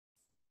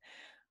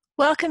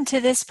Welcome to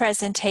this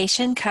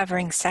presentation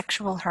covering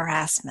sexual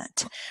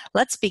harassment.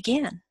 Let's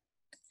begin.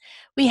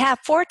 We have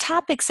 4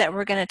 topics that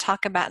we're going to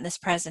talk about in this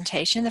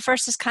presentation. The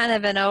first is kind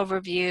of an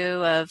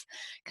overview of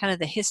kind of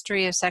the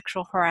history of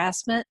sexual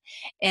harassment,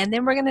 and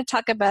then we're going to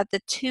talk about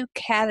the 2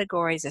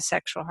 categories of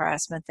sexual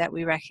harassment that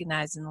we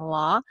recognize in the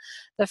law.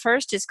 The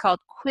first is called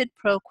quid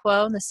pro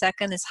quo, and the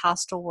second is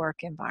hostile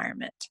work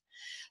environment.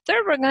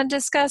 Third, we're going to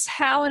discuss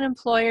how an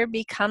employer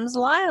becomes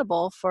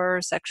liable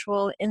for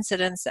sexual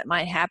incidents that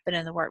might happen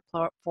in the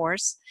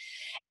workforce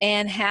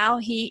and how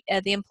the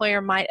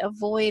employer might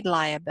avoid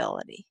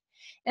liability.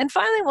 And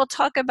finally, we'll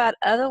talk about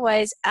other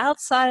ways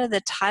outside of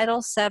the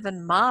Title VII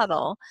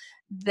model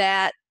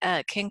that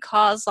can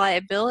cause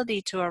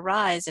liability to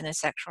arise in a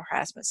sexual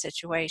harassment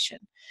situation.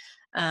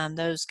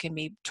 Those can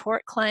be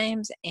tort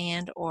claims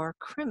and or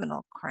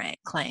criminal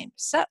claims.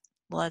 So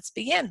let's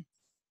begin.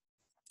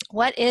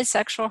 What is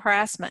sexual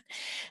harassment?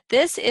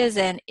 This is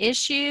an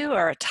issue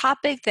or a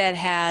topic that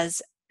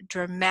has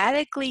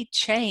dramatically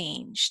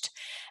changed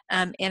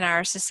in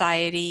our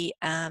society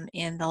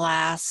in the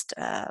last,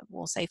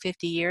 we'll say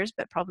 50 years,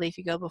 but probably if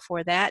you go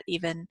before that,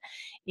 even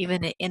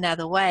in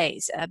other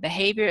ways.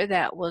 Behavior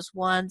that was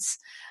once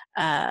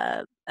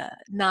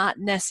not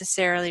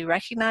necessarily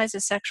recognized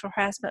as sexual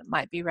harassment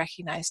might be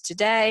recognized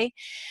today.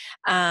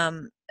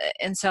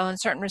 And so in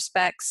certain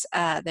respects,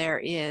 there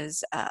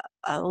is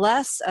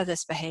less of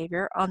this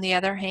behavior. On the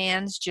other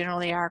hand,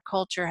 generally our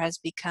culture has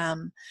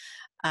become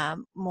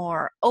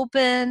more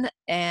open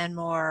and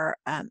more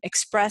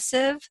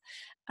expressive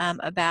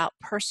about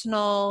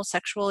personal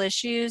sexual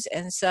issues.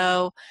 And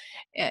so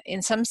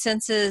in some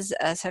senses,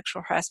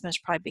 sexual harassment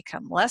has probably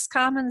become less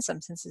common. In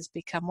some senses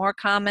become more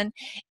common.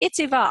 It's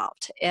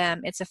evolved.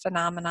 It's a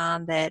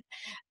phenomenon that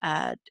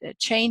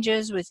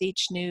changes with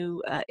each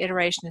new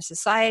iteration of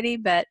society,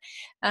 but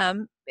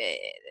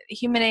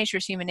human nature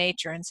is human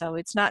nature, and so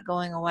it's not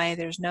going away.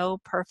 There's no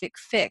perfect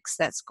fix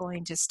that's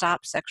going to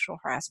stop sexual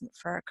harassment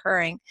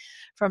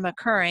from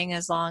occurring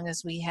as long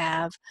as we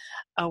have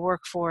a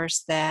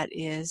workforce that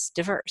is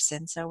diverse.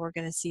 And so we're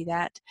going to see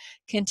that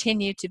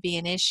continue to be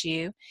an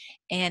issue.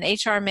 And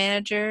HR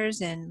managers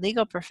and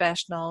legal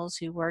professionals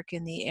who work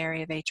in the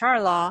area of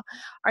HR law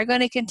are going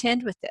to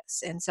contend with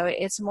this. And so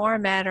it's more a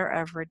matter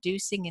of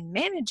reducing and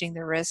managing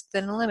the risk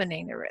than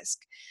eliminating the risk.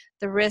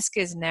 The risk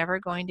is never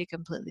going to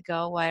completely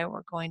go away.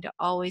 We're going to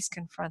always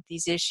confront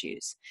these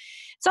issues.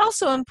 It's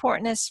also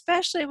important,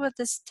 especially with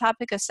this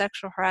topic of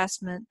sexual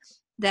harassment,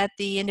 that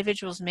the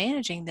individuals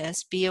managing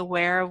this be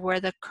aware of where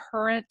the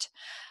current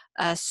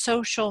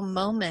social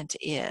moment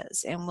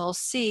is. And we'll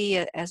see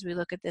as we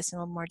look at this in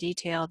a little more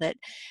detail that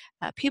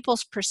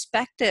people's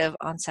perspective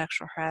on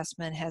sexual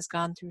harassment has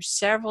gone through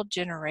several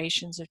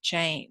generations of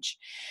change.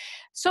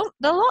 So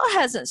the law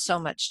hasn't so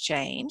much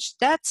changed.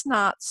 That's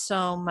not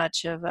so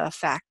much of a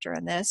factor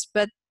in this,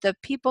 but the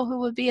people who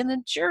would be in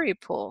the jury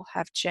pool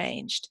have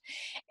changed.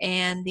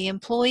 And the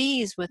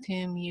employees with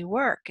whom you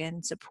work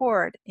and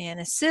support and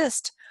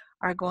assist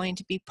are going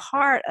to be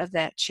part of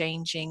that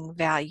changing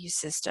value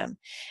system.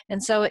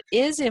 And so it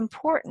is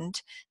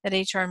important that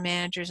HR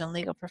managers and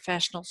legal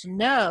professionals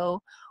know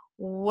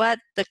what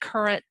the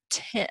current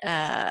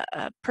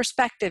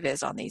perspective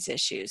is on these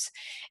issues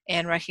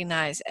and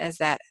recognize as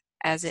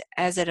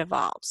it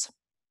evolves.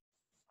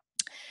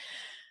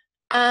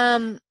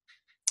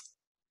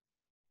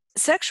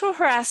 Sexual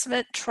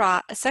harassment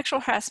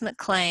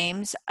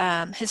claims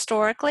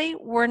historically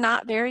were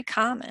not very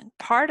common.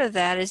 Part of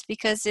that is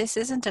because this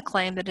isn't a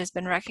claim that has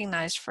been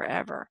recognized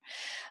forever.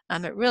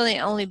 It really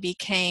only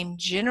became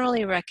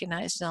generally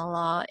recognized in the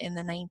law in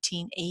the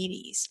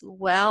 1980s,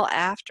 well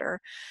after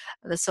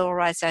the Civil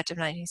Rights Act of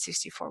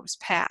 1964 was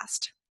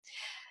passed.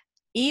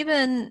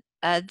 Even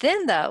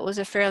then, though, it was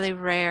a fairly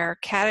rare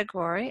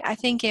category, I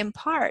think in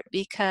part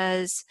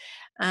because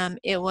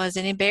it was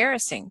an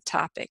embarrassing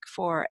topic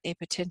for a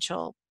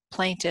potential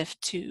plaintiff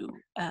to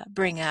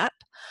bring up.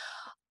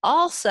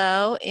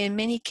 Also, in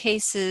many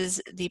cases,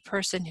 the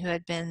person who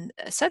had been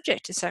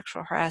subject to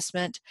sexual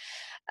harassment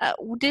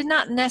did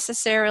not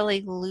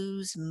necessarily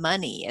lose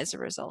money as a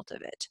result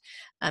of it.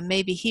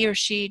 Maybe he or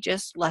she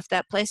just left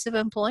that place of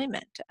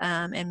employment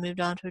and moved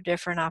on to a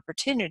different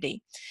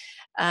opportunity.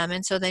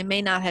 And so they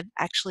may not have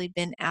actually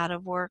been out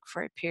of work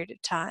for a period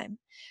of time.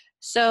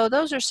 So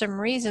those are some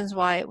reasons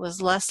why it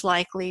was less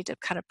likely to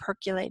kind of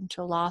percolate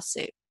into a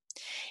lawsuit.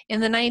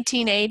 In the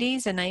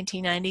 1980s and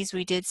 1990s,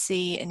 we did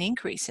see an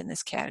increase in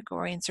this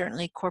category, and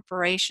certainly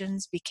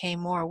corporations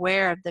became more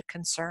aware of the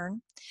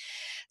concern.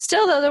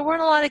 Still, though, there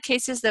weren't a lot of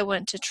cases that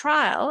went to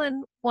trial,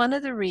 and one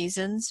of the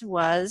reasons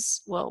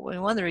was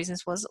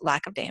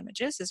lack of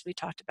damages, as we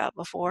talked about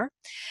before.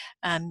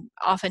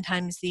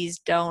 Oftentimes, these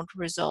don't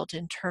result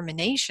in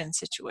termination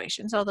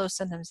situations, although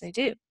sometimes they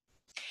do.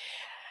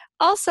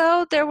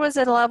 Also, there was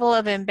a level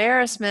of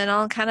embarrassment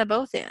on kind of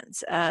both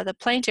ends. The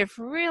plaintiff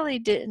really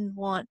didn't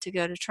want to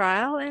go to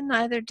trial, and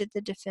neither did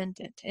the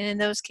defendant. And in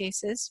those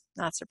cases,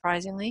 not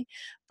surprisingly,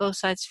 both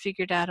sides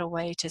figured out a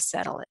way to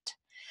settle it.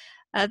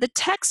 The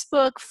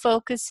textbook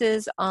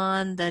focuses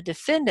on the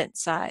defendant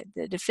side,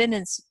 the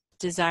defendant's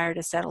desire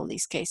to settle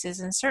these cases,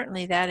 and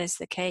certainly that is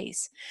the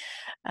case.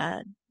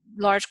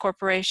 Large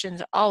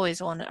corporations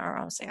always want, or I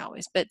won't say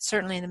always, but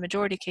certainly in the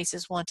majority of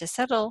cases want to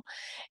settle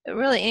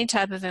really any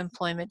type of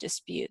employment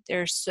dispute.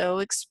 They're so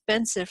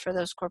expensive for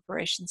those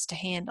corporations to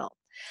handle.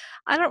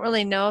 I don't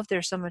really know if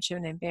there's so much of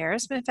an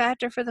embarrassment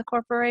factor for the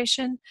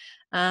corporation.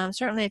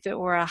 Certainly if it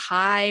were a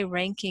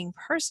high-ranking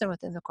person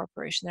within the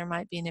corporation, there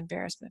might be an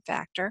embarrassment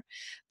factor.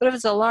 But if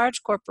it's a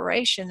large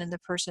corporation and the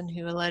person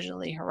who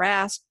allegedly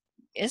harassed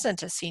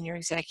isn't a senior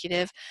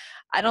executive,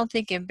 I don't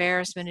think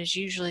embarrassment is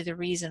usually the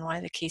reason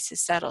why the case is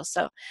settled.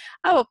 So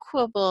I will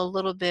quibble a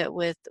little bit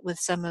with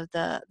some of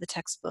the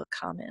textbook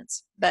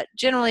comments. But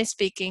generally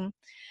speaking,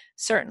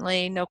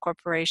 certainly no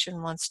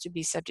corporation wants to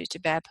be subject to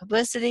bad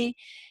publicity,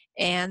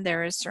 and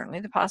there is certainly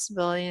the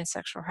possibility in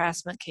sexual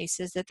harassment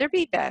cases that there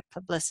be bad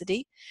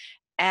publicity,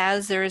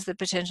 as there is the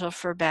potential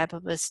for bad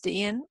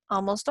publicity in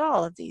almost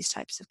all of these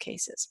types of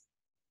cases.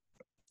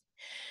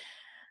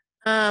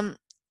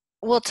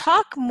 We'll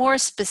talk more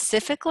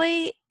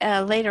specifically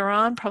later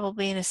on,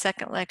 probably in a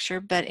second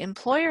lecture, but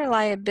employer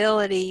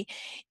liability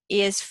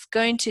is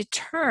going to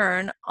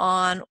turn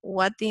on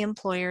what the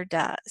employer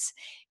does.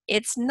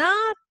 It's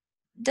not,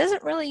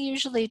 doesn't really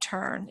usually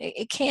turn.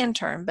 It can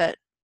turn, but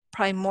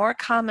probably more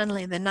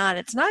commonly than not,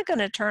 it's not going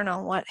to turn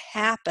on what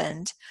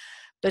happened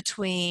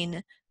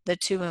between the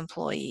two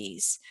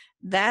employees.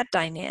 That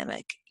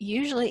dynamic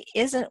usually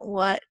isn't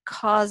what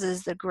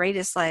causes the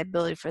greatest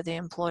liability for the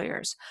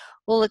employers.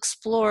 We'll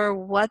explore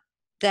what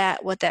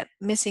that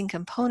missing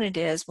component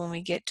is when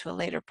we get to a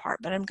later part,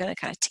 but I'm going to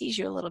kind of tease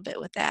you a little bit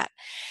with that.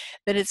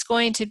 But it's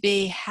going to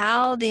be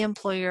how the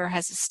employer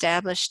has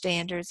established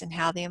standards and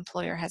how the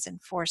employer has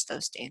enforced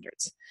those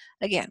standards.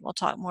 Again, we'll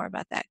talk more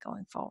about that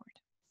going forward.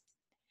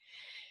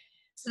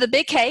 So the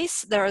big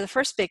case, the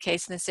first big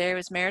case in this area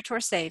was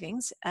Meritor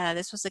Savings.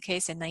 This was a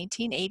case in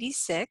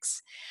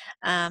 1986.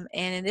 And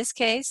in this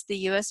case, the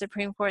U.S.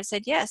 Supreme Court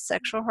said, yes,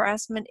 sexual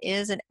harassment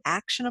is an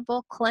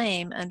actionable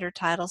claim under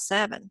Title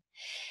VII.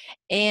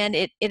 And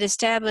it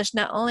established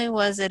not only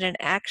was it an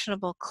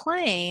actionable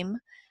claim,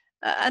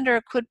 under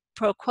a quid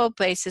pro quo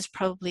basis,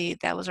 probably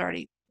that was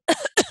already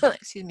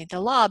excuse me, the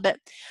law, but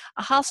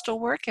a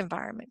hostile work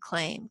environment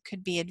claim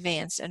could be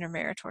advanced under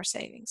Meritor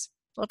Savings.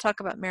 We'll talk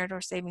about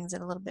Meritor Savings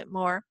in a little bit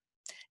more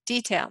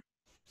detail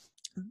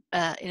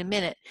in a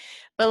minute,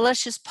 but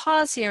let's just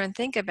pause here and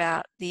think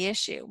about the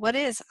issue. What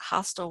is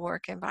hostile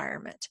work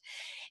environment?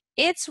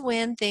 It's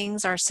when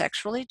things are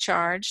sexually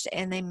charged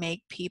and they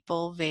make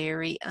people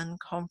very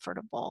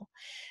uncomfortable.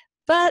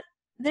 But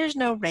there's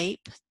no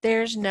rape.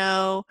 There's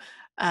no,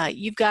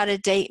 you've got to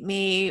date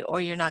me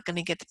or you're not going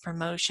to get the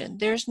promotion.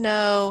 There's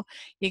no,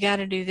 you got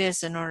to do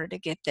this in order to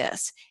get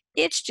this.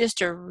 It's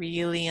just a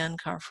really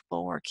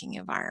uncomfortable working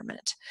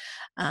environment.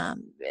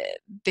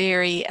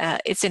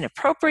 It's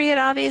inappropriate,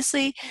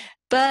 obviously,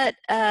 but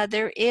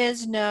there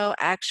is no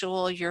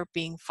actual you're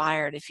being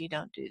fired if you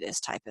don't do this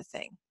type of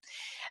thing.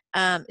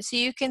 So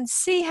you can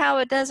see how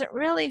it doesn't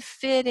really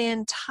fit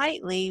in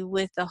tightly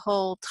with the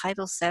whole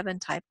Title VII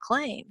type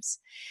claims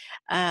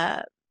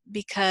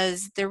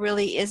because there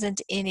really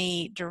isn't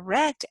any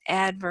direct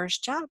adverse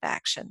job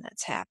action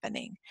that's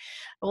happening.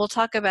 We'll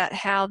talk about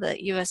how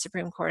the U.S.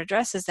 Supreme Court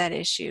addresses that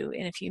issue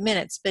in a few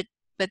minutes, but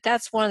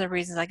that's one of the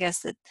reasons, I guess,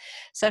 that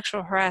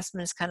sexual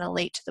harassment is kind of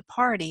late to the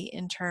party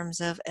in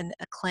terms of a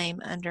claim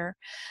under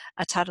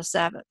a Title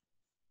VII.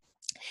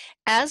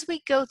 As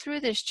we go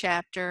through this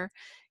chapter,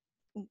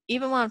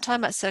 even when I'm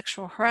talking about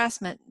sexual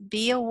harassment,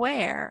 be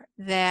aware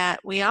that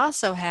we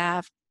also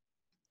have,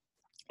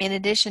 in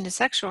addition to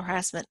sexual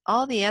harassment,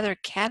 all the other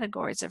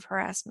categories of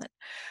harassment: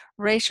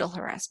 racial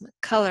harassment,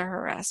 color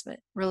harassment,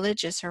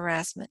 religious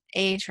harassment,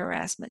 age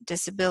harassment,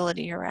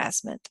 disability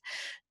harassment,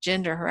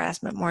 gender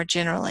harassment more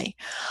generally.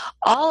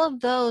 All of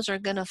those are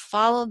going to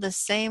follow the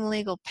same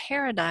legal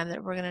paradigm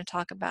that we're going to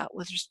talk about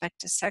with respect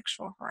to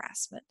sexual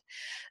harassment.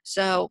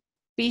 So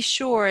be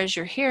sure as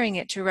you're hearing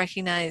it to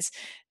recognize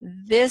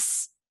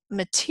this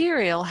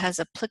material has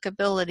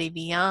applicability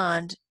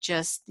beyond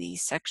just the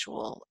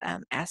sexual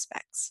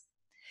aspects.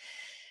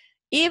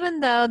 Even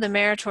though the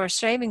Meritor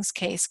Savings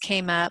case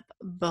came up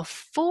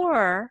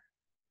before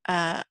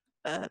the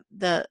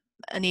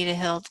Anita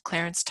Hill,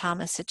 Clarence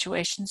Thomas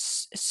situation,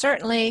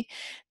 certainly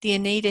the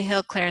Anita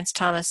Hill, Clarence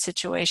Thomas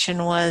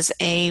situation was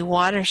a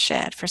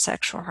watershed for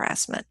sexual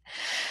harassment.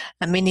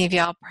 Many of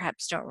y'all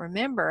perhaps don't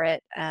remember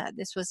it.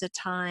 This was a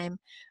time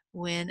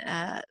when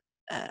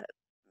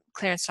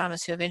Clarence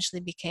Thomas, who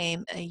eventually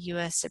became a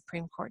U.S.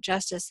 Supreme Court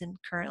Justice and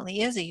currently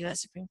is a U.S.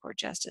 Supreme Court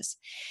Justice,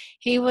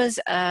 he was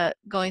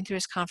going through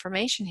his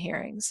confirmation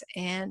hearings,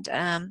 and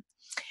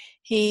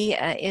he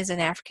is an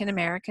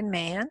African-American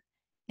man,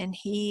 and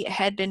he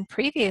had been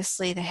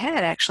previously the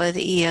head, actually, of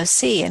the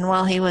EOC. And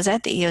while he was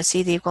at the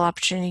EOC, the Equal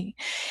Opportunity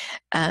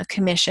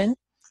Commission,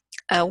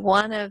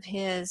 one of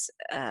his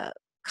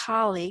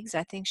colleagues,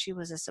 I think she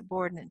was a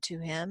subordinate to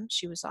him,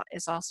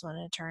 is also an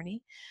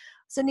attorney,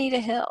 was Anita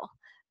Hill.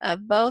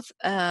 Both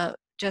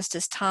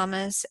Justice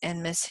Thomas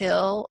and Ms.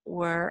 Hill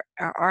are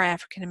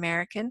African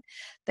American.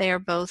 They are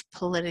both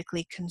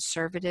politically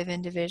conservative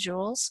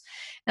individuals,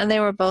 and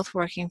they were both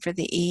working for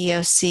the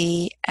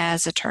EEOC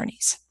as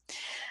attorneys.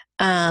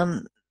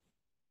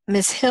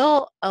 Ms.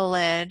 Hill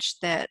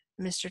alleged that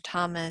Mr.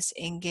 Thomas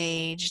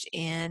engaged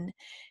in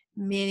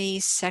many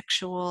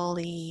sexual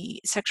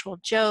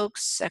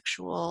jokes,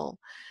 sexual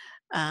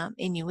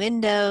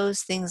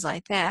innuendos, things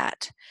like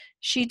that.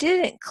 She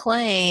didn't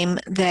claim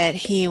that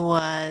he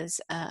was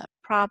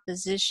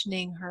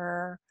propositioning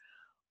her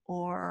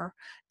or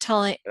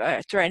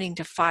threatening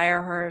to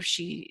fire her if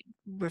she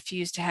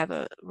refused to have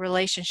a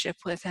relationship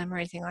with him or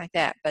anything like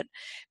that. But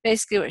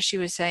basically what she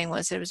was saying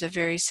was it was a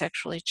very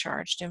sexually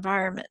charged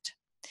environment.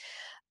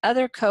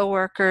 Other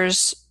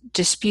coworkers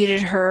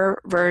disputed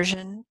her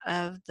version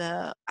of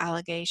the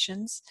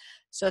allegations.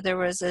 So there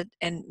was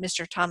and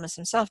Mr. Thomas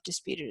himself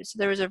disputed it. So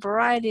there was a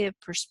variety of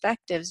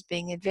perspectives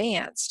being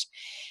advanced,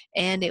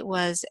 and it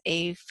was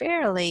a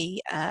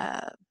fairly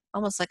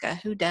almost like a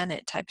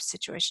whodunit type of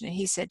situation. And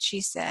he said, she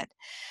said.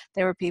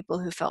 There were people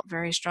who felt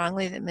very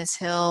strongly that Ms.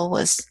 Hill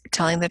was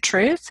telling the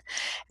truth.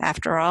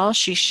 After all,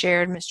 she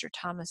shared Mr.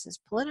 Thomas's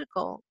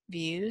political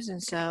views,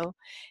 and so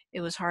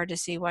it was hard to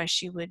see why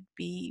she would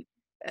be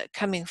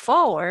coming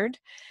forward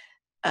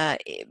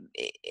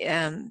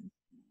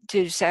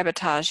to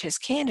sabotage his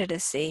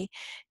candidacy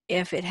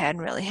if it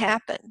hadn't really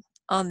happened.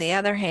 On the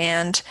other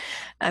hand,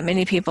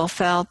 many people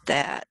felt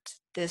that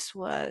this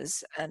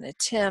was an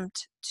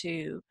attempt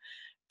to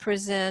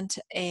present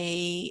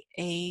a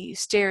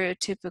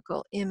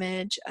stereotypical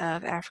image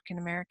of African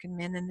American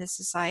men in this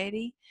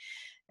society.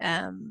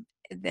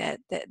 That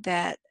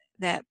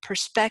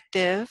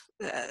perspective,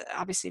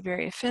 obviously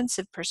very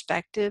offensive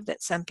perspective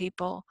that some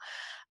people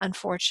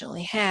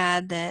unfortunately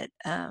had, that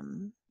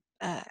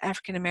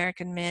African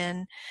American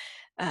men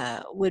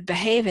would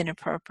behave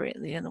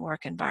inappropriately in the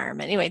work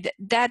environment. Anyway,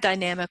 that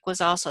dynamic was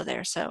also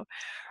there. So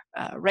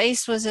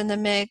race was in the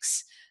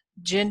mix,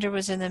 gender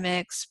was in the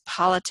mix,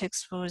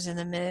 politics was in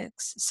the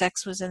mix,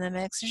 sex was in the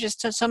mix. There's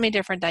just so many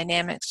different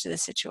dynamics to the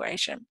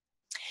situation.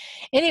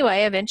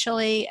 Anyway,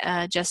 eventually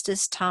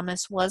Justice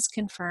Thomas was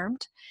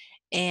confirmed,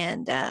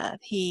 and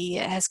he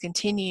has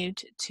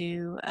continued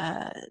to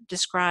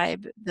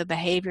describe the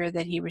behavior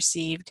that he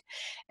received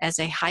as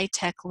a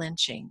high-tech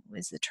lynching,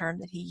 was the term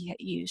that he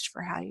used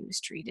for how he was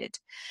treated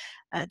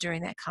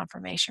during that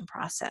confirmation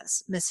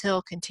process. Ms.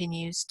 Hill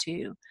continues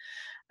to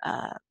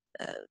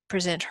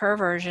present her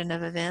version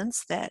of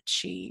events, that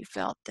she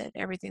felt that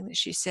everything that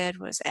she said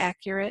was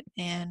accurate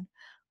and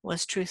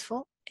was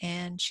truthful,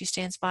 and she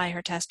stands by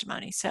her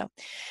testimony. So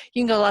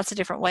you can go lots of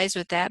different ways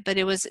with that, but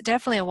it was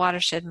definitely a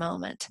watershed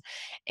moment.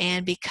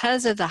 And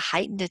because of the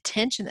heightened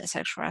attention that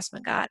sexual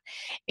harassment got,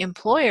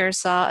 employers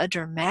saw a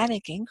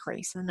dramatic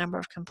increase in the number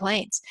of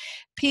complaints.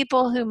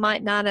 People who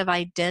might not have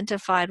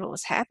identified what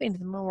was happening to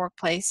them in the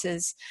workplace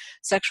as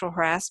sexual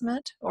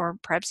harassment or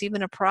perhaps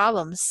even a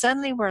problem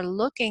suddenly were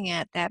looking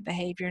at that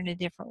behavior in a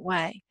different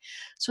way.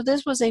 So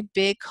this was a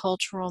big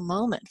cultural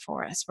moment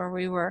for us, where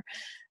we were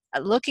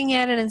looking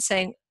at it and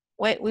saying,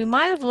 wait, we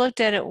might have looked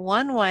at it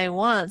one way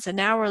once, and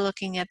now we're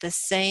looking at the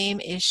same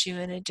issue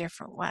in a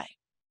different way.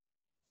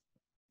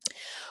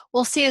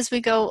 We'll see as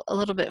we go a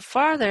little bit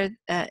farther,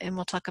 and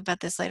we'll talk about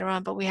this later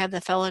on, but we have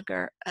the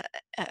Farragher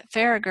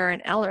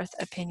and Ellerth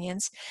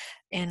opinions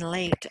in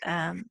late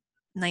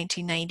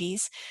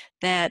 1990s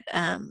that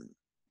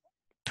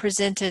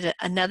presented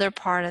another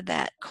part of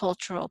that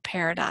cultural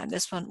paradigm.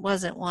 This one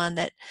wasn't one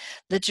that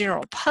the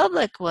general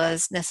public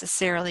was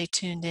necessarily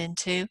tuned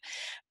into,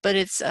 but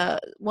it's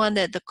one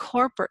that the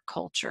corporate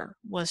culture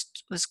was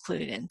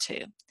clued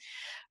into.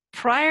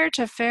 Prior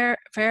to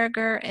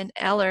Farragher and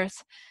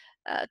Ellerth,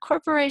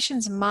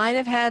 corporations might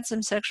have had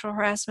some sexual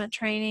harassment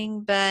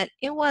training, but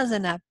it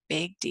wasn't a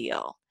big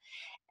deal.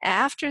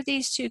 After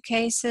these two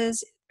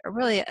cases,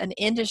 really an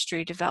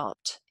industry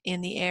developed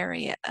in the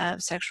area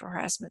of sexual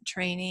harassment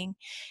training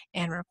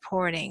and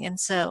reporting. And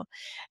so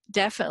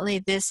definitely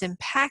this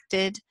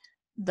impacted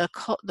the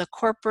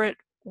corporate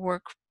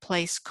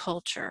workplace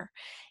culture.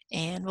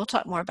 And we'll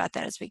talk more about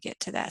that as we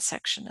get to that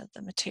section of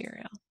the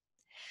material.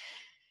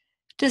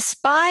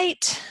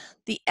 Despite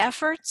the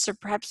efforts, or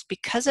perhaps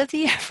because of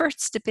the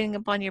efforts, depending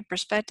upon your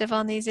perspective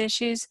on these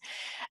issues,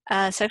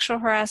 sexual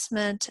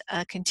harassment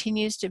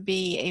continues to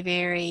be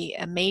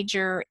a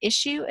major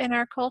issue in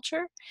our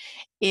culture.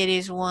 It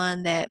is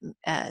one that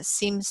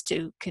seems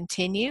to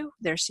continue.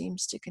 There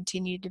seems to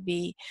continue to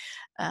be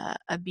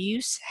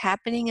abuse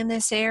happening in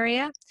this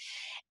area.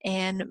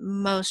 And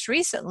most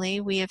recently,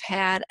 we have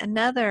had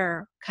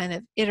another kind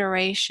of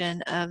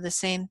iteration of the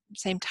same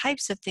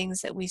types of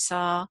things that we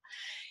saw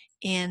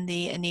in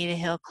the Anita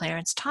Hill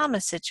Clarence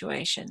Thomas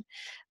situation.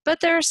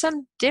 But there are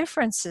some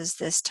differences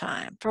this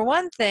time. For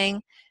one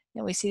thing,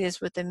 and we see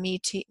this with the Me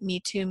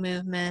Too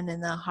movement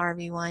and the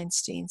Harvey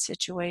Weinstein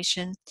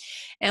situation,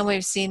 and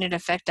we've seen it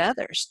affect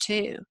others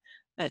too.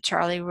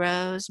 Charlie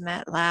Rose,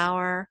 Matt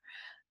Lauer,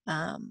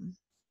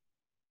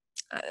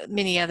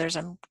 many others.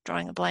 I'm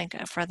drawing a blank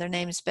for other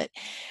names, but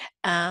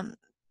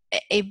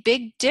a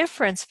big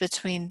difference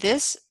between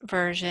this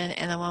version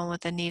and the one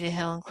with Anita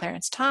Hill and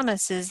Clarence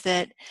Thomas is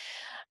that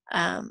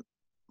um,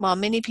 while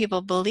many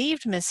people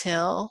believed Miss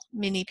Hill,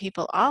 many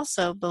people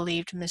also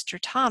believed Mr.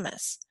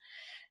 Thomas.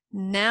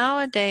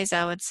 Nowadays,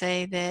 I would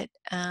say that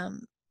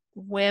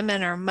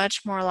women are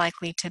much more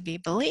likely to be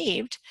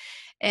believed.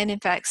 And in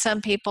fact,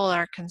 some people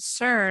are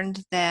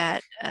concerned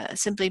that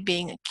simply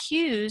being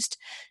accused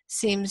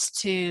seems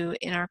to,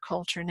 in our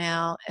culture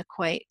now,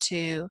 equate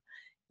to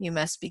you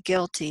must be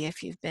guilty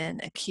if you've been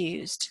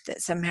accused,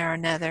 that somehow or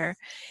another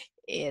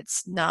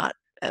it's not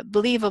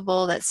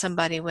believable that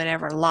somebody would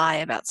ever lie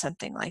about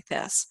something like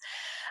this.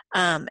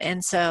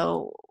 And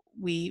so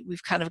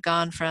we've kind of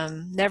gone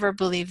from never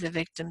believe the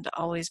victim to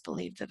always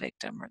believe the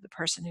victim or the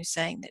person who's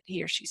saying that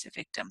he or she's a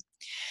victim.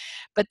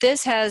 But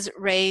this has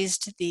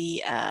raised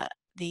the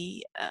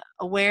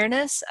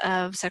awareness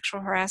of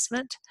sexual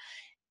harassment,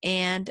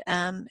 and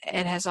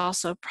it has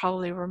also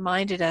probably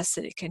reminded us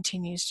that it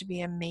continues to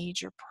be a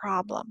major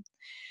problem.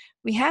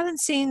 We haven't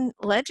seen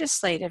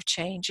legislative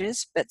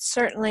changes, but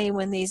certainly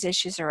when these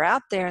issues are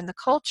out there in the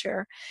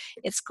culture,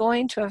 it's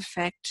going to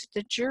affect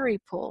the jury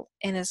pool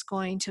and it's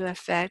going to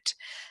affect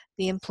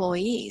the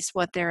employees,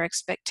 what their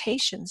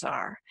expectations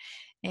are.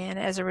 And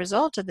as a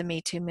result of the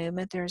Me Too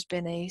movement, there's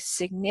been a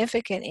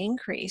significant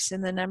increase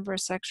in the number of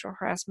sexual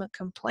harassment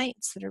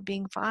complaints that are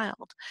being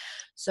filed.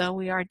 So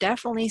we are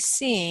definitely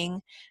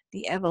seeing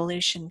the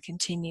evolution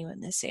continue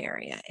in this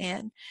area.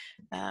 And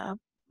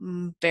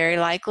very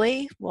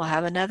likely we'll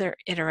have another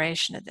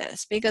iteration of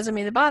this because, I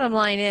mean, the bottom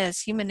line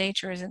is human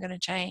nature isn't going to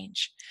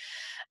change.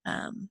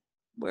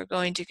 We're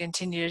going to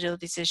continue to deal with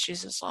these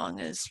issues as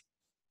long as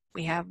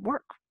we have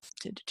work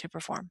to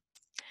perform.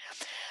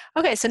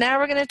 Okay, so now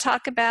we're going to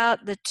talk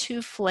about the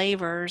two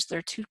flavors, there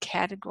are two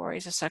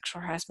categories of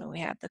sexual harassment.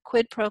 We have the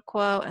quid pro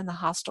quo and the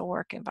hostile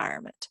work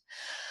environment.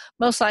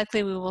 Most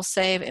likely we will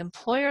save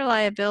employer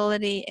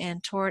liability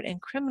and tort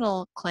and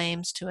criminal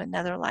claims to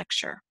another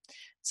lecture.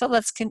 So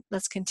let's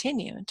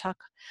continue and talk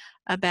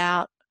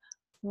about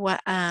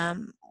what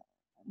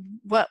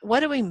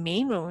do we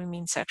mean when we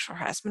mean sexual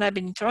harassment. I've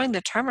been throwing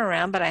the term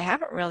around, but I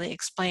haven't really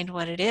explained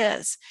what it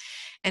is.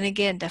 And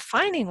again,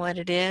 defining what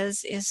it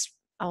is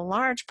a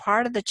large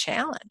part of the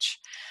challenge.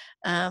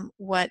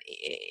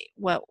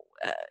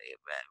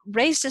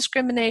 Race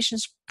discrimination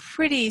is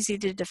pretty easy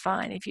to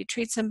define. If you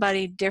treat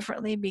somebody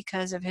differently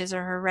because of his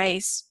or her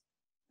race,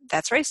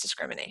 that's race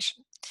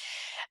discrimination.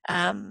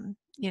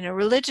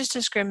 Religious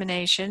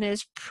discrimination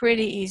is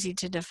pretty easy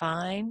to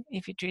define.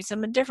 If you treat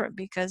someone different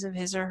because of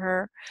his or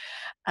her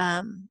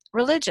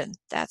religion,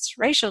 that's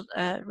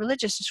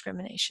religious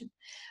discrimination.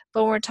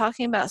 But when we're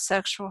talking about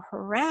sexual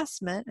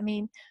harassment, I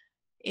mean,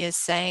 is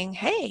saying,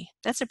 hey,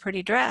 that's a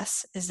pretty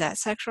dress. Is that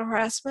sexual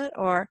harassment?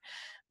 Or,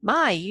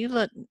 my, you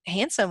look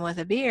handsome with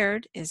a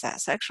beard. Is that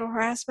sexual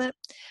harassment?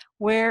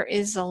 Where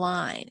is the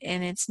line?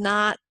 And it's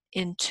not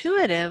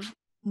intuitive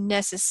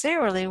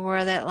necessarily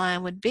where that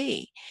line would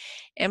be.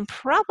 And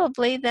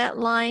probably that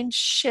line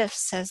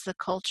shifts as the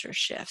culture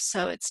shifts.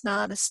 So it's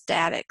not a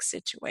static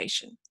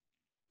situation.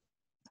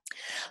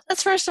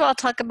 Let's first of all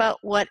talk about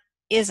what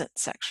isn't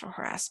sexual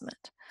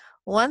harassment.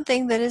 One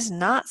thing that is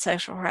not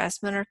sexual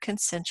harassment are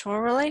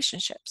consensual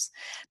relationships.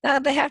 Now,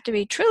 they have to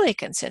be truly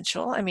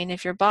consensual. I mean,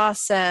 if your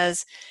boss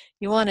says,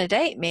 you want to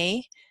date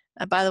me,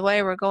 by the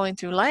way, we're going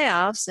through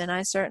layoffs, and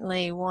I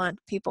certainly want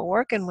people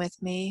working with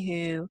me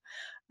who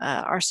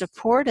are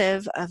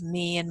supportive of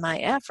me and my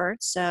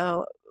efforts.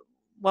 So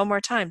one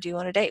more time, do you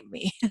want to date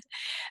me?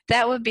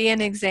 That would be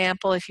an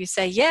example. If you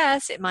say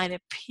yes, it might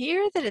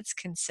appear that it's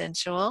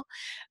consensual,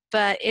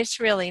 but it's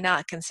really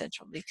not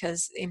consensual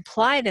because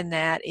implied in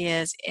that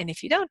is, and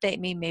if you don't date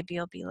me, maybe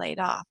you'll be laid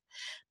off.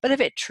 But if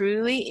it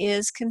truly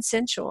is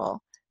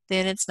consensual,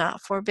 then it's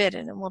not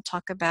forbidden. And we'll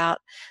talk about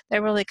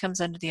that really comes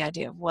under the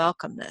idea of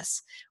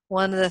welcomeness.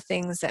 One of the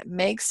things that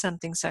makes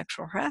something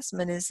sexual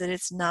harassment is that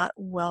it's not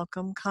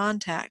welcome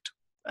contact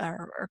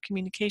or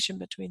communication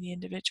between the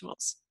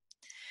individuals.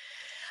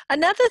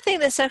 Another thing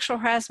that sexual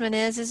harassment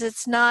is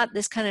it's not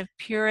this kind of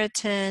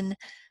Puritan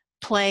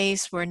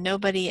place where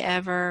nobody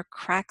ever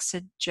cracks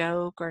a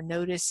joke or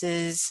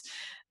notices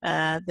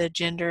the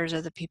genders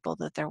of the people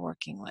that they're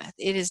working with.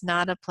 It is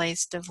not a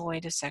place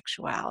devoid of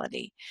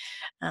sexuality.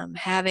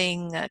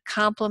 Having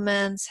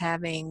compliments,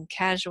 having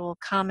casual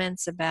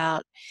comments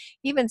about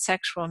even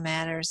sexual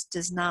matters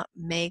does not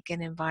make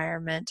an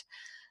environment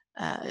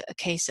a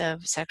case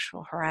of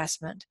sexual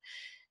harassment.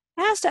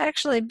 It has to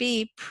actually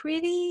be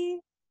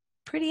pretty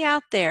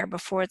out there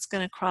before it's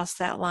going to cross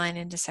that line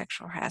into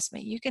sexual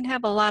harassment. You can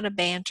have a lot of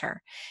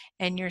banter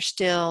and you're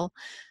still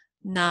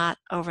not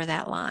over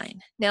that line.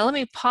 Now let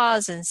me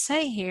pause and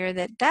say here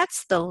that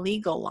that's the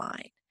legal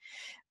line.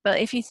 But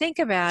if you think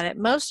about it,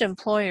 most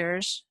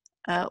employers,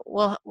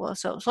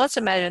 so let's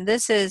imagine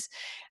this is,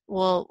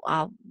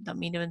 I don't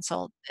mean to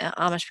insult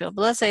Amish people,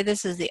 but let's say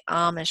this is the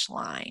Amish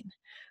line,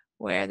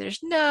 where there's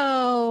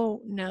no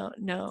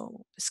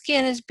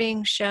skin is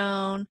being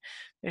shown,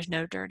 there's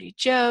no dirty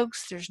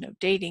jokes, there's no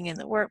dating in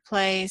the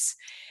workplace.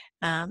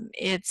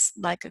 It's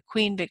like a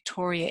Queen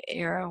Victoria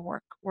era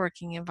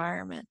working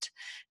environment.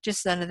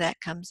 Just none of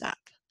that comes up.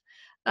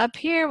 Up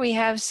here we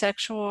have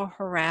sexual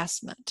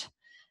harassment,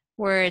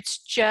 where it's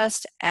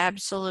just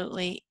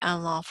absolutely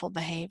unlawful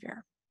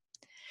behavior.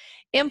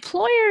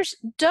 Employers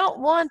don't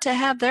want to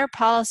have their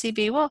policy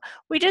be, well,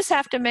 we just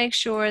have to make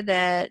sure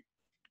that,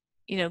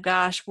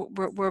 gosh,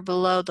 we're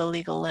below the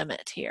legal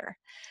limit here.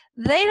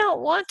 They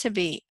don't want to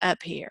be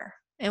up here.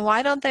 And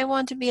why don't they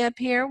want to be up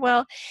here?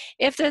 Well,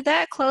 if they're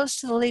that close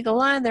to the legal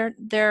line,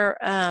 they're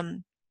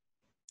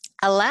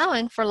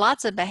allowing for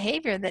lots of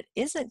behavior that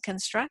isn't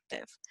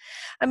constructive.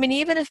 I mean,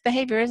 even if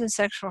behavior isn't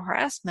sexual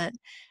harassment,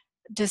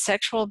 does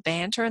sexual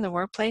banter in the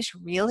workplace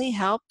really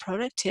help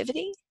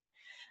productivity?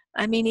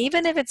 I mean,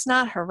 even if it's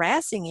not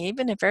harassing,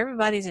 even if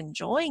everybody's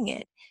enjoying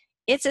it,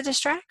 it's a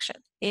distraction.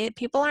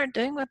 People aren't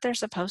doing what they're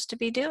supposed to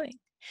be doing.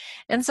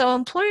 And so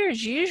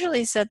employers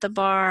usually set the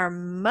bar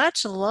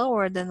much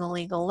lower than the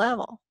legal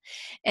level.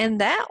 And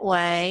that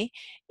way,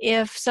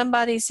 if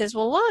somebody says,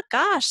 well, look,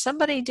 gosh,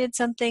 somebody did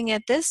something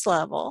at this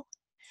level,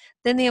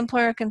 then the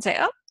employer can say,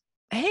 oh,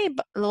 hey,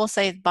 we'll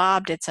say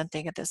Bob did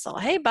something at this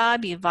level. Hey,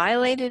 Bob, you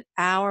violated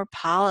our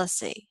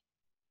policy.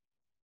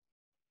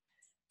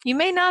 You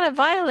may not have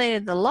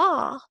violated the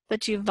law,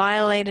 but you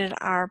violated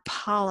our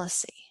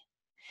policy.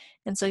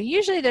 And so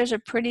usually there's a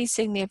pretty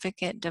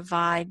significant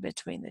divide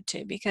between the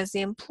two, because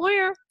the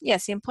employer,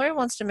 yes, the employer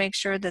wants to make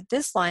sure that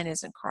this line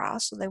isn't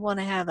crossed. So they want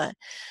to have a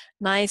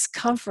nice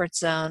comfort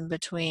zone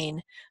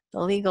between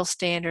the legal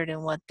standard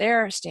and what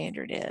their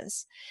standard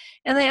is.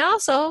 And they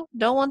also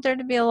don't want there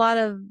to be a lot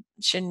of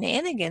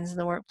shenanigans in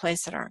the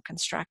workplace that aren't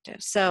constructive.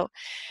 So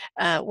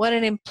what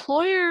an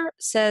employer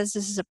says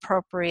this is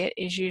appropriate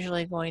is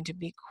usually going to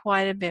be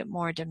quite a bit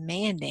more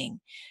demanding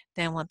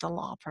than what the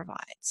law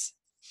provides.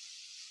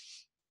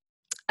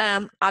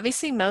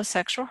 Obviously, most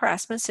sexual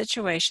harassment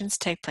situations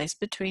take place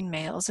between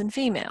males and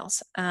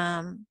females,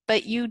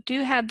 but you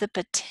do have the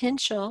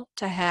potential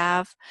to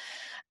have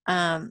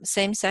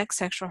same-sex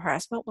sexual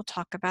harassment. We'll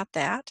talk about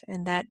that,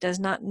 and that does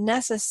not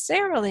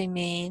necessarily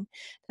mean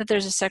that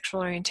there's a sexual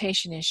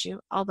orientation issue,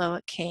 although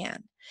it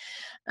can.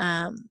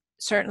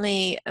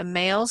 Certainly,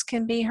 males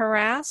can be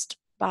harassed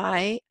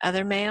by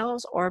other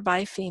males or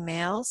by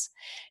females,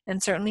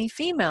 and certainly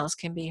females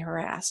can be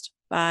harassed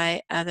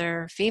by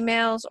other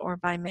females or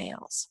by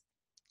males.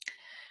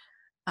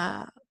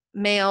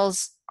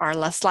 Males are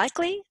less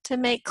likely to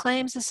make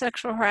claims of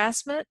sexual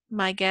harassment.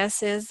 My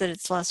guess is that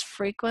it's less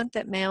frequent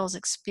that males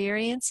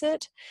experience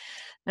it,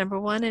 number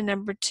one. And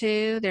number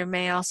two, there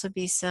may also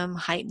be some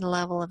heightened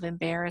level of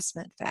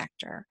embarrassment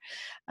factor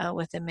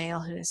with a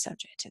male who is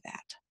subject to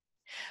that.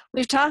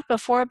 We've talked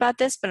before about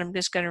this, but I'm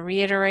just going to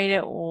reiterate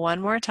it one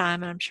more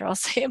time, and I'm sure I'll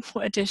say it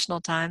more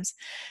additional times.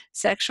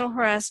 Sexual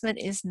harassment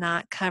is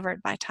not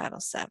covered by Title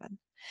VII.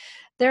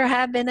 There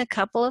have been a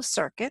couple of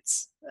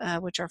circuits,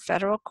 which are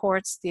federal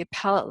courts, the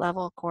appellate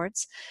level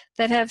courts,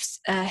 that have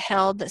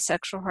held that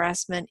sexual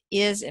harassment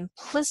is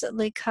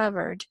implicitly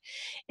covered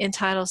in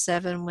Title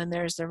VII when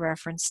there's the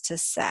reference to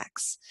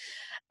sex.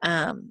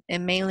 And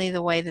mainly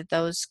the way that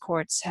those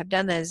courts have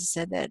done that is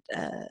said that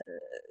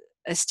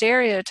a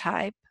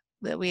stereotype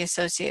that we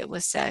associate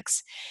with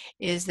sex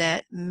is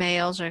that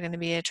males are going to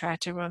be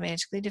attracted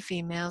romantically to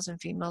females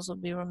and females will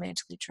be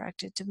romantically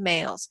attracted to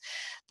males.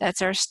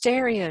 That's our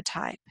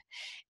stereotype.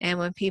 And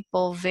when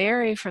people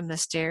vary from the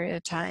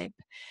stereotype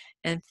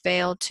and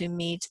fail to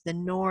meet the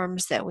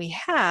norms that we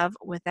have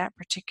with that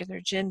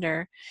particular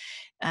gender,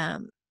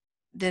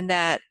 then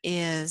that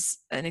is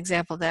an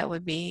example that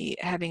would be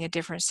having a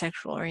different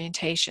sexual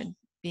orientation,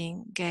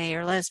 being gay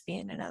or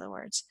lesbian, in other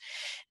words.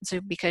 And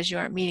so because you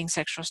aren't meeting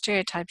sexual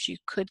stereotypes, you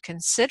could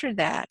consider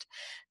that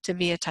to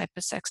be a type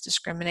of sex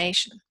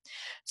discrimination.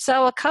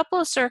 So a couple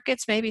of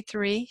circuits, maybe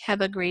three, have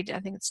agreed,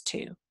 I think it's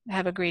two,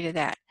 have agreed to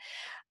that.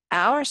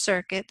 Our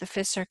circuit, the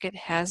Fifth Circuit,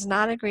 has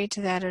not agreed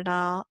to that at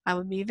all. I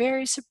would be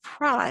very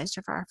surprised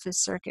if our Fifth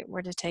Circuit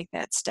were to take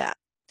that step.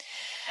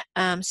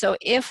 So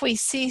if we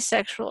see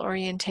sexual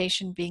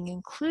orientation being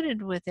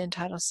included within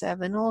Title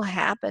VII, it will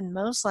happen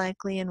most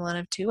likely in one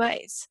of two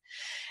ways.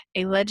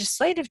 A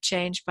legislative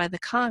change by the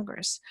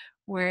Congress,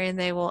 wherein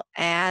they will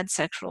add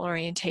sexual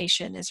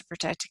orientation as a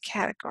protected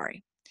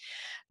category.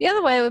 The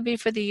other way would be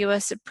for the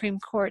U.S. Supreme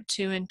Court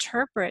to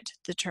interpret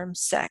the term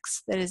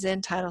sex that is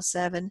in Title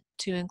VII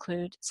to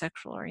include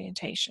sexual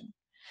orientation.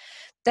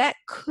 That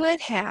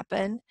could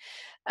happen.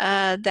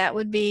 That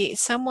would be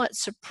somewhat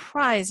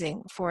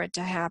surprising for it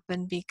to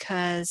happen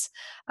because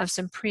of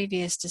some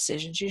previous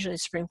decisions. Usually the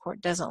Supreme Court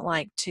doesn't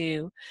like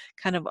to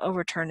kind of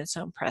overturn its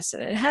own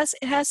precedent.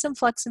 It has some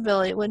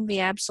flexibility. It wouldn't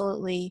be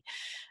absolutely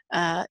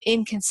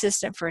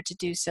inconsistent for it to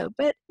do so,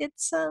 but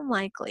it's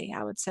unlikely,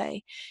 I would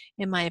say,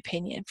 in my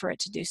opinion, for it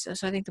to do so.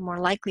 So I think the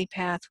more likely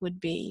path would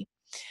be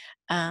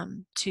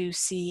to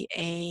see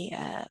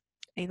a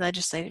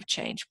legislative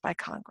change by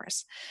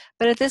Congress.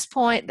 But at this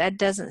point, that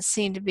doesn't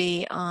seem to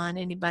be on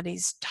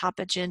anybody's top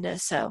agenda.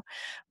 So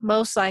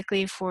most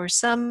likely for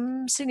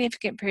some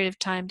significant period of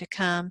time to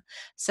come,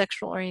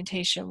 sexual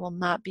orientation will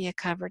not be a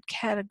covered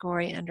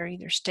category under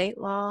either state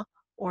law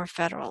or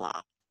federal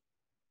law.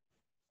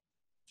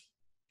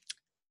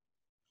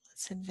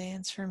 Let's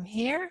advance from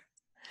here.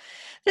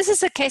 This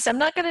is a case, I'm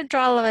not going to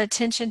draw a lot of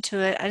attention to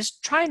it. I was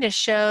trying to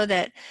show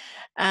that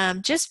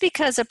just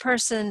because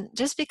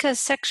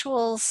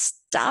sexual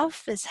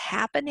stuff is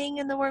happening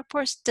in the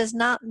workforce does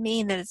not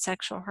mean that it's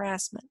sexual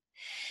harassment.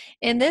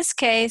 In this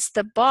case,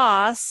 the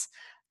boss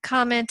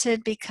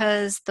commented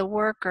because the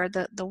worker,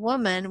 the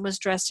woman, was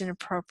dressed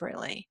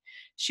inappropriately.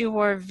 She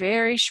wore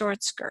very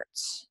short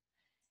skirts,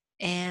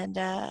 and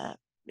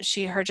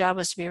her job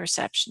was to be a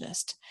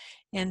receptionist.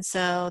 And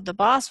so the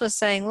boss was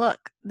saying,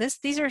 look,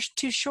 these are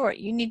too short.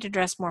 You need to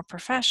dress more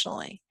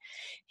professionally.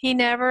 He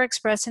never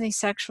expressed any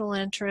sexual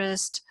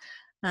interest.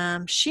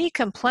 She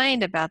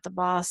complained about the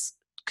boss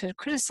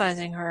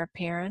criticizing her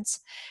appearance.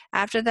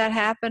 After that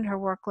happened, her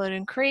workload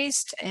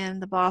increased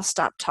and the boss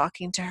stopped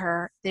talking to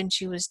her. Then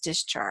she was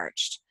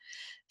discharged.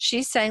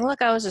 She's saying,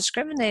 look, I was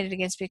discriminated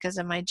against because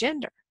of my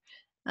gender.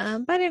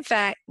 But in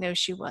fact, no,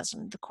 she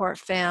wasn't. The court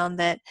found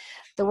that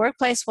the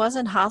workplace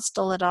wasn't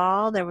hostile at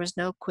all. There was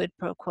no quid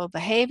pro quo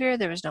behavior.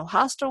 There was no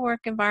hostile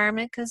work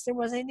environment because there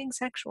wasn't anything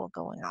sexual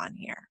going on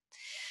here.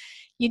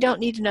 You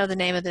don't need to know the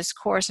name of this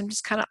course. I'm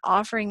just kind of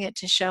offering it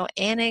to show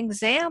an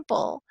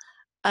example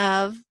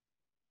of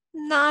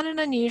not an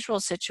unusual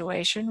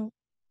situation.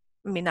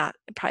 I mean, not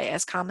probably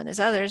as common as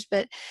others,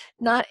 but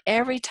not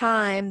every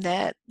time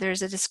that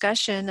there's a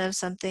discussion of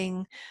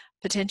something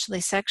potentially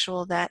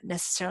sexual, that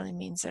necessarily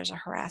means there's a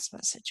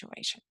harassment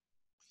situation.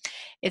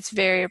 It's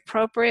very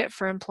appropriate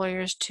for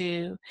employers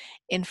to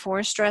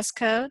enforce dress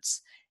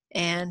codes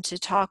and to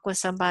talk with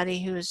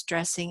somebody who is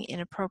dressing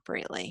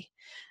inappropriately.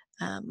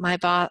 My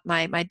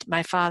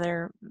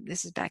father,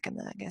 this is back in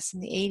the, I guess, in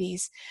the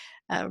 80s,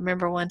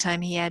 remember one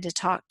time he had to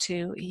talk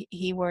to,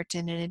 he worked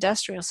in an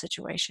industrial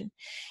situation,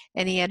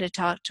 and he had to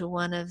talk to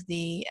one of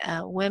the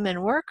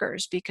women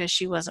workers because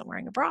she wasn't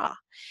wearing a bra.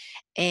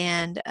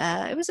 And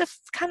it was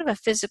kind of a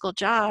physical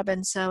job,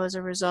 and so as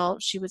a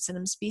result, she would send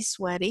him to be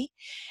sweaty,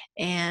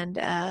 and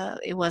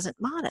it wasn't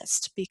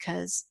modest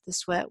because the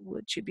sweat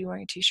she'd be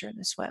wearing a t-shirt and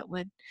the sweat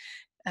would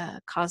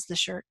cause the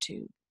shirt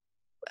to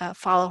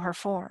follow her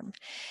form.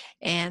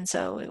 And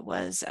so it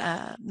was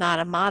not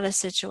a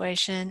modest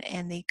situation,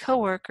 and the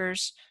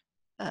coworkers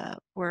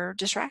were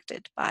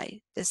distracted by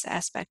this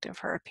aspect of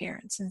her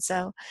appearance. And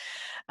so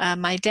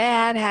my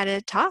dad had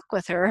to talk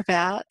with her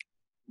about,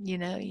 you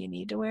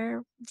need to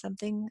wear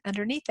something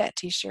underneath that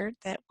t-shirt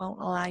that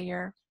won't allow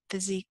your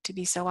physique to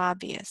be so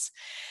obvious.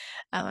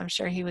 I'm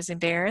sure he was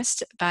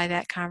embarrassed by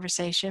that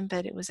conversation,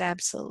 but it was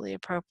absolutely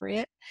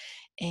appropriate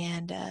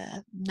and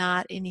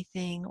not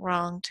anything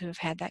wrong to have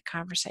had that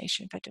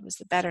conversation, but it was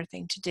the better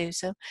thing to do.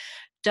 So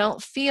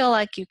don't feel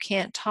like you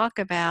can't talk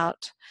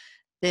about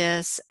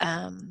this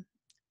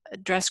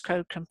dress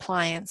code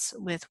compliance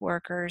with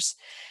workers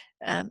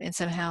and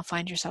somehow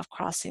find yourself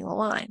crossing the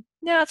line.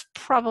 Now, it's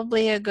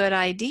probably a good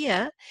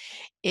idea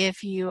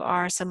if you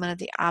are someone of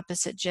the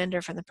opposite gender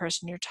from the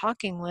person you're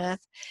talking with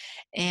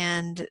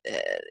and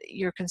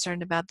you're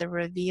concerned about the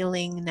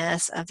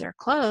revealingness of their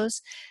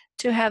clothes,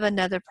 to have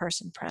another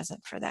person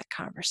present for that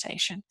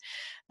conversation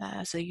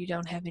so you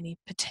don't have any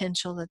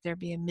potential that there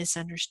be a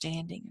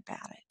misunderstanding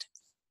about it.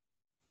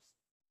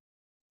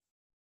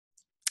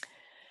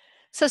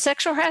 So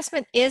sexual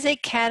harassment is a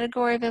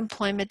category of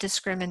employment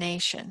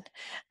discrimination.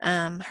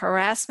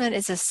 Harassment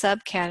is a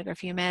subcategory.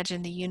 If you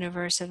imagine the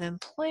universe of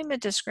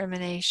employment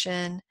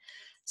discrimination,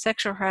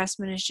 sexual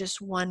harassment is just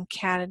one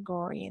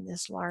category in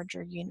this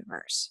larger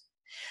universe.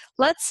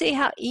 Let's see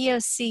how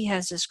EOC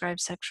has described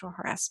sexual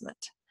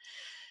harassment.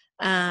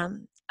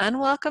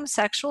 Unwelcome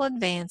sexual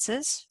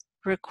advances,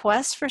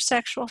 requests for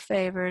sexual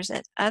favors,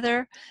 and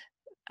other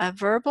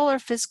verbal or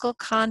physical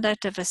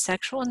conduct of a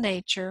sexual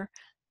nature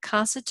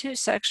constitute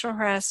sexual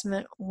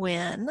harassment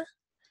when,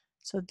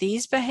 so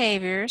these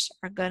behaviors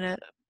are going to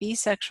be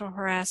sexual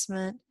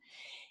harassment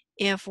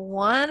if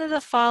one of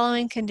the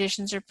following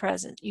conditions are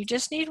present. You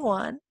just need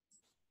one.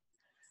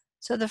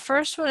 So the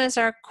first one is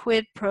our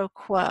quid pro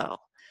quo.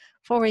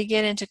 Before we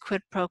get into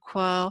quid pro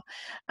quo,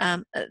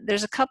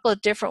 there's a couple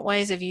of different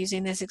ways of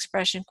using this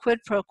expression. Quid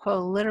pro quo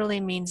literally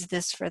means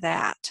this for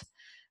that.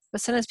 But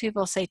sometimes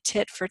people say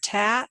tit for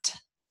tat.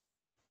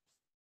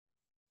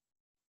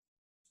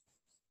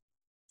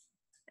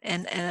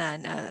 And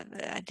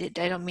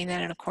I don't mean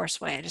that in a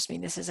coarse way. I just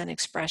mean this is an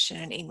expression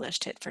in English,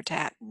 tit for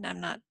tat, and I'm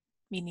not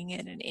meaning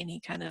it in any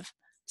kind of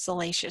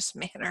salacious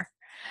manner.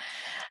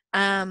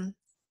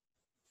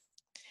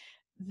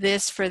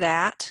 This for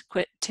that,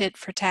 tit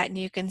for tat, and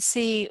you can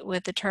see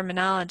with the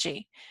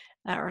terminology,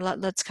 or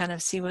let's kind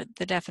of see what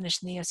the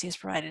definition the EOC has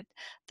provided.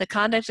 The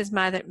conduct is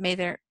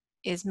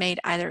made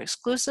either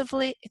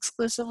exclusively,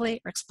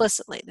 or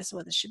explicitly. This is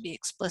what this should be,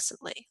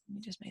 explicitly. Let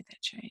me just make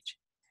that change.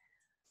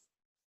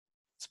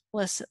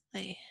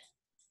 Explicitly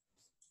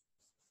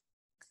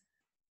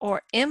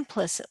or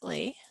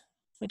implicitly,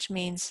 which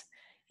means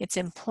it's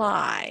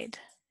implied,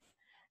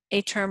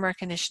 a term or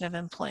condition of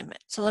employment.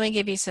 So let me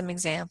give you some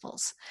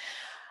examples.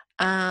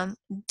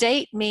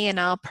 Date me and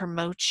I'll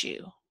promote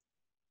you.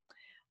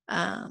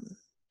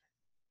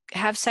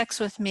 Have sex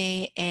with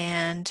me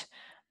and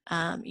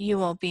you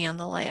won't be on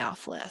the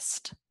layoff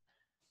list.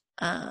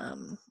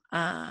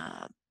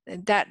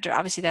 That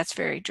obviously that's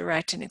very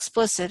direct and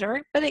explicit,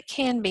 but it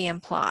can be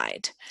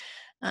implied.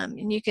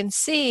 And you can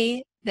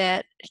see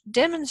that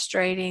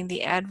demonstrating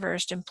the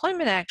adverse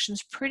employment action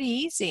is pretty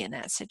easy in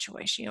that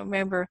situation. You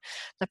remember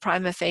the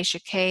prima facie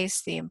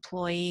case, the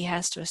employee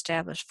has to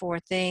establish 4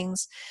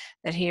 things: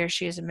 that he or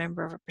she is a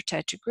member of a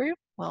protected group.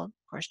 Well, of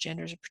course,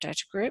 gender is a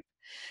protected group.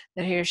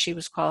 That he or she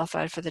was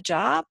qualified for the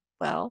job.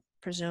 Well,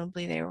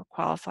 presumably they were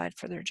qualified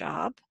for their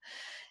job.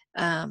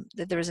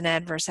 That there was an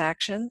adverse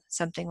action,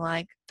 something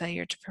like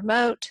failure to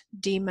promote,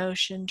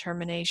 demotion,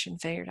 termination,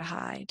 failure to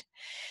hide,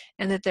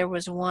 and that there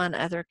was one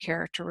other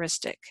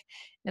characteristic.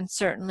 And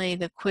certainly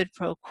the quid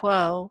pro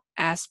quo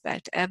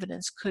aspect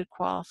evidence could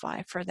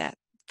qualify for that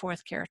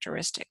 4th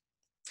characteristic.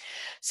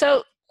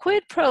 So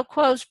quid pro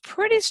quo is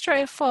pretty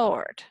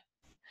straightforward.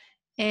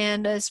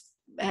 And as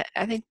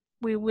I think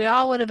we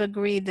all would have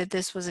agreed that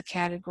this was a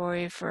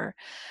category for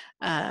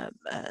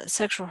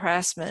sexual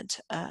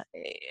harassment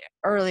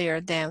earlier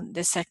than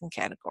the 2nd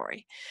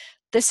category.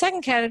 The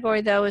 2nd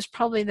category, though, is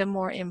probably the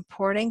more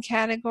important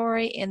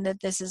category in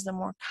that this is the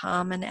more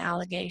common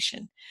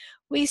allegation.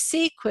 We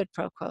see quid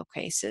pro quo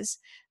cases,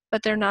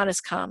 but they're not as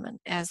common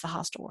as the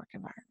hostile work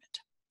environment.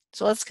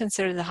 So let's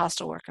consider the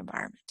hostile work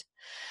environment.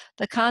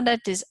 The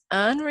conduct is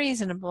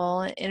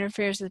unreasonable and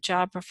interferes with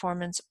job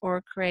performance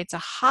or creates a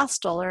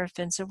hostile or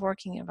offensive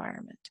working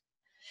environment.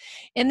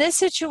 In this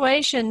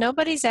situation,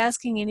 nobody's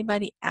asking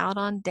anybody out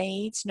on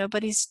dates.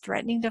 Nobody's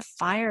threatening to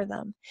fire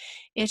them.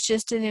 It's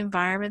just an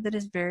environment that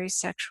is very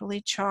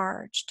sexually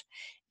charged,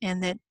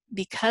 and that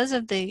because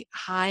of the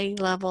high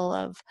level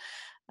of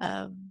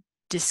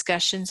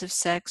discussions of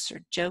sex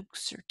or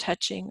jokes or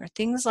touching or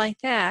things like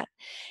that,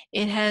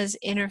 it has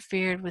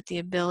interfered with the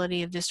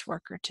ability of this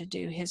worker to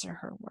do his or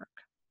her work.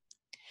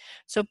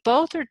 So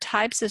both are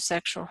types of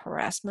sexual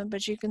harassment,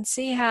 but you can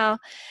see how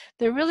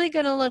they're really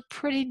going to look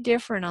pretty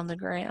different on the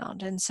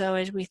ground. And so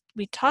as we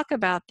talk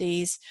about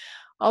these,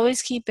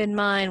 always keep in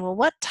mind, well,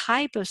 what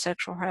type of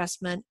sexual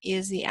harassment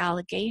is the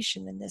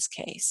allegation in this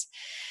case?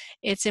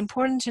 It's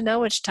important to know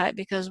which type,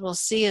 because we'll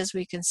see as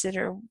we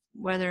consider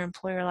whether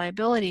employer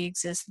liability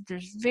exists that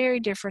there's very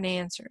different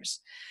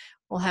answers.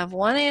 We'll have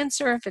one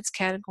answer if it's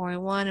category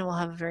 1, and we'll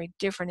have a very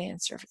different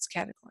answer if it's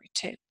category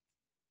 2.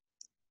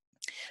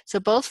 So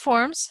both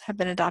forms have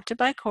been adopted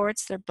by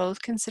courts. They're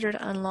both considered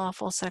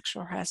unlawful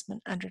sexual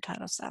harassment under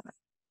Title VII.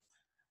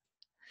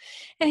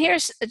 And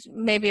here's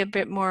maybe a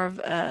bit more of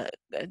a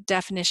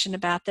definition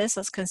about this.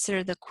 Let's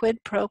consider the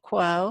quid pro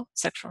quo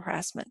sexual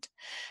harassment.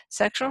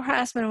 Sexual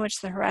harassment in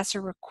which the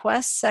harasser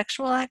requests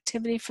sexual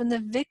activity from the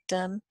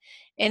victim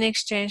in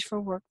exchange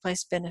for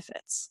workplace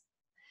benefits.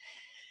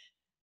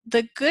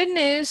 The good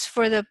news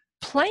for the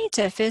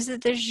plaintiff is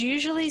that there's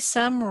usually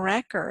some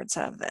records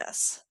of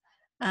this.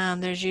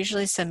 There's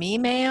usually some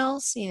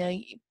emails.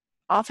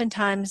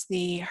 Oftentimes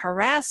the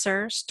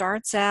harasser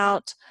starts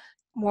out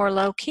more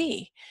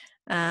low-key.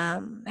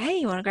 Hey,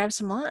 you want to grab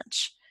some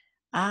lunch?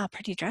 Ah,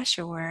 pretty dress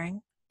you're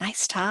wearing.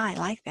 Nice tie,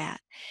 like that.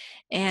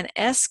 And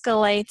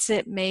escalates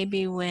it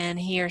maybe when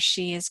he or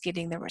she is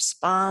getting the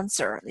response,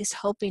 or at least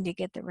hoping to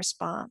get the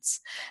response.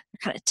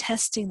 They're kind of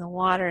testing the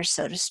water,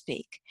 so to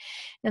speak.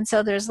 And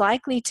so there's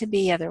likely to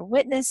be other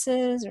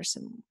witnesses or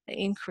some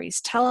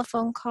increased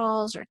telephone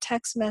calls or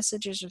text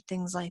messages or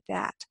things like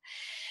that.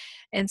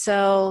 And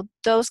so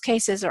those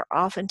cases are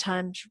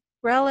oftentimes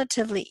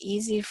relatively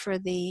easy for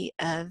the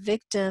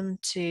victim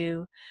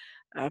to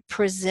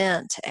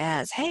present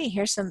as, hey,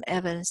 here's some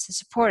evidence to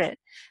support it.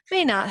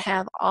 May not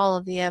have all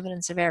of the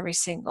evidence of every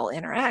single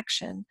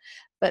interaction,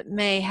 but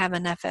may have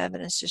enough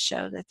evidence to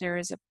show that there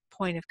is a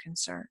point of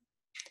concern.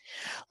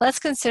 Let's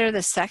consider the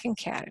 2nd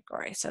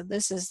category. So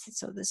this is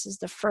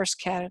the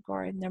first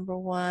category. Number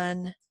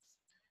 1,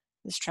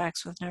 this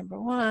tracks with number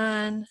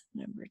 1.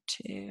 Number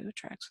 2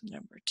 tracks with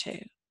number 2.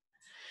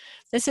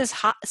 This is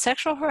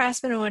sexual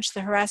harassment in which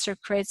the harasser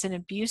creates an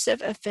abusive,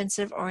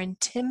 offensive, or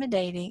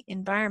intimidating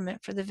environment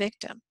for the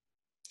victim.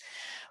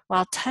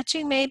 While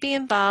touching may be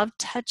involved,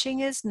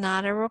 touching is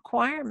not a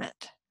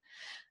requirement.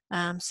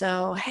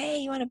 So,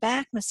 hey, you want a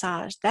back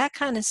massage? That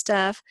kind of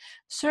stuff,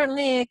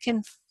 certainly it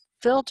can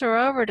filter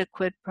over to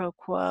quid pro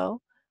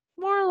quo.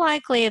 More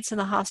likely it's in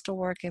a hostile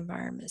work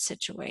environment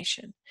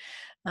situation,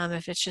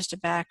 if it's just a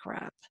back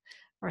rub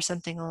or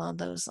something along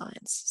those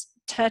lines.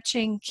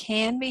 Touching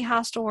can be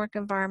hostile work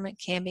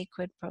environment, can be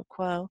quid pro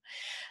quo.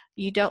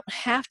 You don't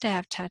have to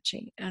have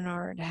touching in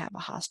order to have a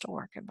hostile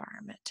work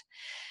environment.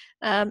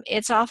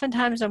 It's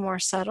oftentimes a more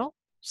subtle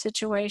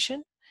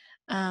situation.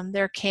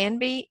 There can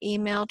be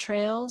email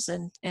trails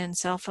and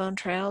cell phone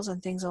trails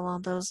and things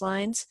along those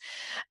lines,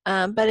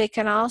 but it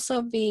can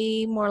also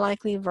be more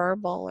likely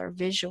verbal or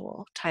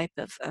visual type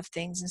of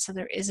things, and so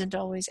there isn't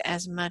always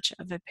as much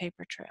of a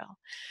paper trail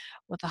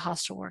with a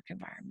hostile work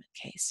environment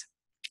case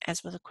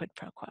as with a quid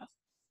pro quo.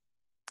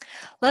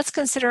 Let's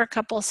consider a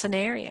couple of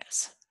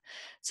scenarios.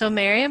 So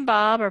Mary and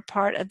Bob are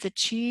part of the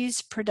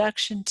cheese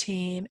production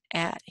team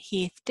at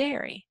Heath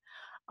Dairy.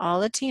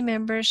 All the team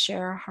members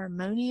share a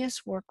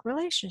harmonious work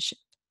relationship.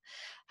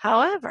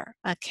 However,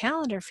 a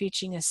calendar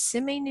featuring a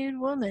semi-nude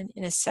woman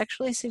in a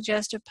sexually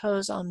suggestive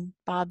pose on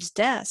Bob's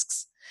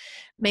desks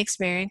makes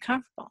Mary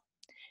uncomfortable.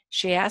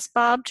 She asks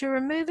Bob to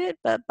remove it,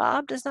 but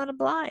Bob does not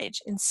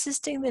oblige,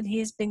 insisting that he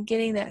has been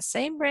getting that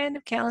same brand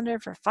of calendar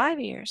for 5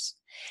 years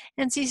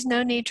and sees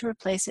no need to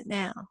replace it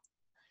now.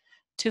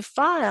 To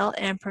file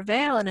and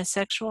prevail in a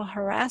sexual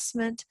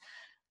harassment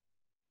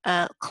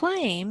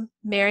claim,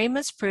 Mary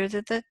must prove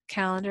that the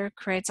calendar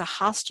creates a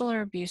hostile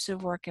or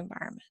abusive work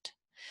environment.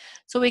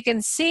 So we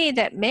can see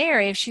that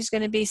Mary, if she's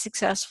going to be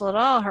successful at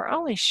all, her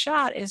only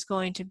shot is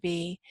going to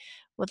be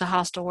with a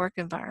hostile work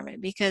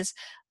environment, because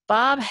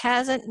Bob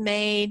hasn't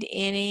made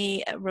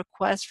any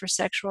request for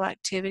sexual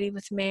activity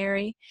with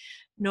Mary,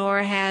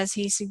 nor has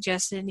he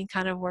suggested any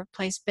kind of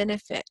workplace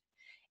benefit.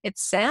 It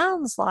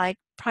sounds like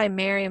probably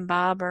Mary and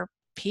Bob are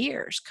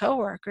peers,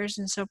 co-workers,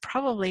 and so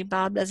probably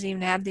Bob doesn't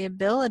even have the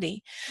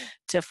ability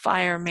to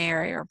fire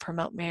Mary or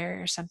promote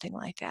Mary or something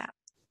like that.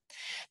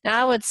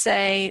 Now, I would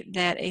say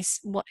that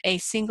a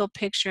single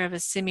picture of a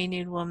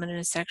semi-nude woman in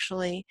a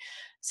sexually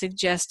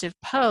suggestive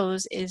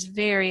pose is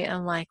very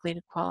unlikely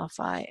to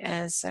qualify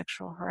as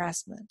sexual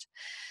harassment,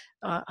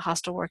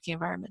 hostile working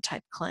environment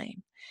type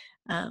claim.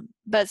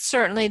 But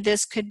certainly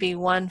this could be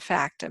one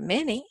fact of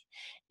many,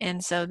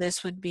 and so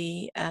this would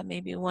be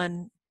maybe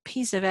one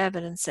piece of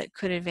evidence that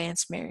could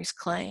advance Mary's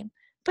claim.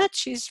 But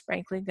she's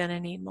frankly going to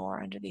need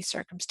more under these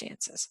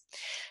circumstances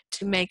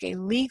to make a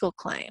legal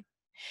claim.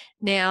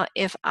 Now,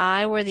 if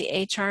I were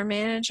the HR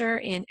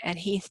manager at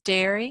Heath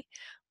Dairy,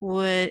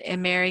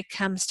 and Mary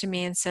comes to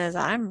me and says,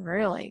 I'm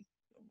really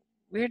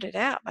weirded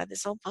out by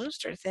this whole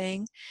poster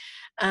thing,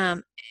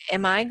 am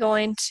I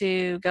going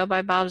to go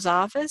by Bob's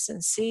office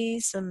and see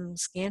some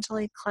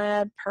scantily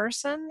clad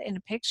person in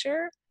a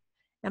picture?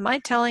 Am I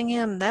telling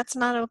him that's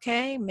not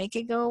okay? Make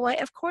it go away?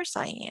 Of course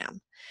I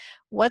am.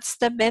 What's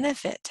the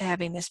benefit to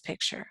having this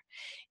picture?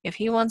 If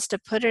he wants to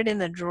put it in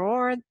the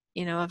drawer,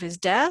 of his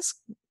desk,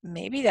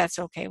 maybe that's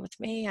okay with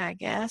me, I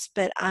guess,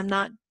 but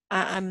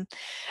I'm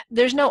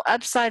there's no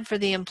upside for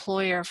the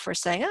employer for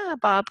saying,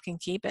 Bob can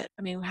keep it.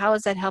 I mean, how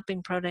is that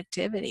helping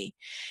productivity?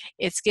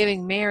 It's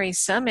giving Mary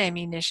some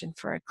ammunition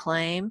for a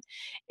claim.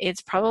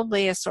 It's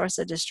probably a source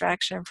of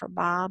distraction for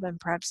Bob and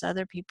perhaps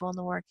other people in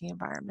the working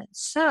environment.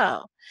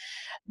 So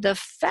the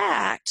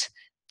fact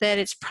that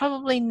it's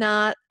probably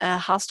not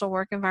a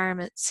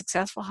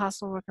successful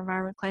hostile work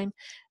environment claim,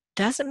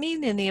 doesn't mean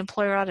then the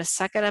employer ought to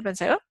suck it up and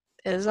say, oh,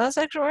 it's not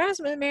sexual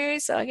harassment, Mary,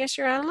 so I guess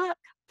you're out of luck.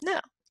 No,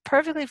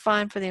 perfectly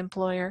fine for the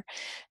employer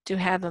to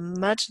have a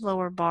much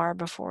lower bar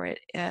before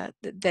that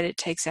it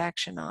takes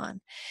action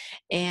on.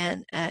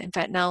 And in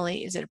fact, not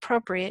only is it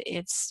appropriate,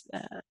 it's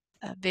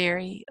a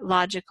very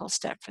logical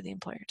step for the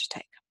employer to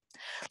take.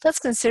 Let's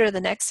consider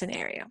the next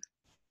scenario.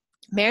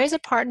 Mary's a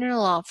partner in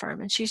a law firm,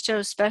 and she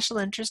shows special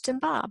interest in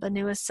Bob, a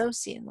new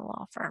associate in the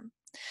law firm.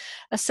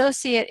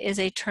 Associate is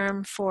a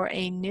term for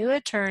a new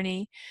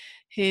attorney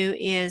who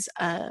is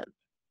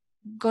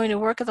going to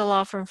work at the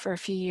law firm for a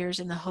few years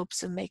in the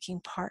hopes of making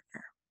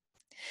partner.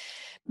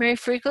 Mary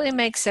frequently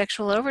makes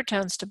sexual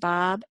overtones to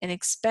Bob and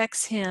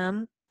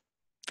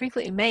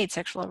frequently made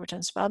sexual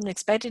overtones to Bob and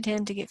expected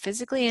him to get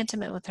physically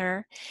intimate with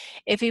her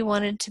if he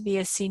wanted to be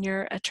a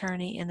senior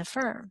attorney in the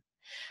firm.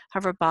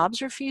 However,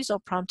 Bob's refusal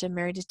prompted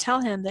Mary to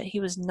tell him that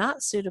he was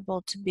not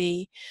suitable to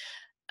be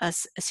a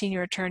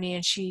senior attorney,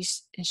 and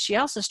she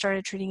also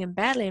started treating him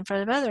badly in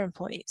front of other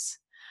employees.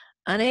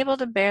 Unable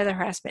to bear the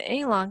harassment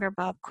any longer,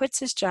 Bob quits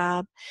his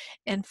job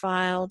and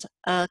filed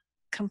a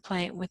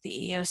complaint with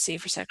the EOC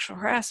for sexual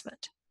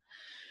harassment.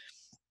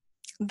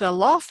 The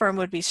law firm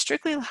would be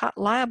strictly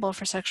liable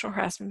for sexual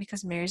harassment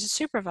because Mary's a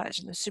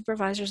supervisor, and the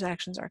supervisor's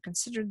actions are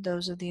considered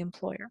those of the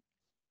employer.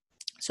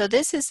 So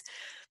this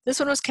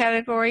one was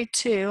category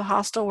 2,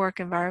 hostile work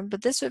environment,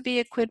 but this would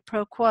be a quid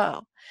pro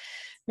quo.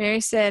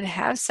 Mary said,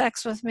 have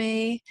sex with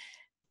me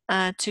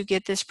to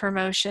get this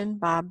promotion.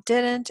 Bob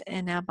didn't,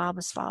 and now Bob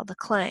has filed a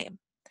claim.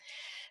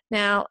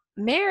 Now,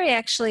 Mary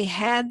actually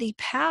had the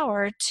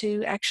power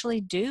to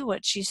actually do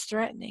what she's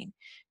threatening.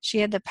 She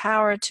had the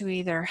power to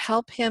either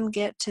help him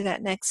get to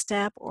that next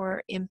step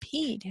or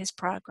impede his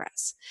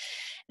progress.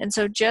 And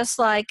so just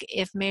like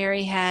if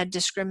Mary had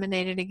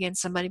discriminated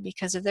against somebody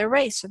because of their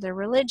race or their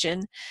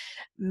religion,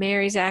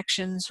 Mary's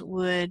actions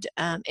would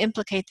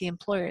implicate the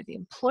employer. The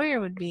employer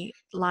would be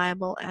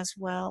liable as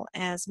well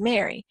as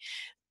Mary.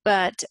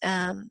 But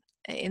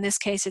in this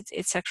case,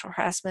 it's sexual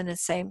harassment.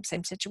 It's same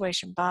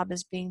situation. Bob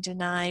is being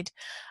denied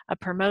a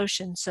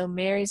promotion, so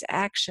Mary's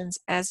actions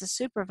as a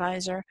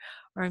supervisor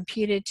are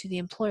imputed to the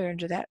employer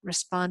under that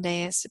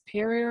respondeat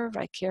superior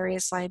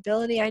vicarious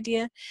liability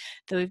idea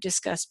that we've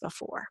discussed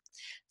before.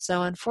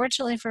 So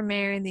unfortunately for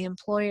Mary and the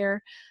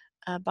employer,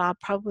 Bob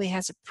probably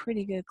has a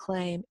pretty good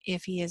claim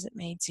if he isn't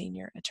made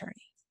senior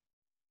attorney.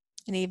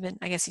 And even,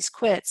 I guess he's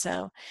quit,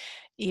 so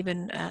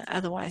even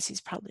otherwise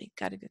he's probably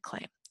got a good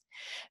claim.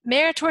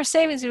 Meritorious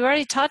savings, we've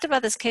already talked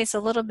about this case a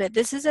little bit.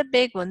 This is a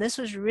big one. This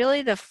was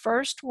really the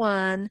first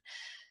one,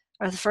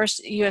 or the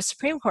first U.S.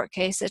 Supreme Court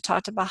case that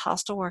talked about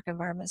hostile work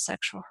environment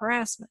sexual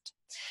harassment.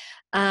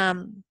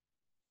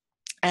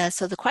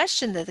 So the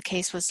question that the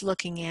case was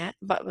looking at,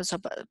 but was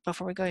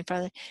before we go any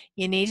further,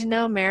 you need to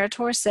know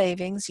Meritor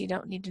Savings. You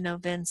don't need to know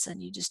Vinson.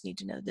 You just need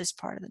to know this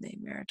part of the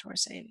name, Meritor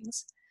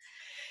Savings.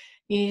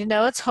 You need to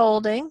know its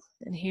holding,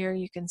 and here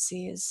you can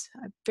see is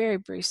a very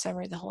brief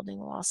summary of the holding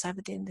we'll also have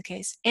at the end of the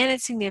case, and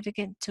it's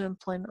significant to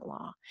employment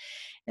law.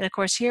 And of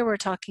course, here we're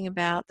talking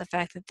about the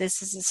fact that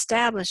this is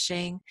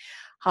establishing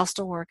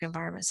hostile work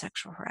environment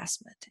sexual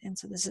harassment. And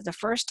so this is the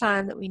first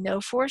time that we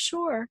know for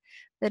sure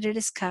that it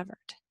is covered.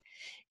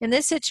 In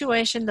this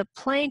situation, the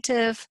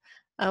plaintiff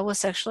was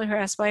sexually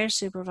harassed by her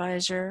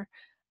supervisor.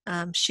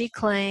 She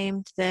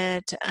claimed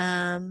that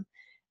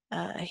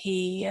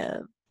he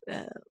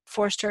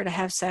forced her to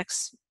have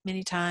sex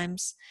many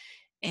times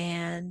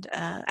and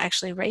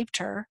actually raped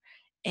her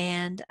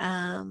and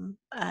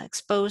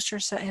exposed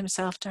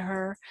himself to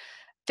her.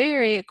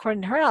 Very,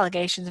 according to her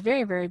allegations, a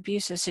very, very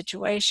abusive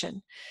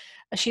situation.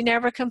 She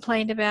never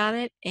complained about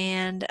it,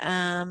 and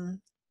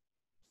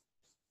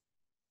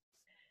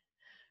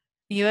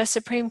the U.S.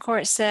 Supreme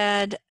Court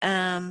said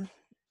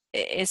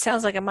it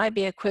sounds like it might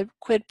be a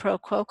quid pro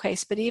quo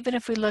case, but even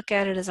if we look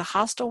at it as a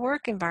hostile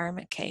work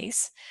environment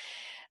case,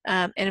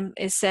 and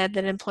it said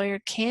that an employer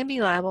can be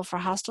liable for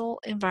hostile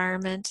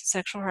environment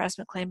sexual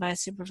harassment claim by a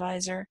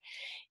supervisor,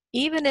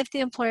 even if the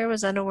employer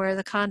was unaware of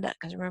the conduct.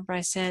 Because remember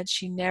I said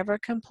she never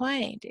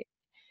complained.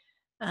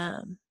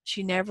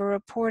 She never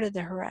reported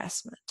the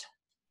harassment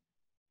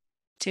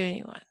to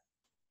anyone.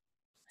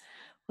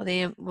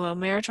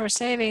 Meritor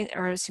Saving,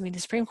 or excuse me, the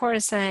Supreme Court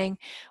is saying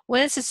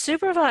when it's a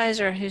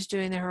supervisor who's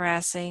doing the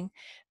harassing,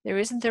 there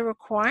isn't the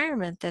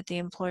requirement that the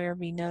employer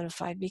be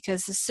notified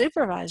because the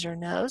supervisor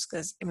knows,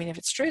 because, I mean, if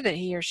it's true that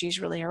he or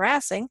she's really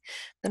harassing,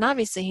 then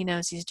obviously he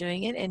knows he's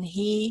doing it and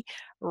he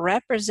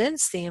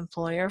represents the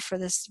employer for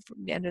this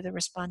under the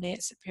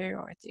respondeat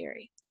superior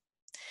theory.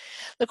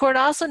 The court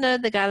also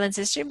noted the guidelines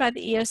issued by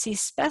the EOC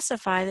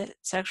specify that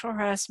sexual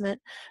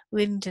harassment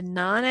leading to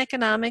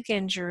non-economic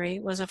injury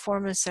was a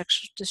form of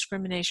sexual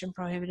discrimination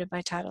prohibited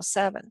by Title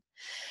VII.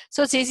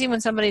 So it's easy when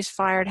somebody's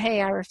fired,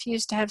 hey, I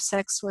refused to have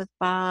sex with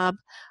Bob,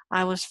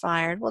 I was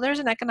fired. Well, there's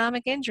an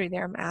economic injury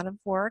there. I'm out of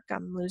work,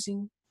 I'm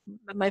losing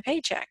my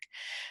paycheck.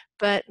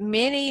 But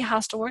many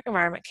hostile work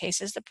environment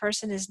cases, the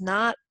person is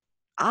not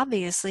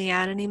obviously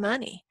out any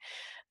money.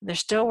 They're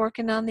still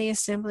working on the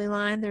assembly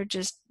line. They're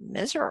just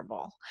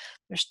miserable.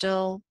 They're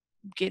still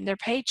getting their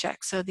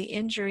paycheck. So the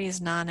injury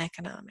is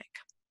non-economic.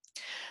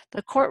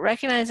 The court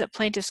recognized that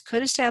plaintiffs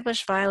could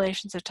establish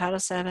violations of Title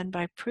VII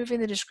by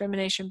proving the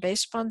discrimination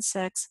based upon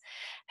sex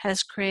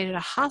has created a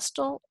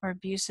hostile or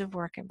abusive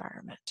work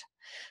environment.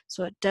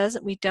 So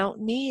we don't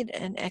need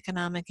an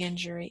economic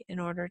injury in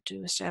order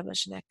to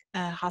establish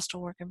a hostile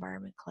work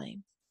environment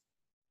claim.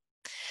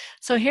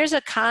 So here's a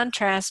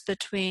contrast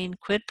between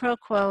quid pro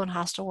quo and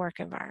hostile work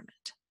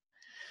environment.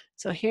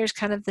 So here's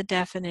kind of the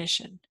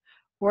definition.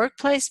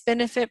 Workplace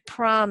benefit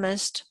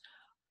promised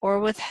or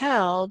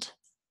withheld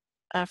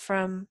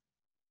from,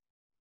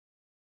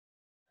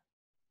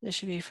 this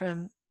should be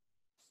from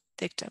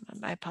victim,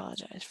 I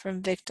apologize,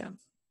 from victim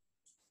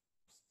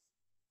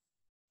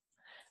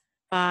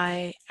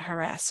by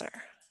harasser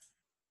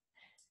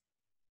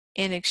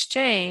in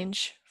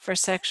exchange for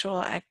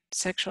sexual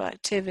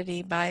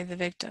activity by the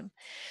victim.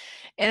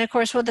 And of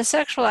course, what the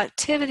sexual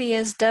activity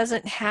is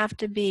doesn't have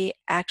to be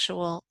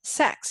actual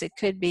sex. It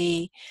could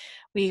be,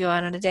 will you go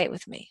out on a date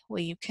with me? Will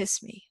you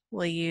kiss me?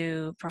 Will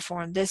you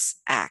perform this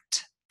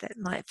act that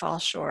might fall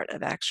short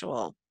of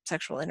actual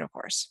sexual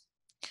intercourse?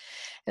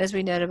 And as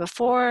we noted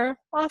before,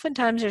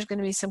 oftentimes there's going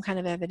to be some kind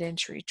of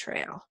evidentiary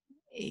trail,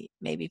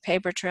 maybe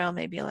paper trail,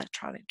 maybe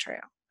electronic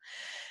trail.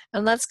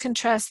 And let's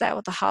contrast that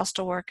with the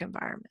hostile work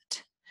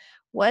environment.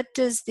 What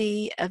does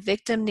a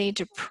victim need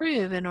to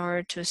prove in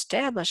order to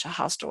establish a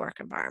hostile work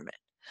environment?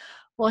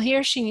 Well,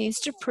 here she needs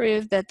to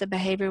prove that the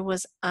behavior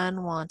was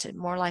unwanted.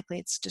 More likely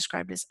it's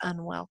described as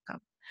unwelcome.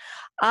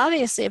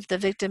 Obviously, if the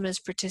victim is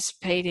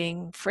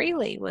participating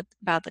freely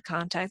about the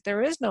contact,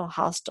 there is no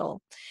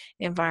hostile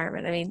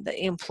environment. I mean,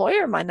 the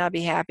employer might not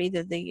be happy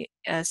that the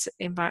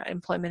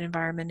employment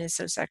environment is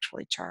so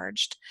sexually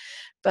charged,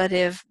 but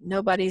if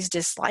nobody's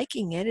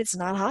disliking it, it's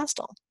not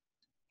hostile.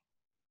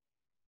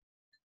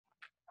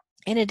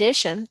 In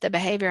addition, the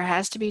behavior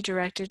has to be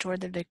directed toward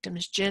the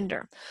victim's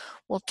gender.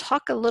 We'll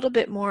talk a little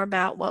bit more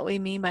about what we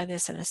mean by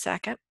this in a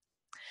second.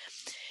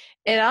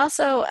 It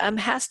also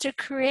has to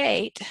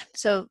create,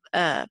 it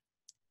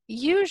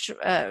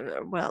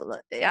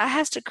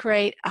has to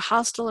create a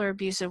hostile or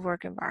abusive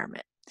work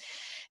environment.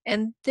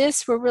 And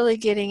this we're really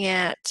getting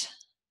at,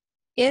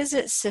 is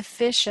it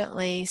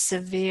sufficiently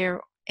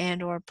severe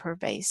and or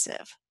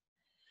pervasive?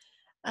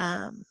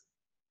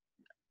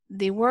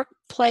 The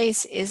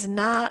workplace is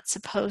not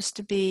supposed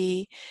to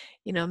be,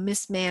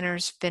 Miss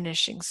Manners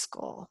finishing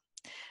school,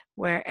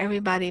 where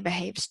everybody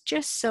behaves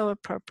just so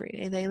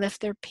appropriately. They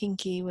lift their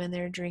pinky when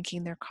they're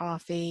drinking their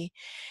coffee,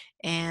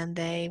 and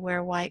they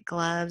wear white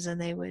gloves, and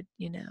they would,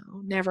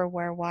 never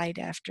wear white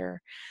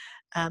after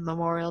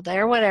Memorial Day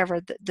or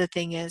whatever the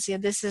thing is.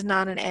 This is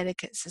not an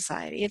etiquette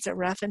society. It's a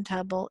rough and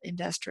tumble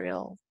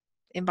industrial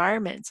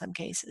environment in some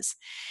cases.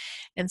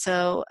 And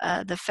so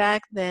the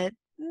fact that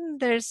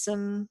there's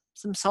some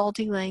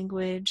salty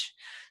language,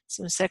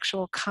 some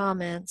sexual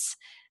comments,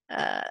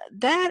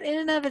 that in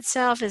and of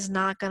itself is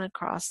not going to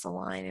cross the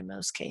line in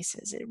most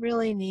cases. It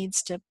really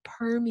needs to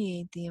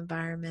permeate the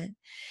environment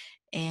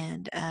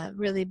and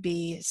really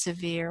be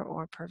severe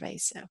or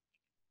pervasive.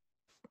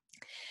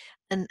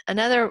 And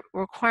another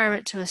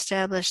requirement to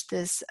establish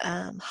this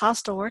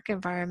hostile work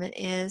environment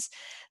is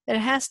that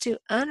it has to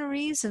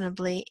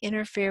unreasonably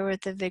interfere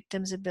with the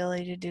victim's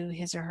ability to do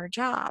his or her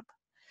job.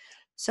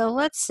 So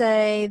let's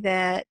say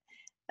that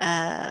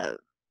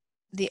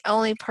the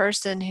only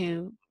person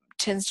who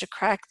tends to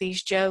crack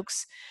these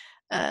jokes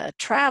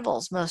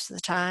travels most of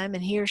the time,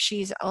 and he or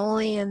she's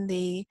only in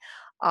the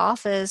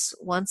office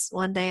one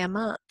day a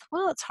month.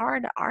 Well, it's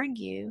hard to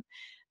argue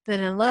that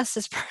unless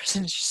this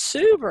person's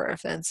super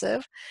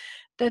offensive,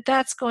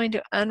 that's going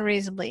to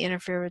unreasonably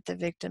interfere with the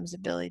victim's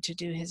ability to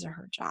do his or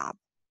her job.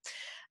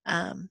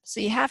 So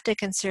you have to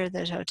consider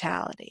the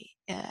totality.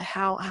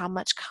 How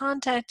much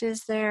contact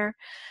is there?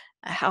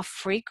 How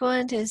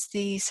frequent is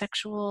the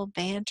sexual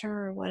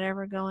banter or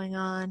whatever going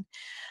on?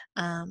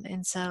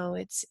 And so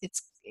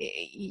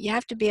you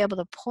have to be able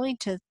to point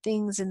to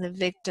things in the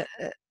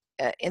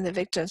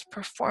victim's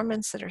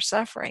performance that are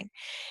suffering.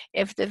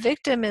 If the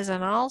victim is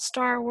an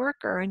all-star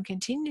worker and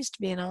continues to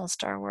be an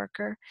all-star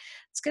worker,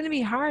 it's going to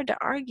be hard to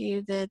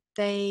argue that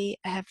they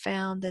have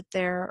found that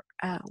their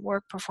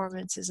work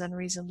performance is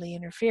unreasonably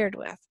interfered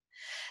with.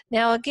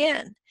 Now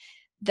again,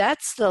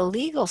 that's the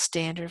legal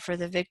standard for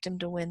the victim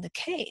to win the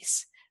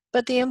case.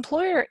 But the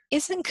employer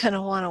isn't going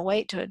to want to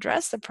wait to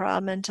address the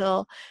problem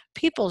until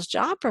people's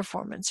job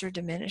performance are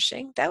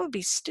diminishing. That would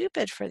be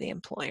stupid for the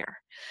employer.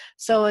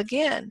 So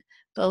again,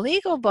 the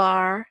legal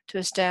bar to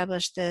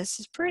establish this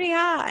is pretty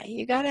high.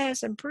 You got to have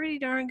some pretty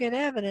darn good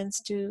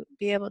evidence to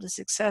be able to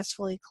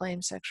successfully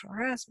claim sexual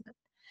harassment.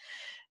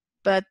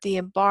 But the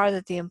bar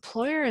that the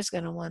employer is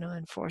going to want to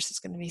enforce is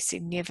going to be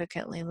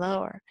significantly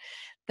lower.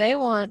 They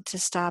want to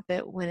stop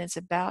it when it's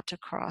about to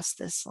cross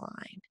this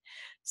line.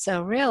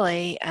 So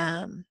really,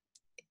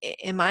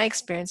 in my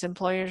experience,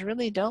 employers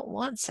really don't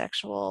want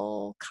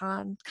sexual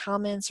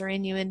comments or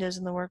innuendos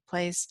in the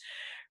workplace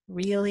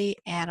really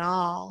at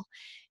all.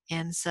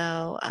 And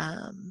so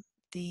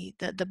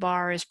the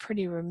bar is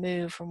pretty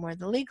removed from where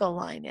the legal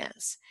line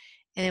is.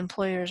 And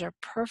employers are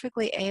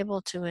perfectly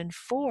able to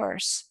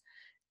enforce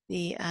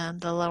the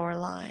lower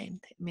line.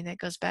 I mean, that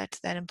goes back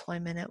to that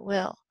employment at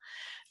will.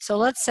 So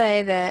let's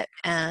say that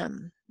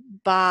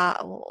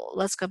Bob,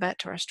 let's go back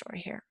to our story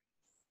here.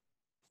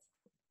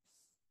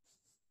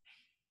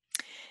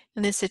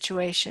 In this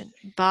situation,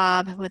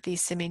 Bob with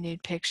these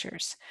semi-nude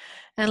pictures.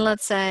 And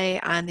let's say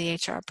I'm the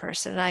HR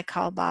person and I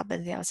call Bob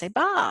and I say,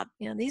 Bob,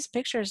 these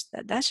pictures,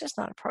 that's just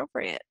not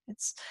appropriate.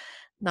 It's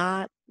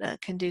not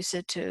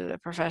conducive to a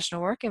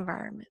professional work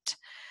environment.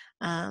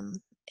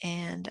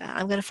 And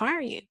I'm going to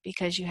fire you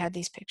because you had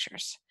these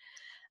pictures.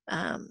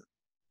 That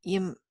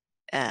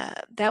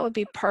would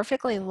be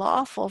perfectly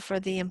lawful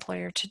for the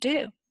employer to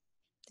do.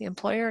 The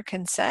employer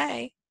can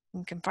say,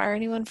 you can fire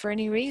anyone for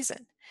any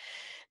reason.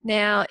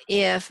 Now,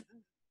 if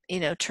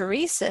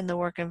Teresa in the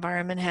work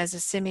environment has a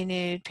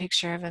semi-nude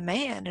picture of a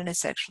man in a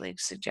sexually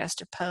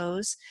suggestive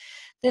pose,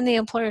 then the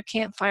employer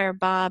can't fire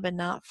Bob and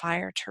not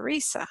fire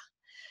Teresa.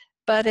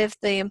 But if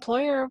the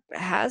employer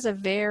has a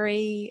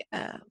very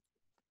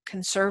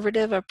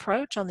conservative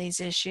approach on these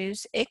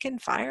issues, it can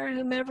fire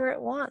whomever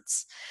it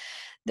wants.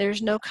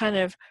 There's no kind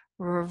of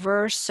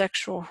reverse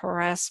sexual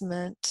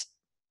harassment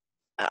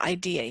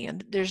idea.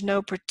 There's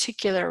no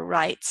particular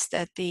rights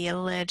that the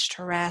alleged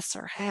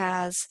harasser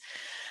has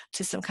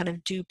to some kind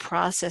of due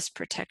process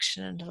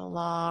protection under the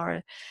law,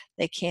 or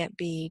they can't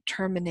be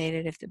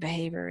terminated if the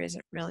behavior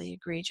isn't really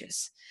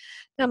egregious.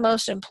 Now,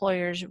 most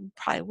employers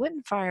probably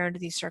wouldn't fire under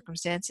these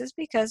circumstances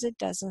because it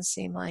doesn't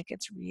seem like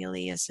it's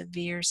really a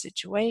severe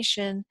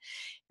situation.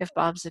 If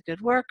Bob's a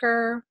good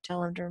worker,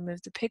 tell him to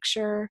remove the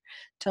picture,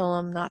 tell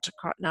him not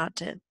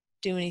to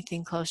do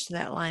anything close to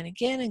that line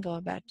again, and go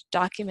about to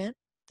document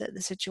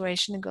the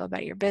situation and go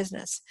about your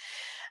business.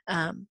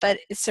 But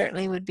it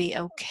certainly would be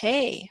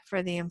okay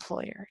for the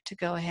employer to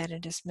go ahead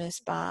and dismiss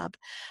Bob,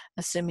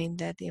 assuming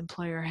that the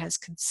employer has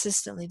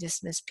consistently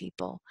dismissed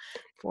people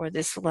for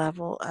this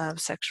level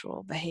of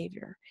sexual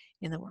behavior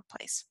in the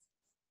workplace.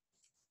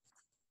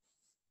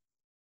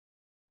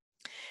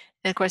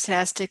 And of course, it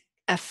has to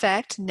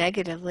affect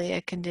negatively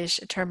a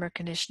term or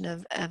condition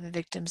of a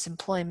victim's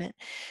employment.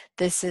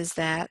 This is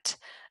that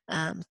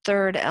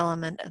third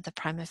element of the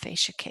prima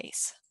facie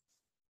case.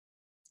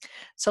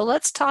 So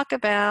let's talk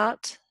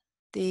about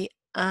the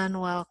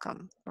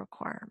unwelcome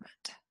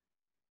requirement.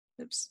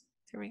 Oops,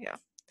 here we go.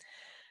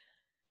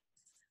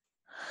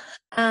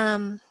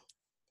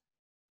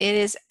 It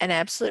is an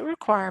absolute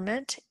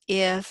requirement.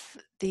 If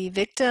the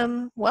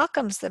victim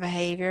welcomes the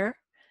behavior,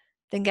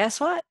 then guess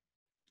what?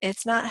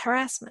 It's not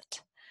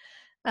harassment.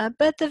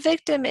 But the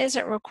victim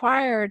isn't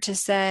required to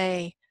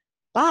say,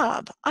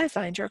 Bob, I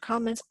find your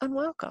comments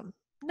unwelcome.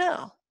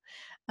 No.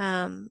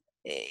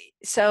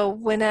 So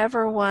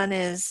whenever one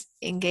is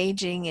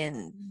engaging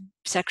in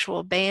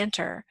sexual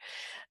banter,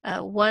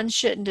 one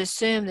shouldn't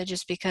assume that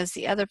just because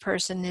the other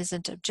person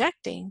isn't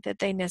objecting that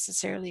they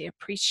necessarily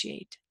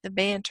appreciate the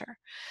banter.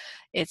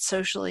 It's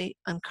socially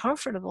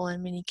uncomfortable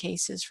in many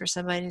cases for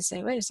somebody to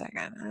say, wait a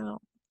second, I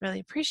don't really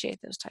appreciate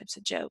those types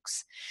of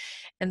jokes.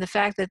 And the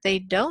fact that they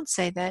don't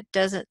say that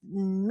doesn't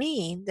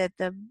mean that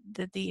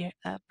the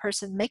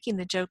person making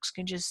the jokes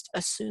can just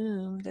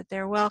assume that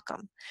they're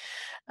welcome.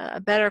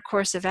 A better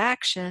course of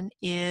action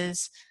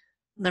is,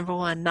 number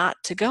one, not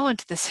to go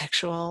into the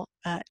sexual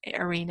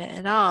arena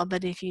at all.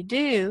 But if you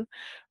do,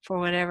 for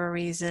whatever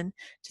reason,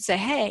 to say,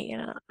 hey, you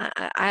know,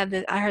 I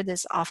heard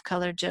this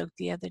off-color joke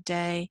the other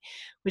day.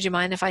 Would you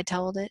mind if I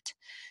told it?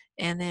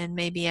 And then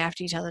maybe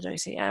after you tell the joke, you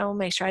say, I will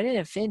make sure I didn't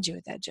offend you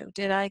with that joke,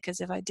 did I? Because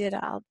if I did,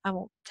 I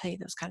won't tell you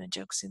those kind of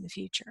jokes in the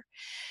future.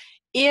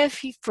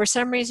 If for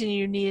some reason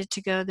you needed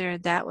to go there,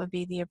 that would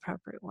be the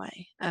appropriate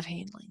way of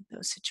handling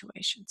those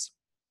situations,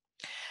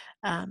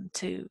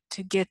 to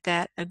get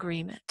that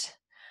agreement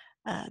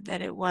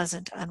that it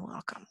wasn't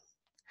unwelcome.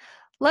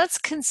 Let's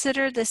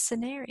consider this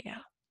scenario.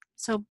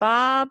 So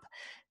Bob's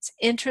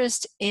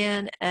interest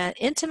in an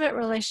intimate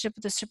relationship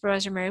with the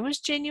supervisor, Mary, was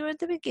genuine at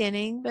the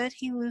beginning, but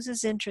he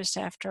loses interest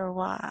after a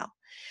while.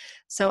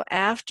 So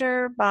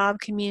after Bob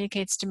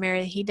communicates to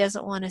Mary that he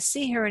doesn't want to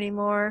see her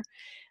anymore,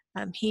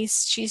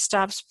 she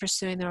stops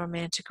pursuing the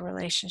romantic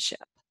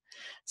relationship.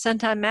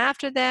 Sometime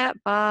after that,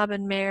 Bob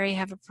and Mary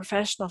have a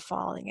professional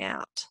falling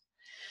out.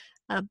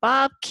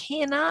 Bob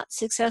cannot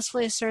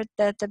successfully assert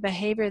that the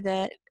behavior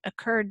that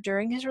occurred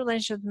during his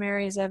relationship with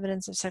Mary is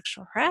evidence of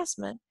sexual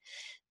harassment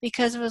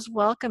because it was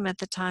welcome at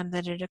the time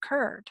that it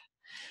occurred.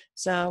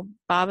 So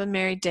Bob and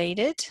Mary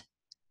dated,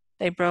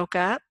 they broke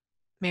up,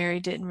 Mary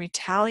didn't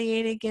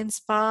retaliate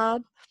against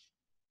Bob,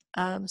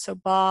 so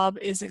Bob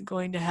isn't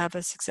going to have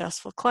a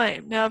successful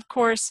claim. Now, of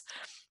course,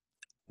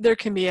 there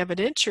can be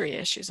evidentiary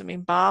issues. I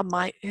mean,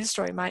 his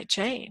story might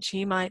change.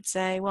 He might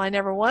say, well, I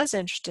never was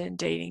interested in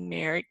dating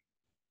Mary.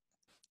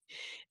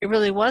 It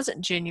really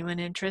wasn't genuine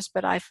interest,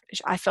 but I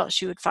felt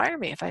she would fire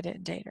me if I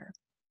didn't date her.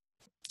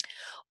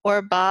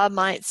 Or Bob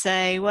might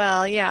say,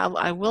 well, yeah,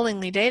 I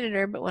willingly dated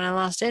her, but when I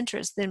lost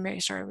interest, then Mary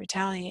started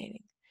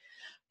retaliating.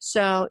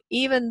 So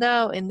even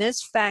though in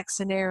this fact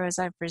scenario as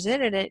I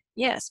presented it,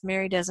 yes,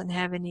 Mary doesn't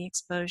have any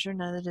exposure,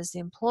 neither does the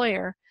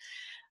employer.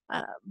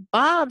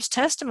 Bob's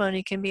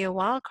testimony can be a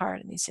wild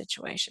card in these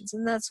situations,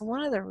 and that's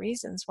one of the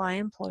reasons why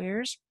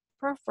employers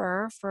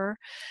prefer, for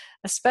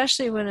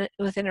especially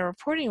within a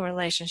reporting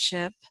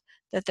relationship,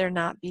 that there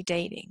not be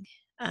dating.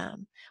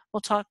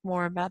 We'll talk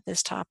more about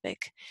this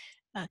topic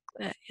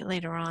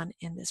later on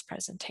in this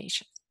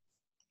presentation.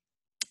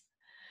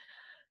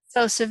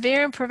 So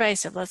severe and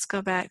pervasive, let's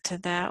go back to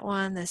that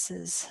one.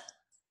 It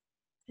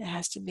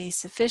has to be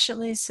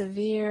sufficiently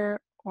severe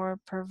or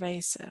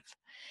pervasive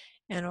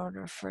in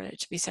order for it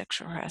to be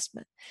sexual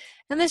harassment.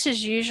 And this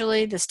is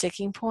usually the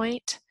sticking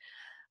point.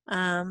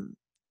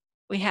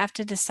 We have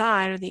to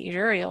decide, or the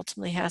jury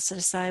ultimately has to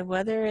decide,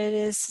 whether it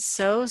is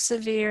so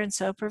severe and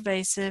so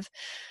pervasive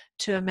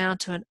to amount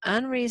to an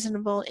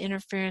unreasonable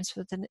interference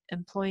with an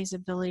employee's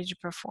ability to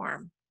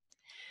perform.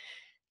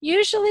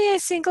 Usually a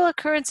single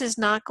occurrence is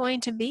not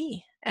going to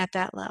be at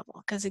that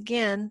level, because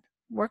again,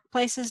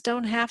 workplaces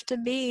don't have to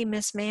be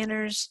Miss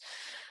Manners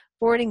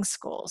boarding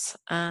schools.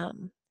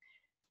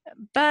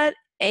 But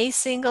a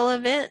single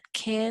event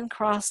can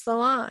cross the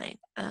line.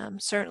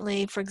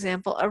 Certainly, for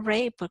example, a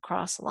rape would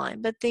cross the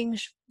line, but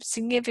things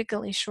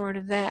significantly short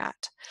of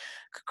that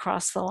could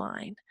cross the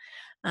line.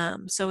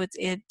 So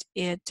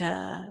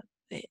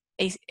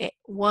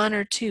one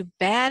or two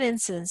bad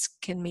incidents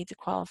can meet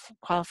the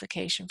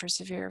qualification for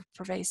severe or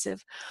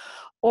pervasive,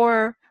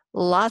 or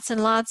lots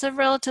and lots of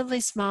relatively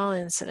small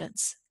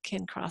incidents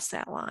can cross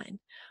that line,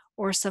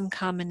 or some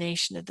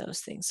combination of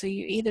those things. So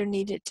you either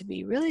need it to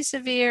be really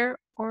severe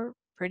or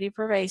pretty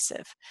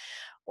pervasive,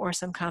 or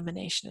some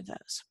combination of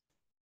those.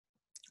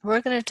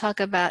 We're going to talk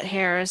about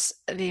Harris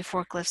v.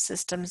 forklift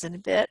systems in a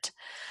bit,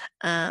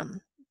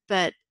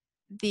 but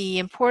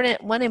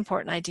one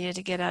important idea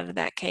to get out of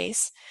that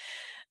case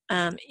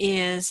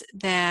is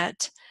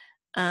that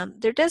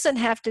there doesn't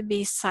have to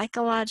be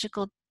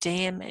psychological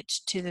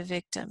damage to the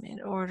victim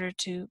in order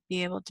to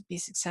be able to be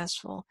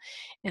successful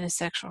in a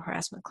sexual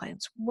harassment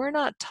claims. We're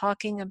not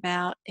talking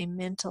about a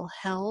mental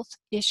health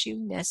issue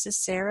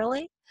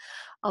necessarily,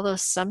 although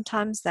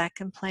sometimes that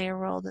can play a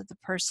role, that the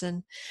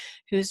person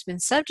who's been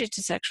subject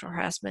to sexual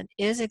harassment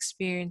is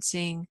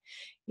experiencing,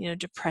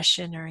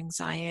 depression or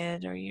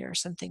anxiety or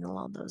something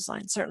along those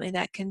lines. Certainly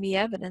that can be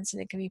evidence,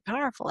 and it can be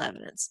powerful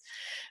evidence.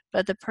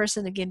 But the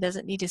person, again,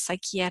 doesn't need a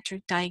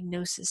psychiatric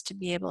diagnosis to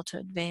be able to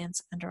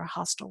advance under a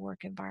hostile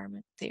work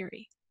environment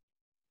theory.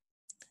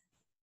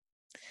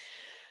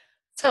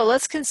 So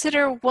let's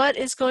consider what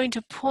is going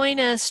to point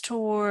us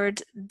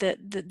toward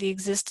the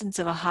existence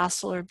of a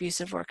hostile or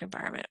abusive work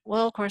environment.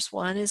 Well, of course,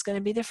 one is going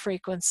to be the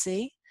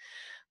frequency,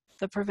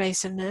 the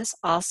pervasiveness,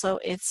 also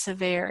its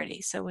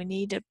severity. So we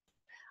need to,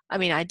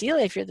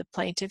 ideally, if you're the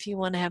plaintiff, you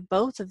want to have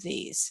both of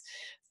these.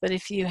 But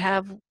you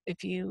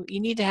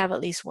need to have at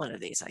least one of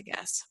these, I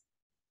guess.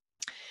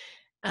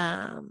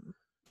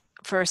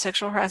 For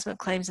sexual harassment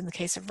claims in the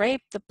case of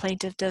rape, the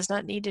plaintiff does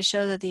not need to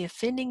show that the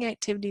offending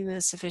activity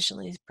was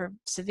sufficiently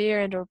severe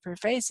and or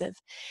pervasive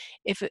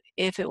if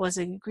it was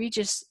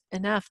egregious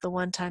enough the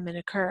one time it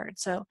occurred.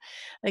 So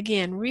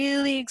again,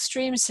 really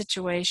extreme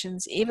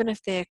situations, even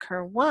if they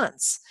occur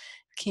once,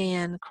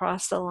 can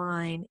cross the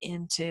line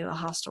into a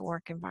hostile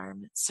work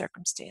environment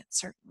circumstance,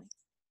 certainly.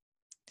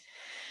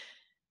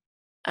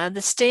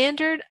 The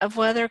standard of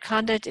whether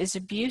conduct is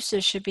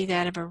abusive should be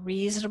that of a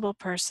reasonable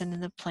person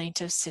in the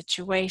plaintiff's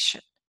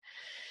situation.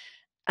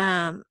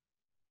 The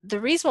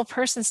reasonable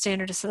person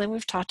standard is something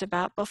we've talked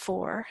about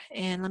before,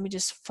 and let me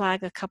just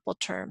flag a couple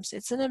terms.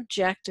 It's an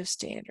objective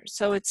standard,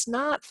 so it's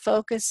not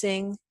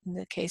focusing, in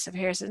the case of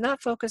Harris, it's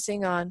not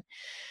focusing on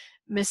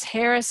Miss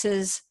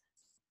Harris's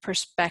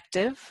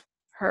perspective,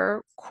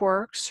 her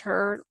quirks,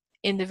 her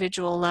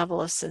individual level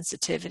of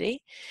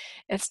sensitivity.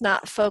 It's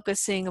not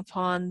focusing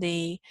upon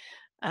the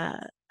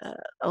uh,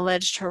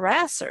 alleged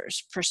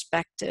harasser's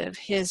perspective,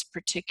 his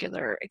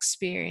particular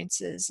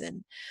experiences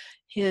and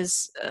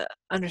his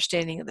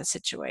understanding of the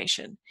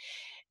situation.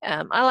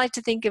 I like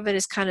to think of it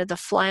as kind of the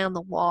fly on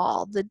the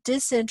wall, the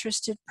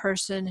disinterested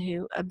person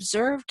who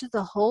observed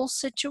the whole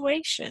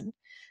situation,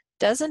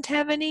 doesn't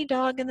have any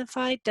dog in the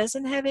fight,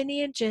 doesn't have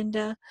any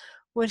agenda.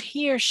 Would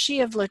he or she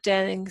have looked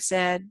at it and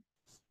said,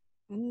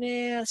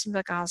 nah, it seems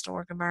like a hostile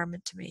work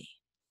environment to me?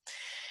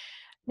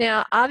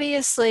 Now,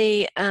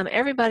 obviously,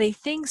 everybody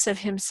thinks of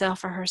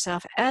himself or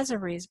herself as a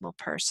reasonable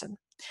person.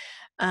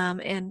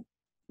 And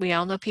we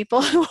all know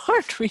people who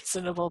aren't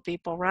reasonable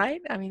people, right?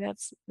 I mean,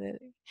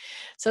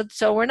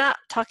 so we're not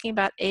talking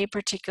about a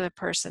particular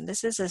person.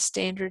 This is a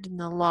standard in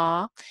the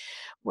law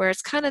where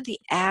it's kind of the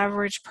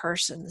average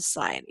person in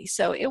society.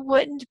 So it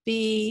wouldn't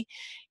be,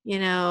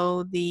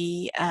 we'll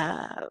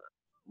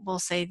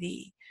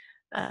say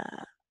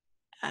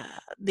uh,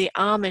 the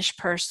Amish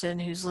person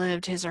who's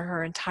lived his or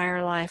her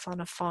entire life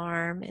on a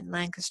farm in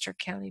Lancaster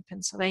County,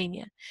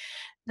 Pennsylvania.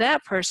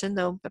 That person,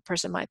 though the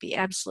person might be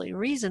absolutely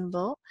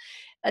reasonable,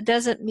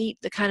 doesn't meet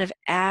the kind of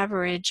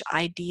average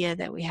idea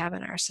that we have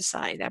in our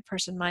society. That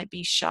person might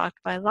be shocked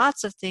by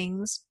lots of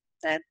things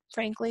that,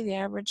 frankly, the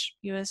average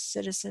U.S.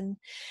 citizen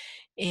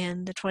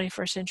in the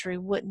 21st century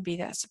wouldn't be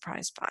that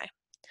surprised by.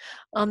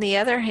 On the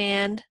other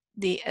hand,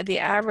 the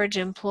average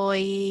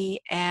employee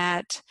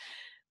at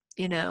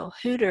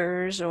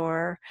Hooters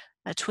or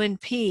Twin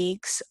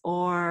Peaks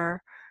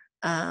or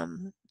a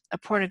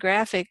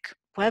pornographic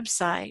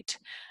website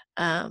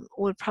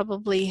would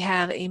probably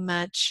have a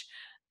much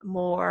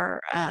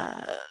more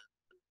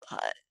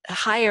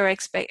higher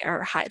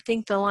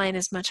think the line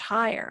is much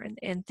higher,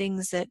 and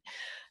things that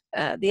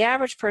the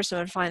average person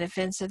would find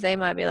offensive, they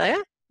might be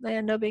like,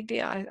 man, no big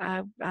deal.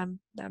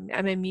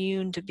 I'm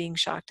immune to being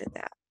shocked at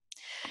that.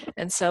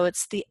 And so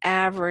it's the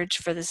average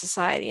for the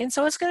society. And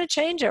so it's going to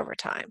change over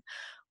time.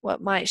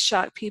 What might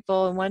shock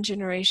people in one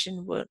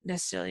generation won't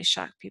necessarily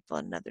shock people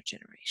in another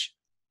generation.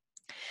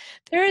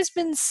 There has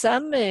been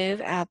some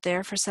move out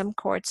there for some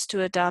courts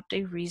to adopt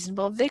a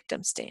reasonable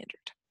victim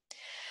standard.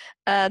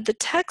 The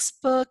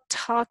textbook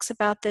talks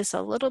about this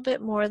a little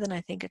bit more than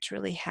I think it's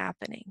really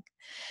happening.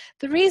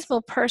 The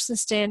reasonable person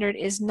standard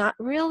is not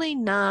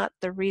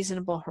the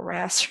reasonable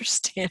harasser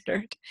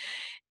standard,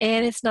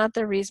 and it's not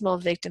the reasonable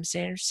victim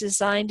standard. It's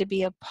designed to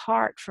be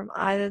apart from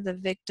either the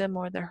victim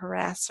or the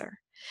harasser.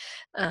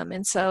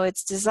 And so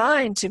it's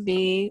designed to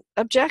be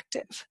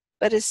objective.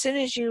 But as soon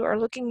as you are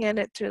looking at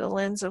it through the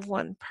lens of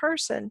one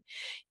person,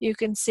 you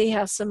can see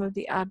how some of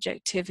the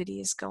objectivity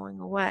is going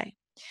away.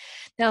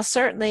 Now,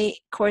 certainly,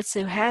 courts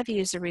who have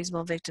used a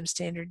reasonable victim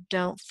standard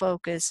don't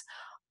focus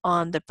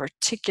on the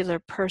particular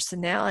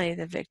personality of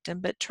the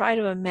victim, but try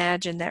to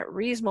imagine that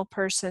reasonable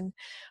person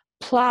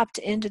plopped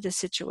into the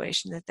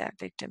situation that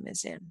victim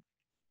is in.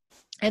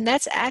 And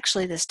that's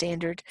actually the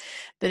standard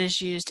that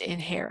is used in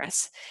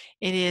Harris.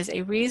 It is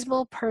a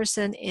reasonable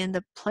person in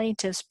the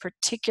plaintiff's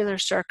particular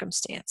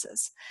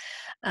circumstances.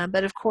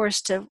 But of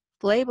course, to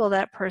label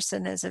that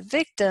person as a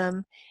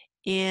victim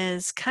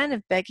is kind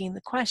of begging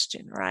the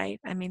question, right?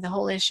 I mean, the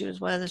whole issue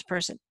is whether this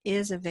person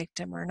is a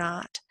victim or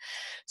not.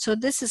 So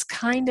this is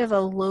kind of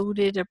a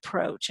loaded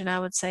approach, and I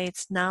would say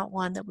it's not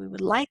one that we would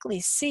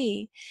likely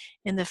see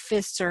in the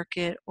Fifth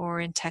Circuit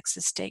or in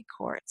Texas state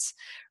courts.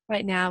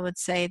 Right now, I would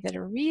say that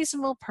a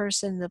reasonable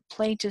person, the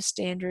plaintiff's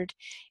position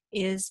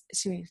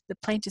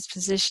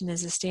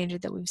is a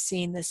standard that we've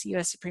seen this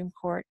U.S. Supreme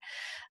Court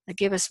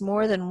give us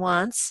more than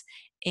once,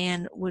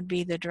 and would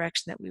be the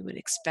direction that we would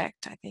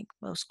expect, I think,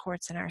 most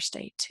courts in our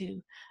state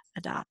to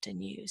adopt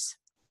and use.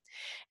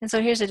 And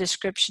so here's a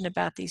description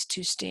about these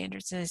two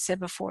standards. And as I said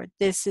before,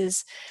 this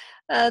is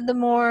the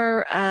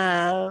more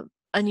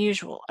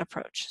unusual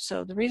approach.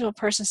 So the reasonable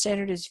person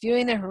standard is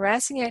viewing the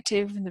harassing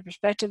activity from the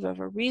perspective of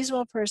a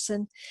reasonable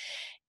person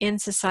in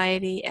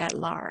society at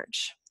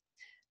large.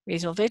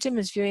 Reasonable victim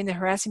is viewing the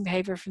harassing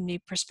behavior from the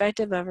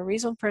perspective of a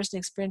reasonable person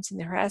experiencing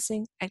the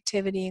harassing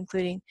activity,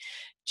 including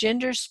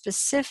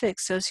gender-specific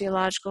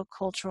sociological,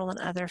 cultural, and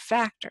other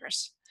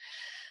factors.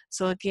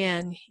 So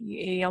again,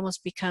 it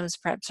almost becomes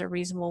perhaps a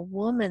reasonable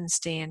woman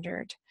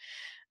standard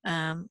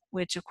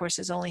which of course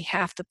is only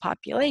half the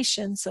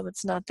population, so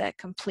it's not that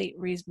complete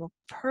reasonable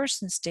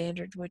person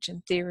standard, which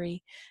in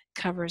theory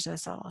covers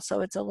us all.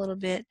 So it's a little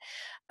bit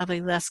of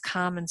a less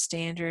common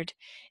standard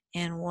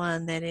and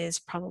one that is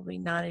probably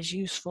not as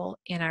useful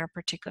in our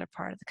particular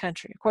part of the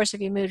country. Of course,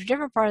 if you move to a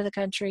different part of the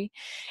country,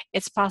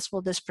 it's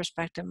possible this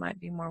perspective might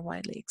be more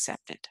widely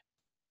accepted.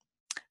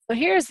 So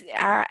here's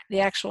the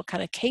actual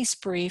kind of case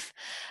brief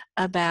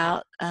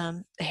about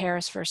the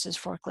Harris versus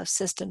forklift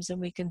systems, and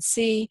we can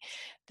see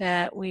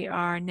that we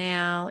are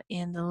now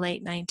in the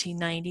late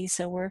 1990s,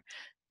 so we're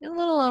a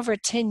little over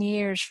 10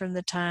 years from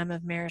the time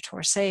of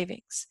Meritor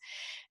savings.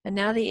 And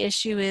now the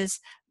issue is,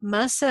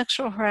 must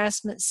sexual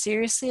harassment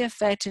seriously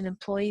affect an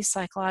employee's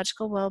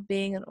psychological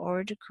well-being in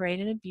order to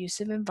create an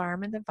abusive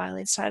environment that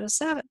violates Title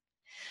VII?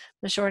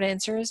 The short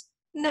answer is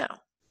no.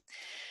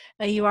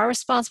 You are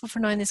responsible for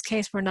knowing this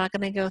case. We're not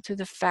going to go through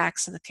the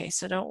facts of the case,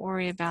 so don't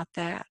worry about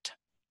that.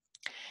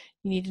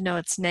 You need to know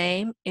its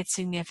name, its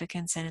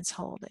significance, and its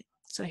holding.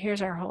 So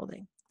here's our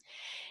holding.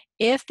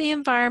 If the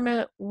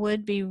environment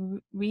would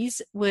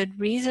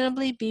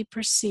reasonably be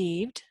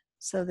perceived,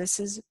 so this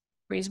is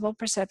reasonable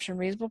perception,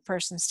 reasonable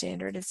person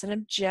standard, it's an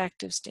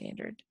objective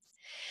standard,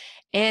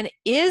 and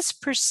is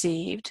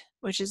perceived,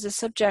 which is a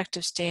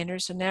subjective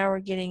standard, so now we're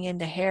getting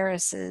into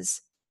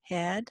Harris's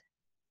head,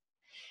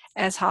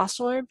 as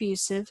hostile or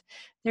abusive,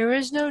 there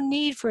is no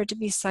need for it to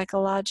be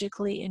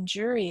psychologically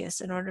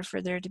injurious in order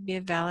for there to be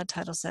a valid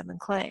Title VII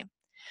claim.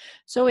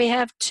 So we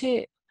have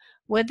two.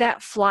 Would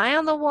that fly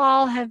on the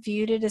wall have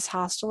viewed it as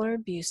hostile or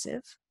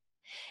abusive?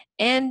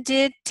 And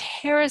did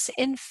Harris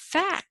in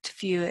fact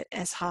view it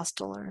as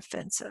hostile or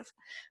offensive?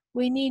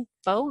 We need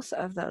both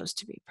of those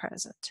to be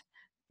present.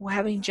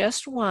 Having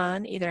just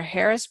one, either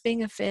Harris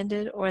being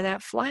offended or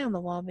that fly on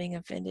the wall being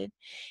offended,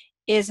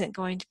 isn't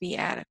going to be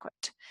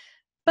adequate.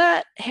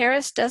 But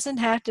Harris doesn't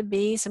have to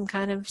be some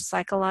kind of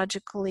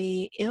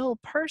psychologically ill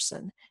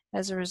person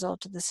as a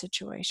result of the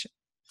situation.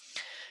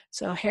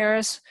 So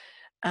Harris,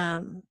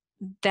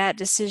 that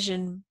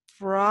decision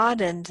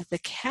broadened the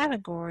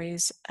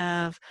categories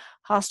of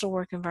hostile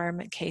work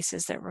environment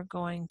cases that were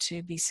going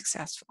to be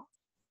successful.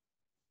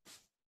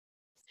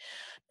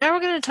 Now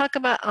we're going to talk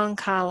about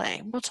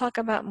oncale. We'll talk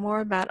about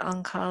more about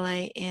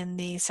oncale in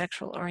the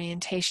sexual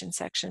orientation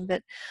section,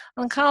 but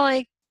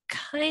oncale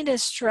kind of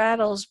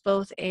straddles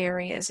both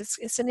areas.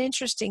 It's an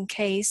interesting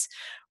case.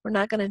 We're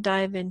not going to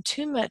dive in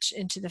too much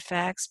into the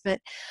facts,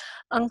 but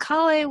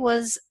oncale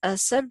was a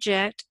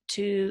subject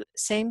to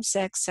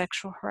same-sex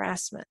sexual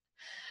harassment.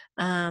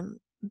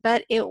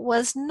 But it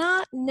was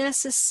not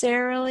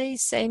necessarily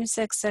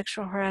same-sex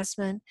sexual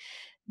harassment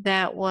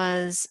that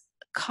was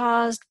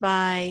caused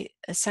by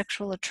a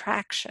sexual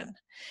attraction.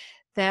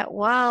 That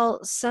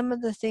while some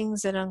of the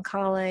things that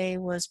oncale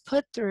was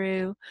put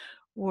through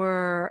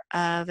were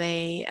of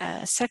a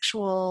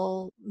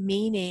sexual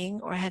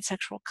meaning or had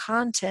sexual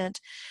content,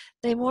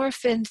 they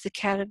morphed into the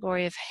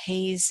category of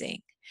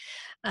hazing.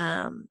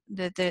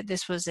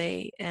 This was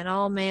an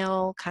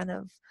all-male kind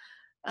of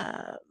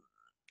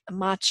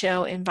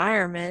macho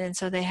environment, and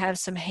so they have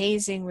some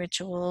hazing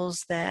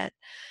rituals that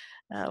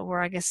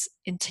were, I guess,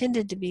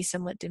 intended to be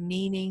somewhat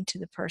demeaning to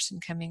the person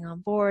coming on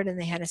board, and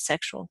they had a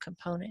sexual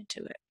component to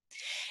it.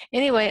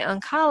 Anyway,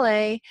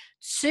 oncale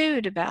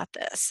sued about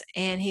this,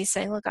 and he's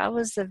saying, look, I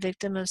was the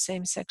victim of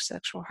same-sex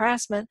sexual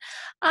harassment.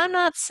 I'm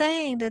not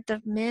saying that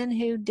the men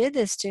who did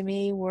this to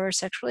me were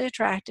sexually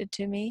attracted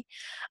to me.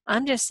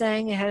 I'm just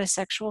saying it had a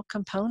sexual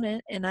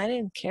component, and I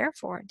didn't care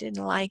for it,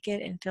 didn't like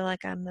it, and feel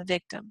like I'm the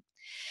victim.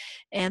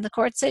 And the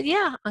court said,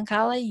 yeah,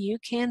 oncale, you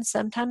can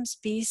sometimes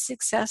be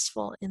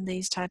successful in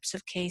these types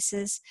of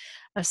cases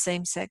of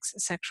same-sex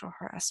sexual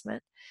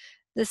harassment.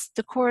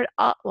 The court,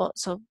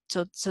 so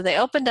they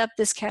opened up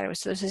this category.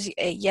 So this is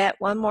yet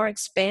one more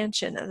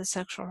expansion of the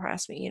sexual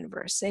harassment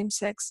universe.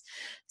 Same-sex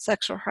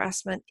sexual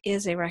harassment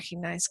is a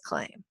recognized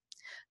claim.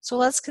 So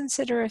let's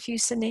consider a few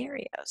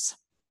scenarios.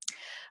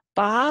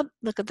 Bob,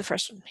 look at the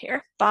first one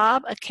here.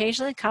 Bob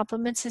occasionally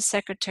compliments his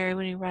secretary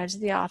when he arrives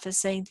at the office,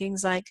 saying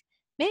things like,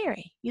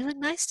 Mary, you look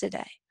nice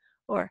today,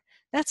 or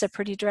that's a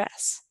pretty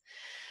dress.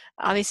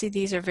 Obviously,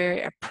 these are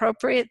very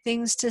appropriate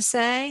things to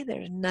say.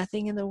 There's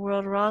nothing in the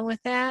world wrong with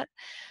that.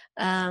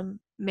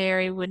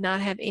 Mary would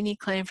not have any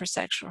claim for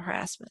sexual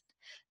harassment.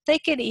 They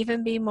could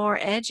even be more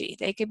edgy.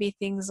 They could be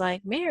things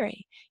like,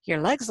 Mary, your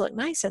legs look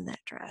nice in that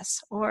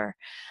dress, or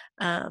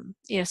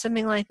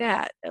something like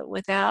that,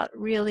 without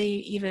really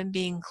even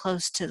being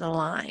close to the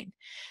line.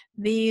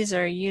 These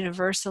are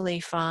universally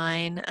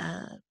fine.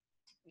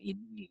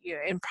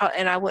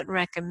 And I wouldn't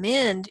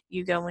recommend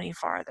you go any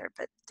farther,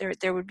 but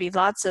there would be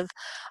lots of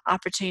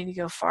opportunity to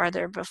go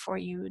farther before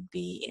you would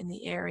be in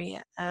the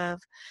area of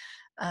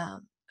a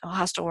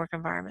hostile work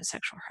environment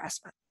sexual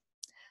harassment.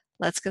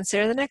 Let's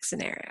consider the next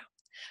scenario.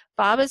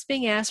 Bob is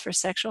being asked for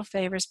sexual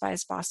favors by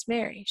his boss,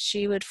 Mary.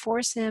 She would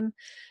force him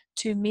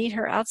to meet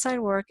her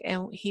outside work,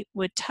 and he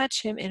would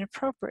touch him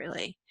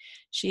inappropriately.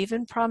 She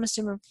even promised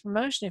him a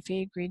promotion if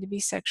he agreed to be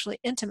sexually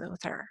intimate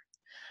with her.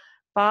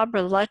 Bob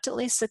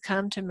reluctantly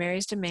succumbed to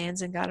Mary's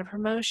demands and got a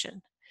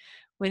promotion.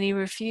 When he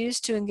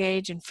refused to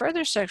engage in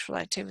further sexual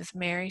activity with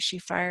Mary, she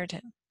fired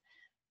him.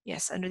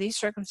 Yes, under these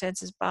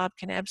circumstances, Bob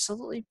can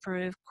absolutely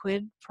prove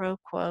quid pro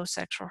quo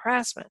sexual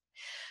harassment.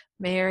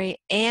 Mary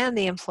and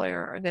the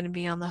employer are going to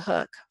be on the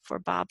hook for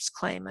Bob's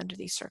claim under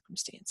these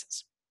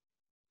circumstances.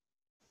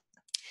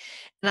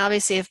 And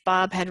obviously, if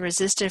Bob had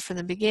resisted from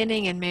the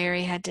beginning and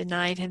Mary had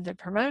denied him the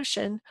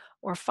promotion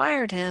or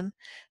fired him,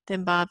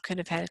 then Bob could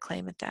have had a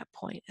claim at that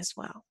point as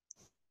well.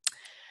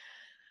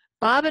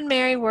 Bob and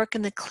Mary work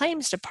in the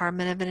claims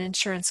department of an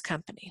insurance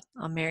company.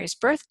 On Mary's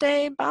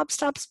birthday, Bob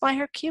stops by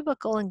her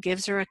cubicle and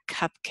gives her a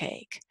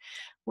cupcake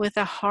with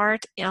a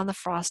heart on the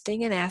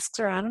frosting and asks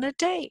her out on a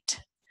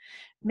date.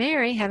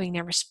 Mary, having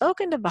never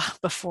spoken to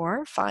Bob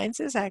before, finds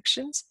his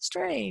actions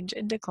strange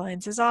and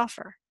declines his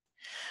offer.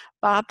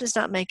 Bob does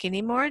not make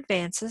any more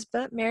advances,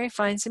 but Mary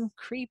finds him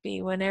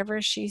creepy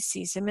whenever she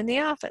sees him in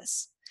the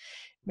office.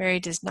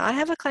 Mary does not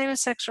have a claim of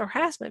sexual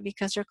harassment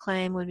because her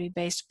claim would be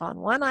based upon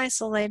one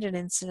isolated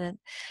incident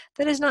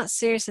that is not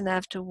serious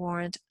enough to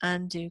warrant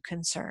undue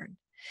concern.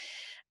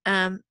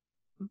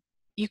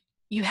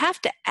 You have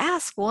to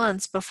ask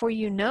once before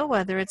you know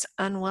whether it's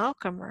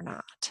unwelcome or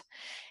not.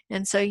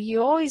 And so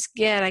you always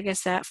get, I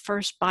guess, that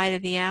first bite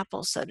of the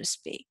apple, so to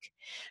speak.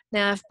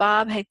 Now, if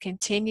Bob had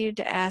continued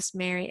to ask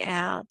Mary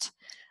out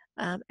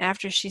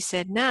after she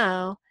said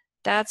no,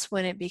 that's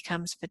when it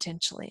becomes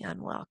potentially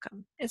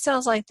unwelcome. It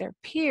sounds like they're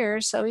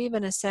peers, so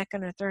even a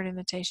second or third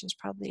invitation is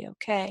probably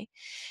okay.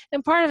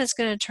 And part of it's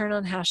going to turn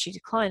on how she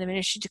declined. I mean,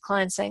 if she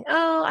declined saying,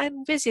 oh,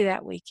 I'm busy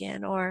that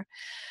weekend, or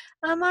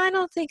I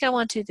don't think I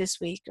want to this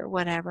week, or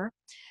whatever,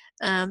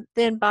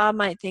 then Bob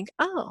might think,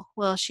 oh,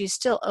 well, she's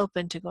still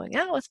open to going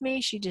out with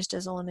me. She just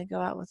doesn't want to go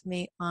out with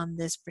me on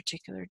this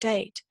particular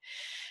date.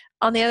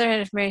 On the other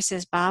hand, if Mary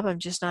says, Bob, I'm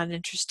just not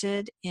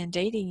interested in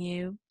dating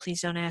you,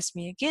 please don't ask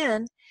me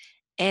again,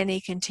 and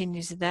he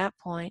continues at that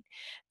point,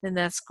 then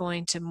that's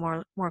going to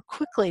more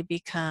quickly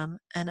become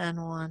an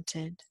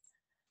unwanted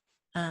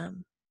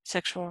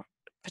sexual,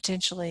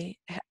 potentially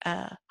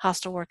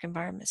hostile work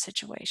environment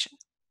situation.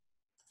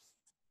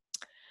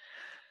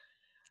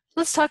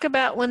 Let's talk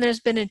about when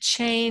there's been a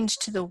change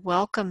to the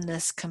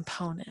welcomeness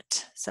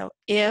component. So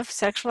if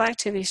sexual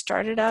activity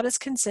started out as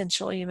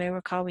consensual, you may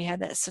recall we had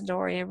that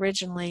story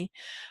originally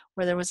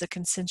where there was a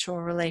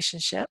consensual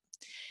relationship,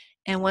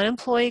 and one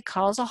employee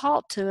calls a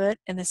halt to it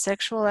and the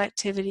sexual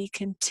activity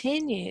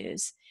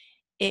continues,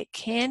 it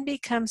can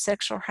become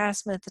sexual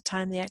harassment at the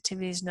time the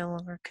activity is no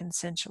longer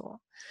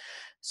consensual.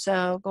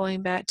 So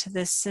going back to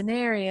this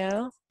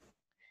scenario,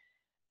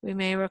 we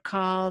may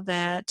recall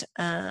that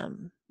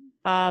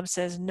Bob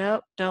says,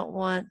 nope, don't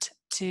want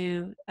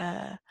to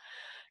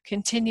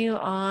continue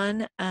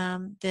on,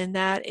 then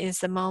that is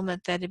the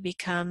moment that it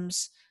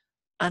becomes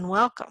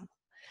unwelcome.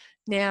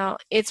 Now,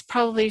 it's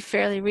probably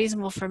fairly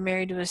reasonable for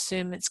Mary to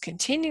assume it's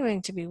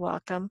continuing to be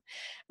welcome.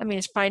 I mean,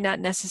 it's probably not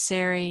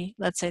necessary,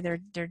 let's say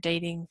they're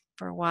dating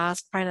for a while,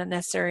 it's probably not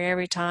necessary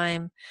every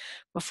time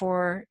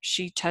before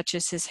she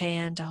touches his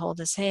hand to hold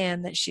his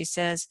hand that she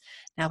says,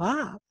 now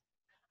Bob,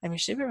 I'm your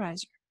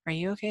supervisor. Are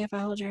you okay if I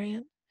hold your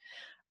hand?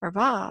 Or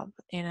Bob,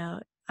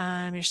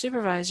 I'm your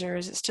supervisor.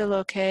 Is it still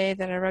okay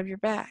that I rub your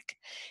back?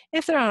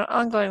 If they're on an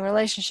ongoing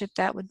relationship,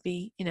 that would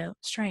be,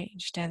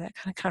 strange to have that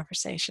kind of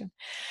conversation.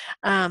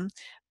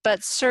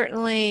 But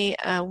certainly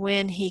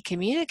when he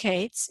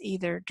communicates,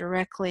 either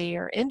directly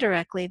or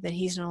indirectly, that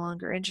he's no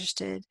longer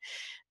interested,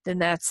 then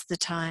that's the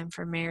time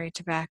for Mary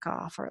to back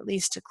off, or at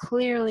least to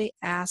clearly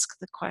ask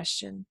the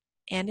question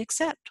and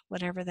accept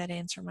whatever that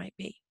answer might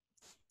be.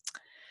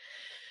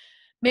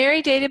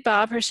 Mary dated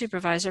Bob, her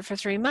supervisor, for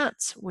 3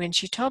 months. When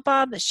she told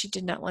Bob that she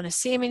did not want to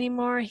see him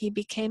anymore, he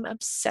became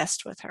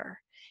obsessed with her.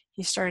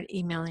 He started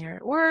emailing her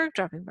at work,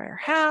 dropping by her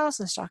house,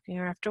 and stalking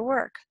her after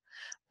work.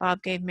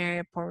 Bob gave Mary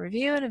a poor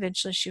review, and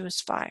eventually she was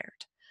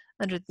fired.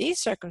 Under these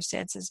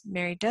circumstances,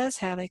 Mary does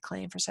have a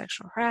claim for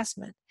sexual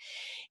harassment.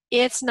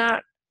 It's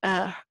not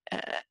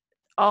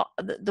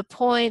the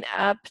point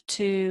up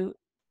to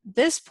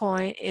this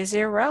point is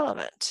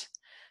irrelevant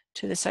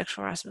to the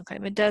sexual harassment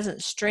claim. It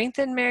doesn't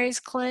strengthen Mary's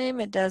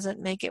claim. It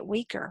doesn't make it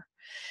weaker.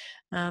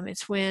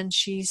 It's when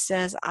she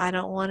says, I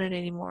don't want it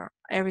anymore.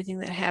 Everything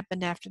that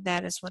happened after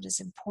that is what is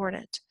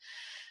important.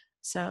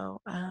 So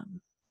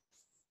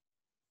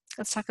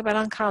let's talk about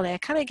oncology. I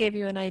kind of gave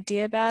you an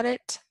idea about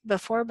it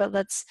before, but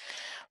let's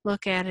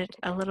look at it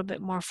a little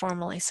bit more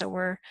formally.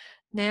 So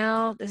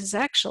this is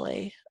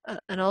actually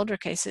an older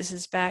case. This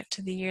is back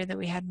to the year that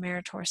we had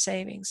Meritor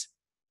savings.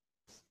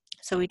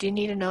 So we do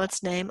need to know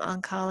its name,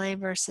 Oncale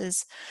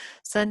versus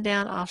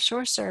Sundown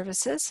Offshore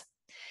Services.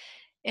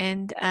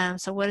 And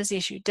so what is the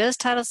issue? Does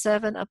Title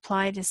VII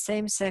apply to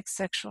same-sex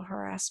sexual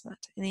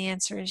harassment? And the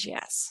answer is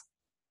yes.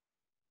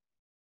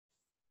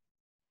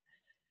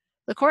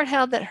 The court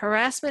held that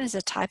harassment is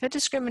a type of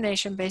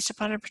discrimination based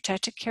upon a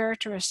protected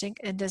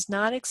characteristic and does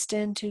not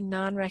extend to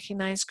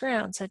non-recognized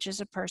grounds, such as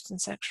a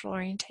person's sexual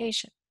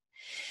orientation.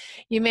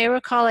 You may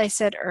recall I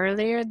said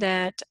earlier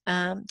that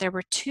there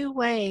were 2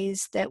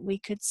 ways that we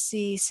could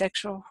see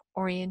sexual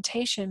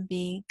orientation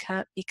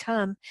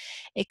become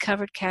a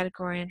covered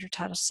category under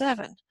Title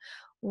VII.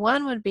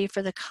 One would be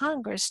for the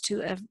Congress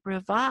to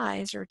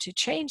revise or to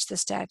change the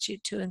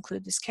statute to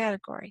include this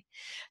category.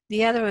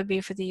 The other would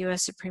be for the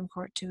U.S. Supreme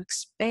Court to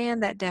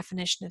expand that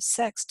definition of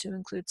sex to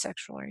include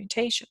sexual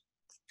orientation.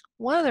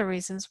 One of the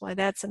reasons why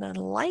that's an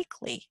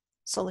unlikely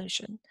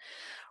solution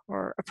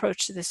or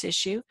approach to this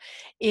issue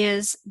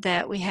is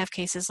that we have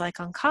cases like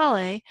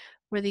Oncale,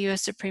 where the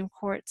U.S. Supreme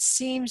Court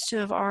seems to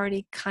have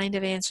already kind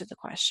of answered the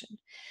question.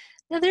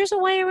 Now, there's a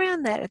way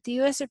around that. If the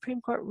U.S.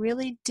 Supreme Court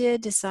really did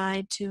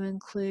decide to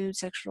include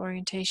sexual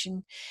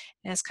orientation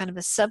as kind of a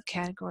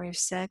subcategory of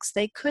sex,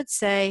 they could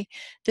say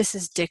this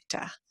is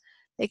dicta.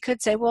 They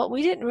could say, well,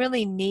 we didn't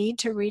really need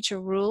to reach a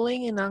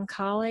ruling in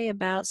Oncale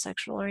about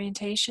sexual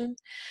orientation.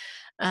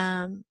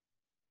 And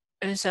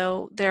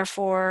so,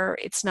 therefore,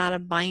 it's not a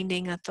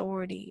binding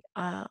authority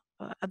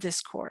of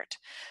this court.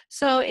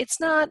 So it's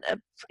not,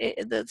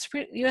 the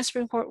U.S.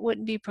 Supreme Court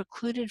wouldn't be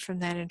precluded from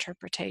that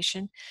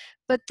interpretation,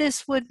 but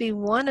this would be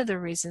one of the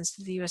reasons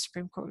that the U.S.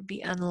 Supreme Court would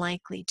be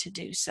unlikely to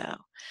do so.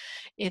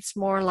 It's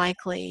more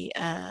likely,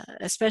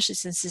 especially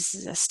since this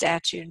is a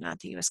statute, not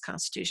the U.S.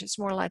 Constitution, it's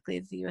more likely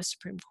that the U.S.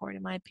 Supreme Court,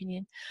 in my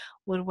opinion,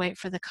 would wait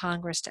for the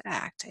Congress to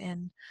act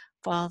and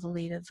follow the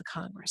lead of the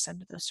Congress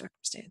under those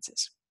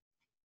circumstances.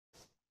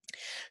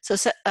 So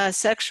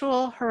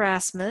sexual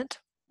harassment,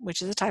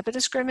 which is a type of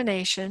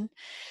discrimination,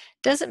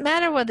 doesn't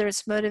matter whether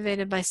it's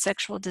motivated by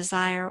sexual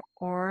desire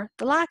or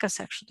the lack of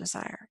sexual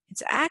desire.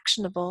 It's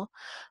actionable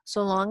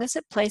so long as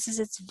it places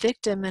its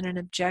victim in an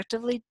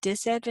objectively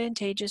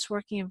disadvantageous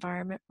working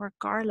environment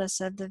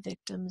regardless of the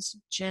victim's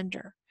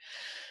gender.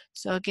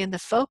 So again, the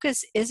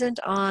focus isn't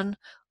on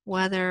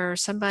whether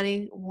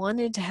somebody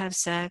wanted to have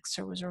sex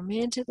or was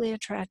romantically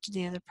attracted to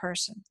the other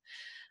person.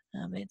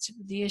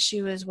 The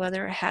issue is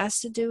whether it has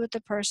to do with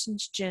the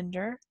person's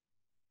gender.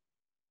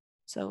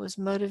 So it was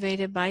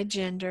motivated by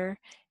gender,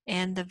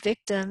 and the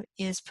victim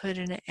is put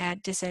in a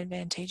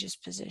disadvantageous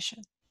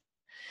position.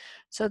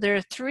 So there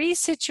are three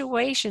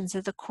situations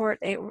that the court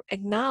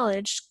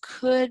acknowledged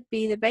could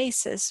be the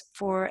basis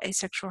for a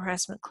sexual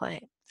harassment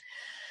claim.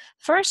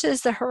 First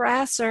is the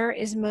harasser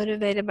is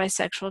motivated by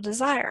sexual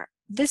desire.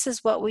 This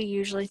is what we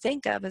usually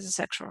think of as a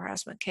sexual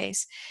harassment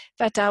case.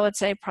 In fact, I would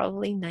say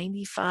probably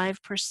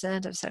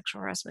 95% of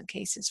sexual harassment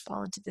cases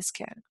fall into this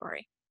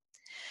category.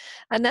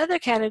 Another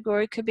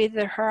category could be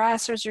that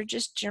harassers are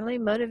just generally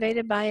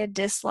motivated by a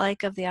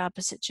dislike of the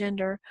opposite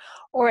gender,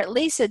 or at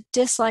least a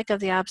dislike of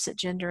the opposite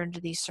gender under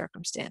these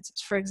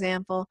circumstances. For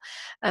example,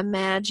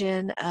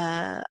 imagine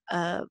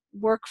a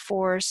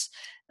workforce,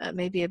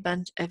 maybe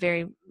a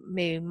very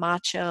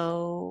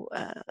macho,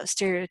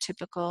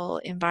 stereotypical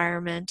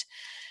environment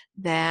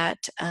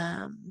that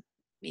or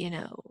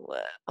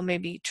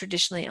maybe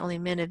traditionally only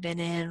men have been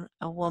in,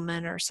 a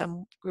woman or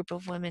some group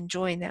of women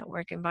join that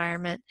work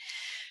environment.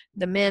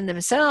 The men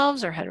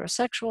themselves are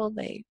heterosexual.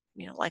 They,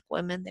 like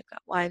women, they've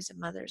got wives and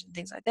mothers and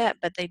things like that,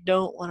 but they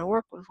don't want to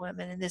work with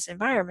women in this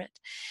environment.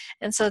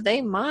 And so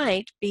they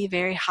might be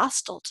very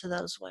hostile to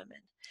those women.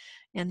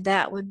 And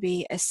that would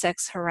be a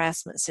sex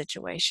harassment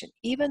situation,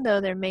 even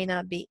though there may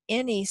not be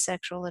any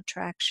sexual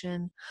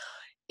attraction,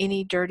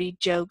 any dirty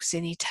jokes,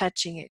 any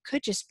touching. It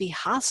could just be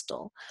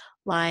hostile,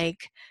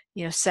 like,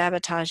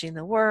 sabotaging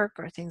the work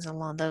or things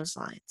along those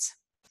lines.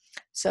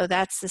 So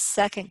that's the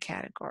second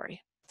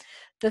category.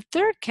 The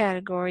third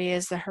category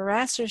is the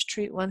harassers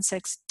treat one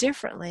sex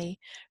differently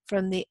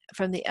from the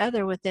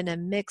other within a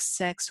mixed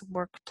sex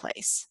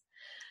workplace.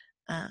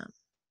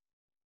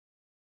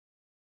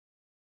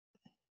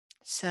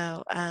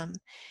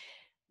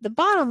 The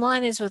bottom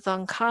line is with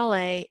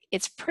Oncale,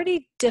 it's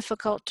pretty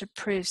difficult to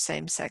prove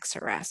same-sex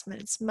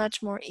harassment. It's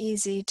much more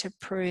easy to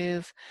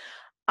prove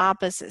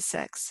opposite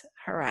sex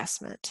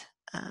harassment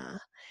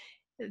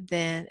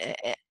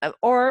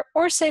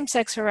or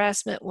same-sex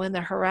harassment when the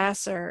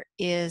harasser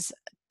is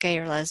gay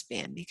or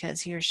lesbian,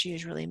 because he or she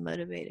is really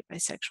motivated by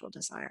sexual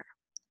desire.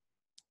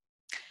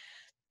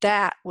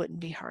 That wouldn't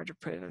be hard to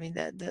prove. I mean,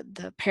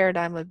 the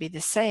paradigm would be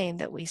the same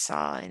that we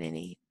saw in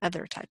any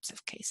other types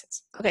of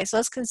cases. Okay, so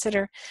let's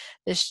consider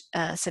this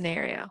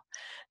scenario.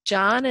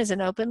 John is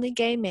an openly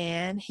gay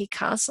man. He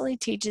constantly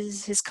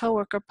teaches his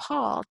coworker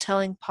Paul,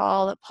 telling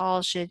Paul that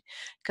Paul should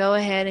go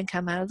ahead and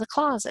come out of the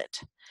closet.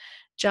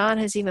 John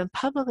has even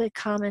publicly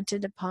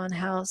commented upon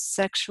how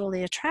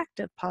sexually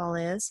attractive Paul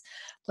is,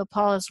 though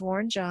Paul has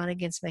warned John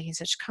against making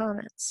such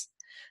comments.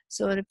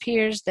 So it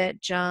appears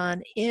that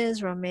John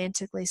is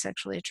romantically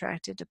sexually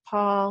attracted to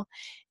Paul,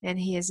 and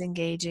he is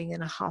engaging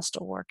in a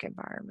hostile work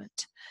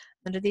environment.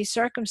 Under these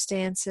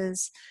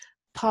circumstances,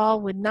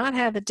 Paul would not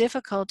have a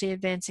difficulty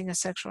advancing a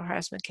sexual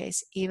harassment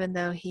case, even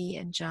though he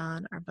and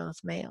John are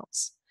both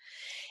males.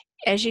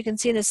 As you can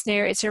see in the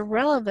scenario, it's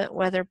irrelevant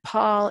whether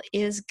Paul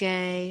is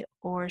gay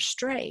or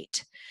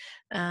straight.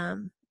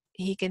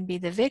 He can be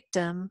the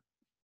victim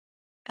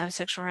of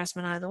sexual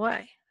harassment either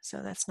way. So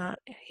that's not,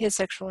 his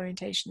sexual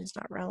orientation is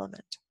not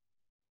relevant.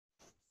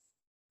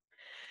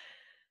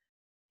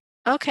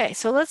 Okay,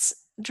 so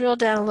let's drill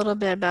down a little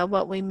bit about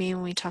what we mean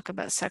when we talk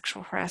about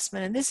sexual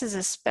harassment. And this is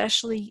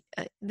especially,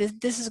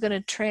 this is going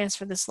to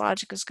transfer, this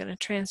logic is going to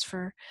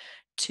transfer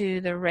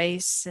to the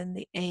race and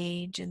the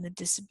age and the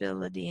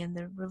disability and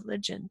the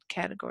religion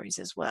categories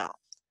as well.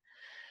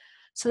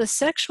 So the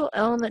sexual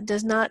element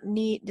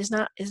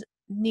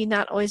need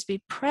not always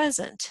be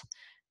present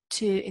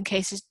in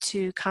cases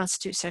to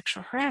constitute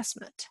sexual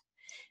harassment.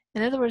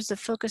 In other words, the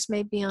focus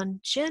may be on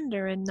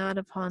gender and not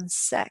upon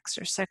sex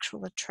or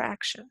sexual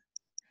attraction.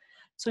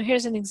 So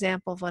here's an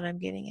example of what I'm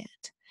getting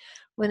at.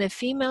 When a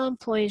female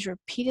employee is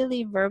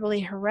repeatedly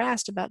verbally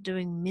harassed about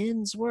doing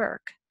men's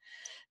work,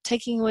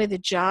 taking away the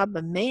job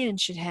a man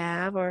should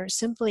have, or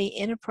simply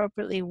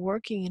inappropriately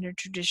working in a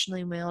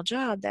traditionally male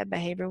job, that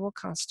behavior will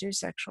constitute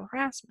sexual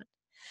harassment.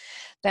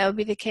 That would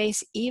be the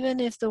case even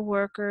if the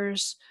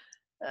workers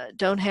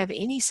don't have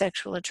any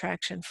sexual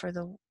attraction for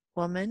the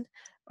woman,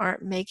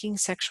 aren't making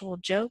sexual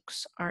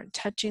jokes, aren't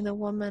touching the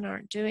woman,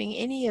 aren't doing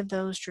any of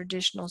those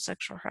traditional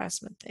sexual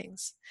harassment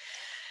things.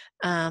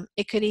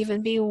 It could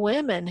even be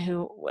women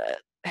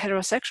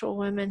heterosexual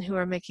women who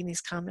are making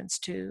these comments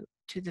to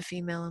the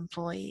female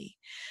employee.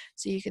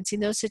 So you can see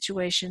in those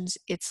situations,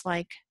 it's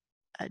like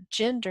a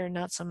gender,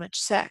 not so much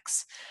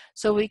sex.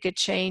 So we could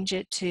change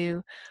it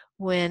to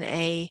when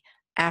a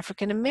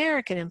African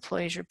American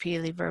employee is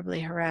repeatedly verbally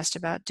harassed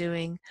about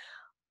doing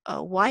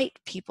white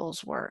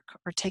people's work,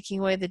 or taking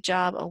away the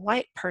job a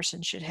white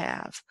person should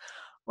have,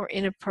 or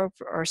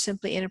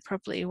simply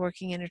inappropriately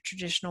working in a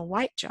traditional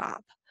white job.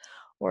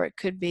 Or it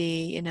could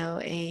be,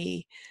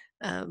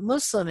 a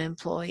Muslim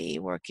employee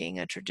working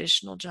a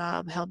traditional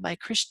job held by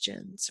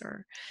Christians,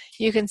 or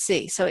you can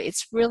see. So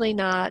it's really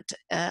not,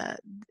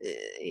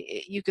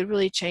 you could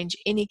really change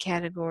any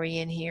category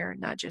in here,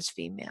 not just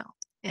female,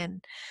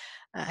 and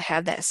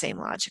have that same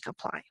logic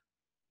apply.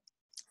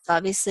 So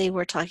obviously,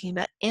 we're talking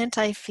about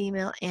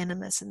anti-female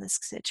animus in this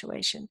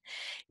situation.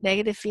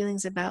 Negative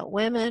feelings about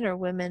women or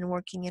women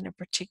working in a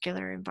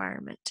particular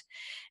environment.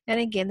 And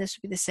again, this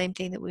would be the same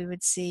thing that we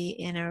would see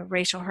in a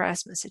racial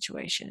harassment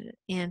situation,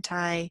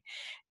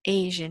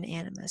 anti-Asian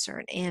animus, or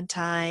an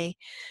anti-African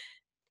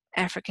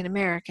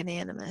American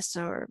animus,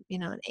 or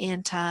an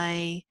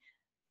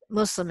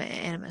anti-Muslim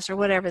animus, or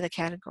whatever the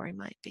category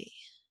might be.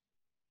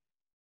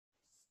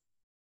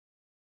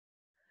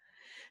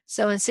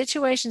 So in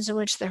situations in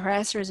which the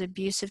harasser is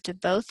abusive to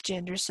both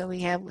genders, so we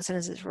have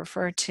sometimes it's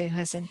referred to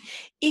as an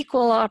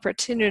equal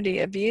opportunity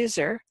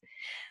abuser.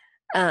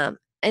 And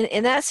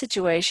in that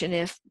situation,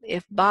 if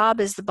Bob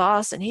is the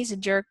boss and he's a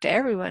jerk to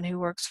everyone who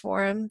works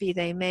for him, be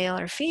they male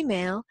or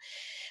female,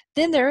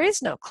 then there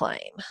is no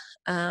claim.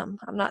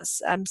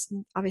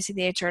 Obviously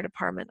the HR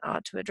department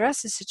ought to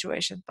address the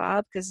situation with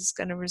Bob, because it's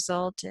going to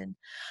result in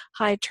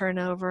high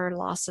turnover,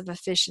 loss of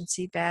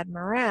efficiency, bad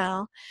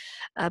morale.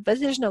 But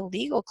there's no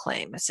legal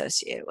claim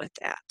associated with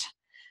that.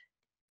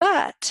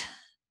 But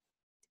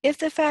if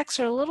the facts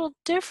are a little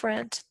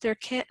different,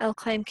 a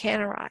claim can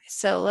arise.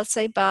 So let's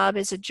say Bob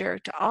is a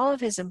jerk to all of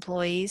his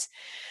employees,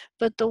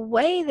 but the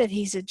way that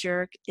he's a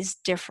jerk is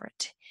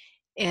different.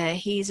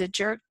 He's a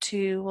jerk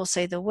to, we'll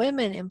say, the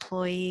women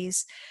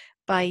employees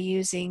by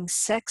using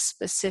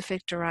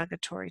sex-specific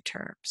derogatory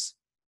terms.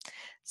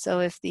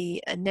 So if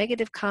the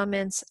negative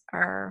comments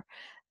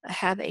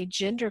have a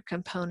gender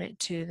component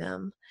to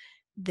them,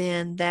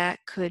 then that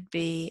could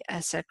be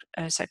a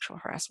sexual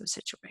harassment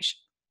situation.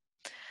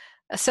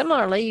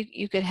 Similarly,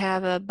 you could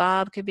have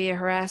Bob could be a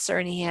harasser,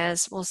 and he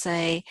has, we'll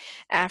say,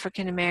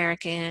 African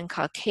American and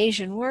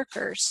Caucasian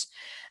workers.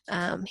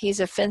 He's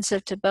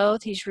offensive to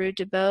both, he's rude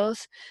to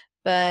both,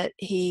 but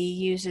he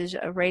uses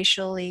a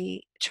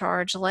racially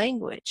charged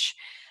language.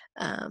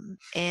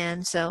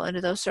 And so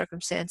under those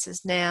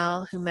circumstances,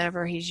 now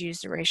whomever he's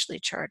used a racially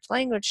charged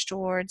language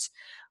towards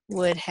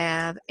would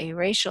have a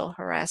racial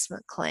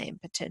harassment claim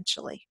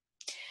potentially.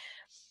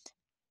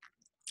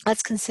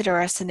 Let's consider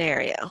our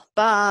scenario.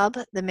 Bob,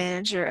 the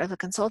manager of a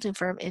consulting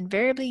firm,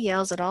 invariably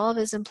yells at all of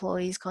his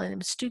employees, calling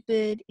them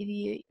stupid,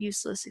 idiot,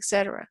 useless,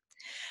 etc.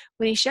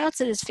 When he shouts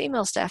at his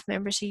female staff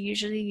members, he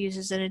usually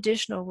uses an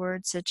additional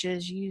word such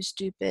as you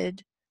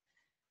stupid,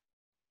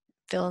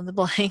 fill in the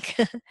blank,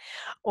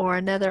 or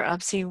another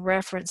obscene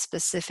reference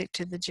specific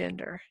to the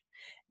gender.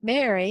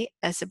 Mary,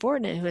 a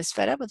subordinate who is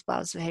fed up with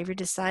Bob's behavior,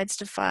 decides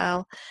to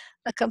file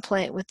a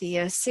complaint with the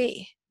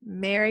EOC.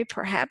 Mary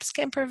perhaps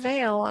can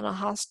prevail on a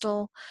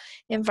hostile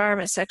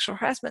environment sexual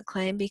harassment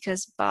claim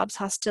because Bob's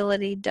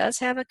hostility does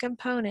have a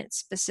component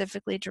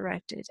specifically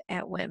directed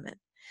at women.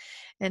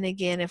 And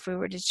again, if we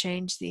were to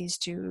change these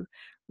to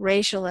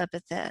racial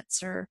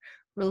epithets or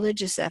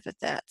religious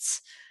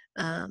epithets,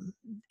 and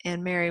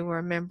Mary were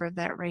a member of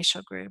that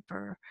racial group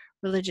or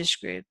religious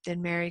group,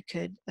 then Mary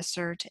could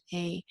assert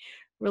a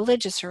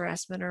religious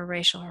harassment or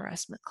racial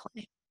harassment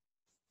claim.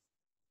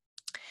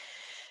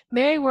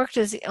 Mary worked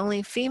as the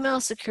only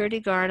female security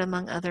guard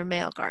among other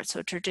male guards, so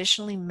a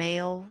traditionally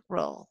male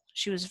role.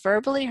 She was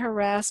verbally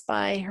harassed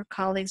by her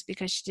colleagues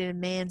because she did a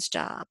man's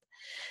job.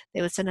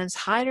 They would sometimes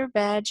hide her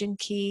badge and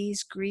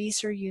keys,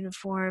 grease her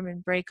uniform,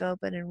 and break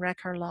open and wreck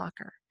her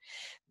locker.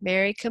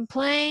 Mary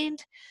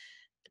complained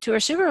to her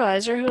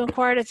supervisor, who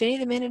inquired if any of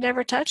the men had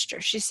ever touched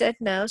her. She said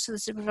no, so the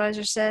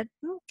supervisor said,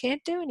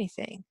 can't do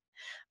anything.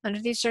 Under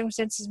these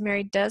circumstances,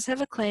 Mary does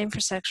have a claim for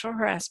sexual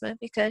harassment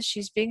because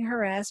she's being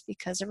harassed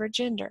because of her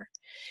gender,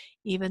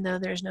 even though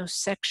there's no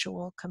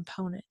sexual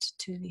component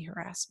to the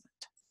harassment.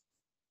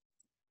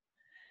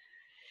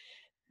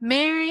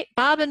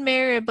 Bob and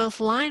Mary are both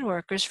line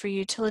workers for a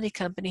utility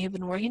company who've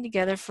been working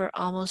together for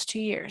almost 2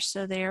 years.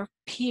 So they are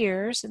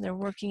peers and they're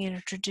working in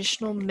a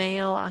traditional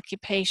male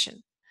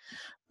occupation.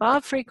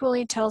 Bob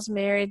frequently tells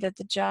Mary that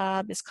the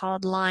job is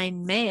called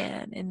line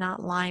man and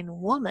not line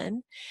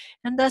woman,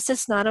 and thus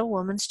it's not a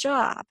woman's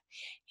job.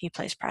 He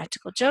plays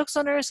practical jokes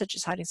on her, such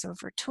as hiding some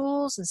of her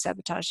tools and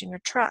sabotaging her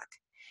truck.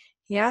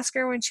 He asks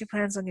her when she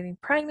plans on getting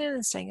pregnant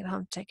and staying at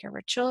home to take care of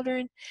her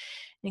children,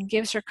 and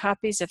gives her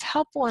copies of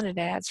help wanted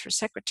ads for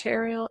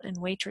secretarial and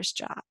waitress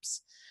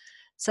jobs.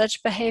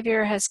 Such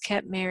behavior has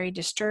kept Mary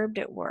disturbed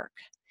at work.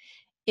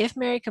 If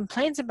Mary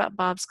complains about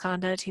Bob's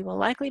conduct, he will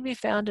likely be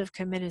found to have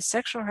committed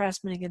sexual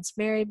harassment against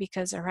Mary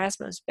because the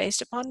harassment was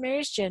based upon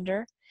Mary's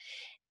gender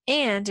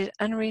and it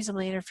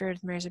unreasonably interfered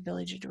with Mary's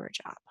ability to do her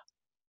job.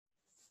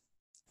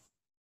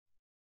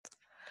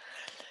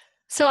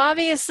 So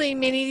obviously,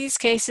 many of these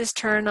cases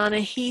turn on a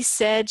he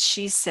said,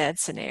 she said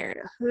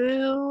scenario.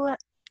 Who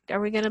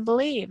are we going to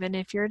believe? And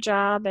if your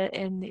job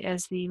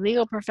as the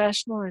legal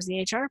professional or as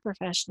the HR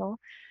professional,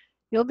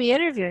 you'll be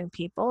interviewing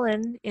people,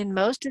 and in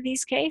most of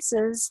these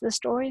cases, the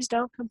stories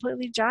don't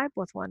completely jibe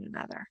with one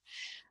another.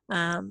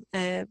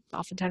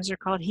 Oftentimes they're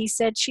called he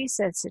said, she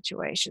said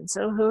situations.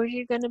 So who are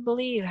you going to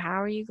believe? How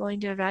are you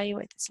going to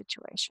evaluate the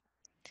situation?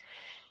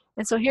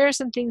 And so here are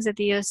some things that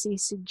the OC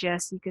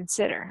suggests you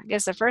consider. I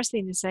guess the first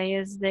thing to say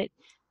is that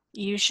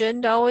you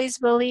shouldn't always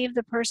believe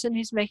the person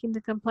who's making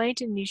the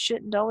complaint, and you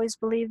shouldn't always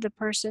believe the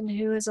person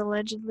who is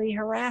allegedly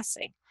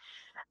harassing.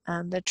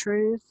 The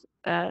truth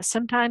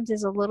sometimes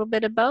is a little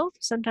bit of both.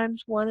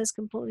 Sometimes one is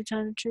completely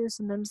telling the truth,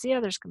 sometimes the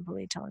other is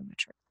completely telling the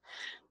truth.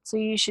 So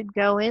you should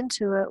go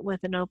into it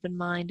with an open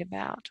mind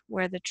about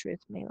where the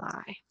truth may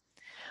lie.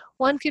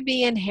 One could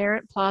be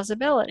inherent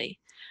plausibility.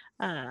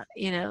 There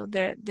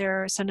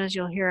are sometimes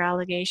you'll hear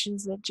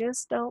allegations that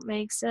just don't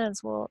make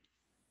sense. Well,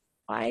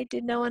 why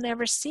did no one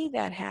ever see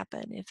that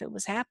happen if it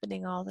was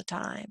happening all the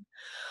time?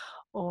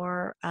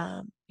 Or,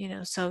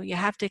 so you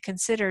have to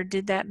consider,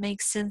 did that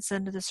make sense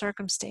under the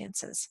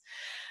circumstances?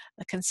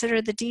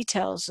 Consider the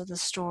details of the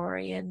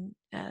story and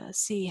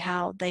see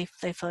how they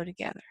flow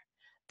together.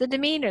 The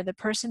demeanor, the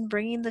person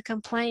bringing the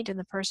complaint and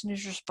the person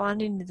who's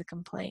responding to the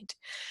complaint.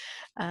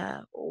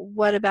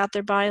 What about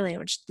their body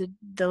language,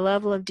 the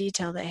level of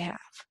detail they have.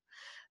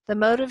 The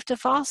motive to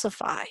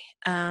falsify.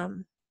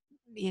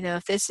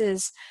 If this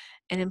is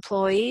an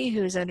employee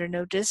who's under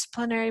no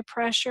disciplinary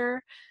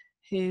pressure,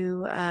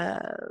 who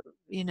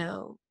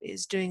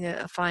is doing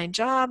a fine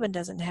job and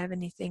doesn't have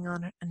anything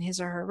on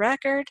his or her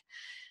record,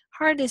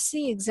 hard to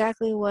see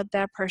exactly what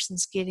that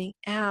person's getting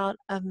out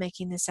of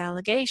making this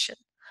allegation.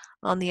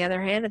 On the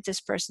other hand, if this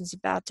person's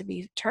about to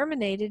be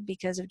terminated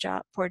because of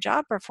poor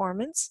job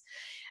performance,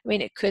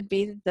 it could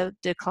be the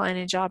decline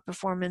in job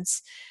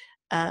performance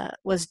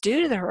was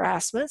due to the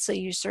harassment, so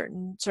you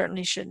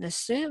certainly shouldn't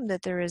assume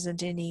that there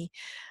isn't any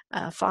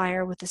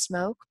fire with the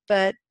smoke,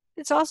 but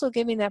it's also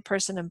giving that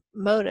person a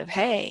motive.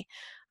 Hey,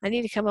 I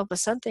need to come up with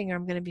something or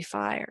I'm going to be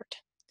fired.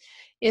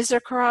 Is there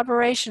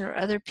corroboration or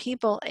other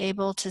people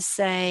able to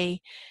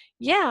say,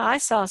 yeah, I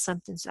saw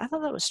something, I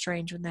thought that was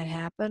strange when that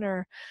happened,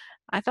 or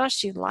I thought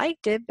she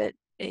liked it, but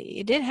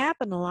it did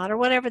happen a lot, or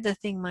whatever the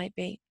thing might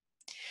be.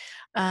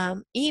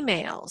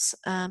 Emails,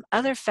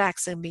 other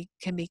facts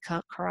can be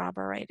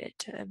corroborated,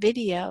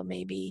 video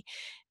maybe,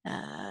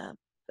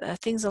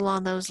 things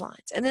along those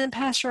lines. And then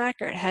past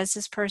record. Has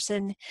this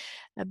person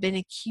been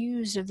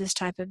accused of this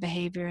type of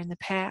behavior in the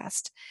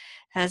past?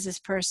 Has this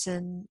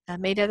person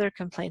made other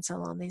complaints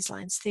along these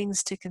lines?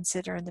 Things to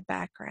consider in the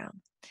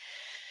background.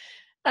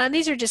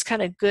 These are just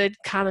kind of good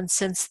common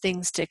sense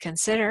things to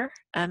consider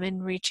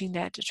in reaching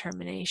that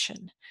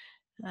determination.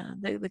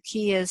 The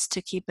key is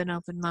to keep an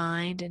open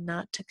mind and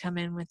not to come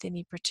in with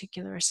any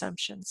particular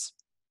assumptions.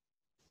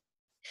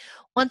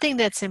 One thing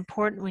that's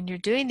important when you're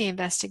doing the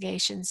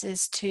investigations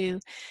is to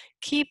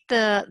keep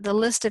the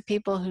list of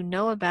people who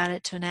know about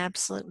it to an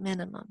absolute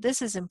minimum.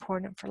 This is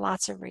important for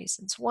lots of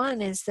reasons.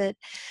 One is that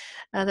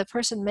the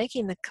person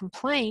making the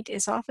complaint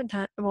is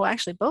oftentimes, well,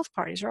 actually both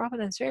parties are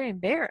oftentimes very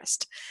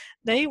embarrassed.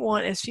 They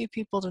want as few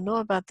people to know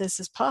about this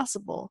as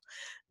possible.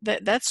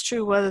 That's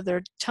true whether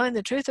they're telling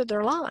the truth or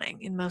they're lying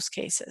in most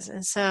cases.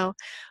 And so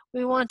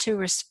we want to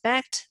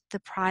respect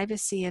the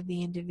privacy of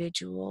the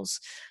individuals,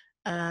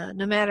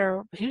 no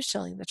matter who's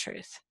telling the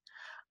truth.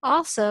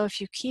 Also,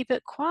 if you keep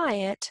it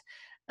quiet,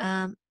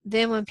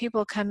 then when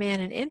people come in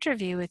and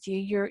interview with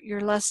you,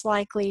 you're less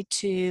likely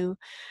to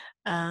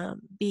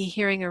be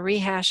hearing a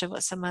rehash of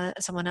what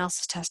someone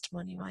else's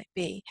testimony might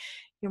be.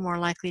 You're more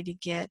likely to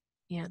get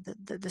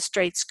the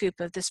straight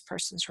scoop of this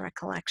person's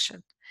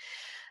recollection.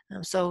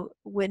 So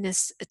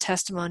witness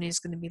testimony is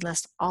going to be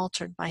less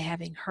altered by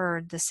having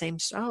heard the same,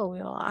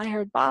 I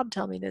heard Bob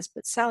tell me this,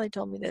 but Sally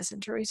told me this,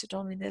 and Teresa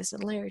told me this,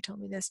 and Larry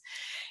told me this.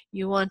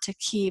 You want to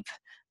keep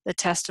the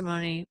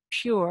testimony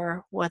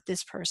pure what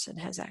this person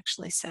has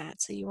actually said.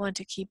 So you want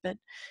to keep it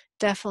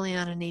definitely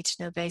on a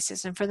need-to-know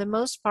basis. And for the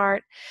most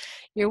part,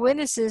 your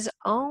witnesses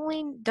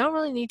only don't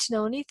really need to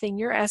know anything.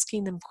 You're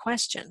asking them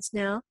questions.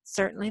 Now,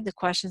 certainly the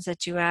questions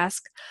that you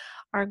ask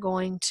are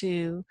going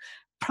to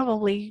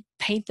probably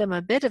paint them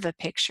a bit of a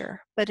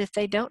picture, but if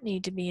they don't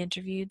need to be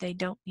interviewed, they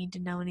don't need to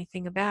know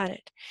anything about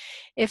it.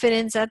 If it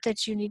ends up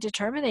that you need to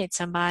terminate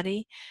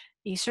somebody,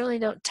 you certainly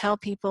don't tell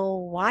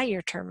people why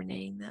you're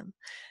terminating them.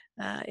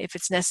 If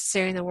it's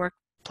necessary in the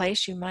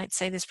workplace, you might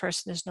say this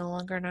person is no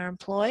longer in our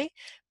employ,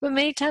 but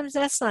many times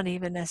that's not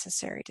even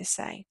necessary to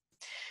say.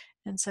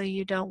 And so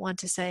you don't want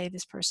to say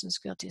this person is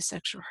guilty of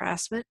sexual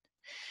harassment.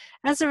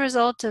 As a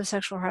result of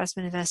sexual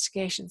harassment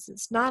investigations,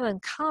 it's not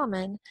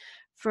uncommon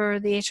for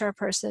the HR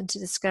person to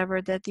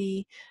discover that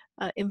the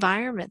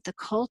environment, the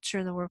culture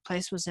in the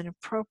workplace was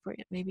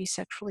inappropriate, maybe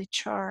sexually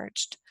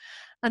charged.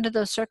 Under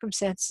those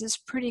circumstances, it's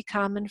pretty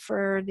common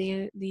for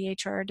the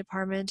HR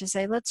department to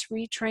say, let's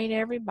retrain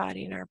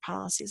everybody in our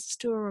policies. Let's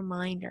do a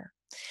reminder.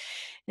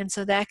 And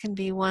so that can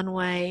be one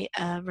way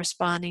of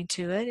responding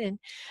to it.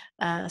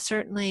 And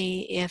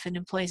certainly if an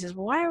employee says,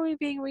 well, why are we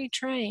being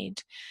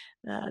retrained?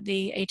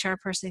 The HR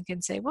person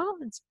can say, well,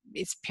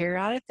 it's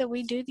periodic that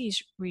we do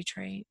these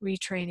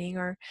retraining,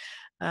 or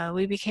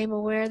we became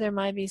aware there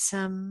might be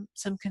some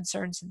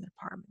concerns in the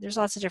department. There's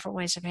lots of different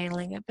ways of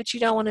handling it, but you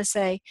don't want to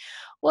say,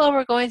 well,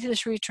 we're going through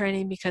this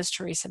retraining because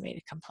Teresa made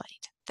a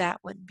complaint. That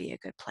wouldn't be a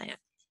good plan.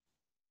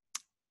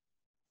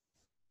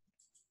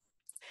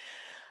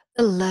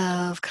 The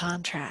love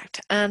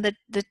contract.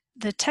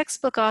 The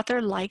textbook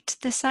author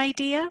liked this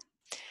idea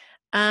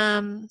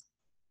and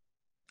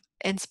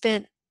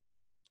spent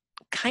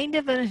kind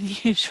of an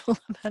unusual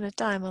amount of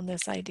time on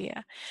this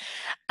idea.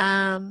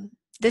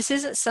 This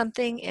isn't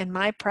something in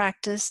my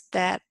practice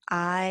that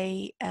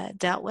I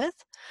dealt with.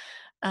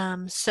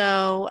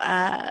 So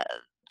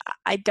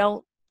I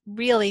don't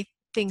really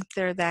think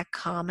they're that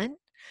common.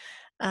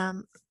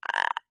 Um,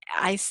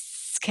 I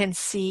can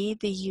see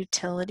the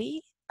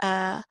utility.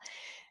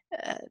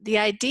 The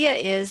idea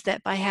is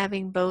that by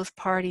having both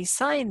parties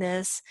sign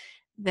this,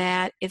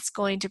 that it's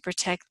going to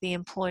protect the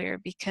employer,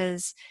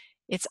 because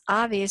it's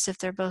obvious if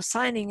they're both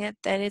signing it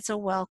that it's a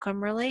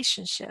welcome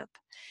relationship.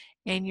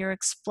 And you're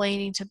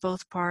explaining to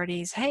both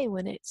parties, hey,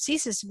 when it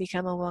ceases to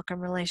become a welcome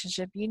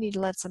relationship, you need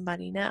to let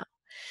somebody know.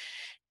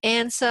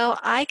 And so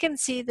I can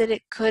see that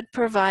it could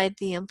provide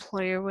the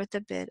employer with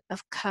a bit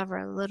of cover,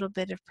 a little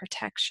bit of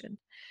protection.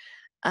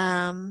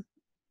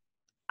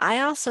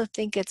 I also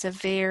think it's a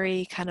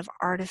very kind of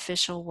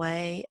artificial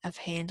way of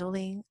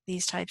handling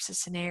these types of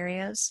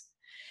scenarios.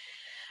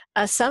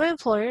 Some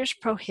employers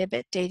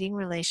prohibit dating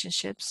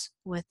relationships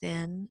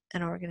within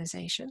an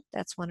organization.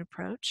 That's one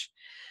approach.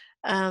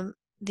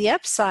 The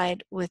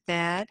upside with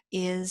that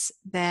is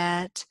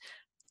that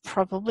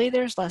probably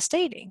there's less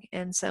dating,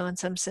 and so in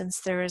some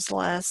sense there is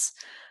less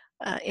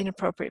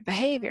inappropriate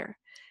behavior.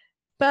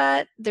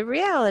 But the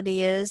reality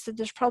is that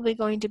there's probably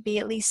going to be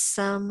at least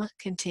some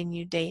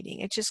continued dating.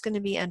 It's just going to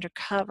be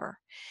undercover.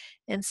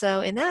 And so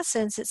in that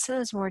sense, it's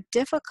sometimes more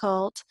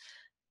difficult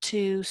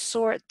to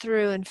sort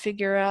through and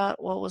figure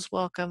out what was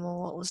welcome and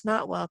what was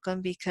not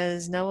welcome,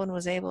 because no one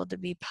was able to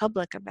be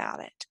public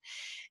about it.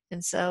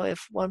 And so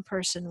if one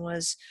person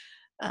was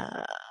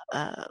uh,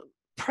 uh,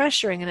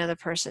 pressuring another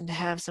person to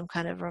have some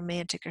kind of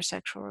romantic or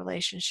sexual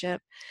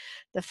relationship,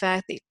 the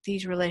fact that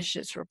these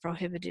relationships were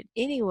prohibited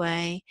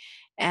anyway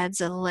adds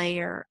a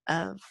layer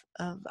of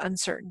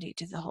uncertainty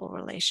to the whole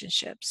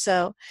relationship.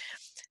 So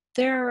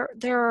there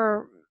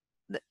are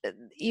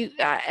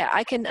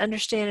I can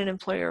understand an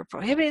employer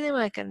prohibiting them.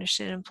 I can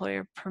understand an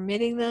employer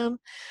permitting them.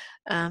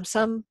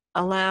 Some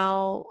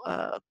allow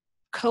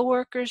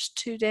coworkers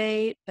to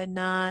date, but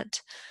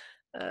not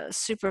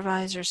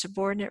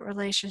supervisor-subordinate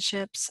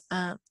relationships.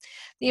 The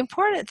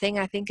important thing,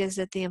 I think, is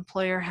that the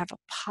employer have a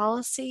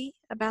policy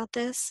about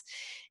this,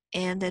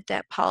 and that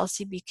that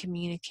policy be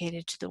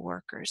communicated to the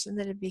workers, and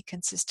that it be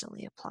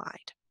consistently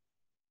applied.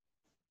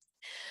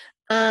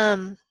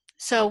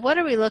 So what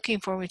are we looking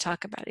for when we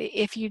talk about it?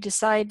 If you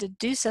decide to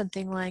do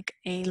something like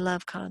a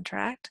love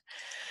contract,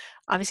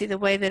 obviously the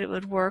way that it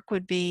would work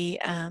would be,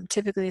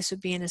 typically this would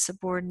be in a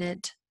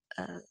subordinate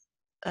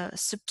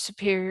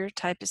superior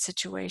type of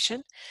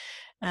situation.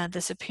 The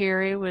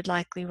superior would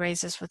likely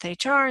raise this with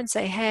HR and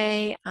say,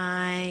 hey,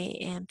 I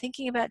am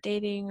thinking about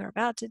dating or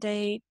about to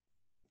date,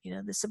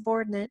 the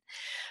subordinate,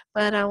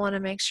 but I want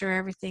to make sure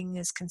everything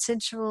is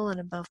consensual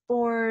and above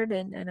board,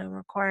 and I'm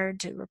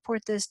required to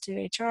report this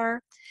to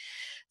HR.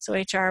 So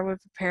HR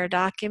would prepare a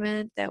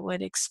document that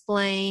would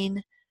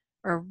explain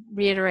or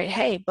reiterate,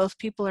 hey, both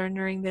people are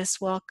entering this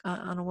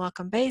on a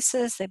welcome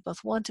basis. They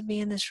both want to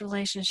be in this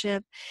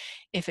relationship.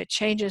 If it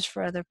changes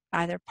for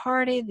either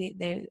party,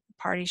 the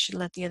party should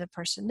let the other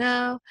person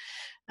know.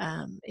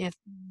 If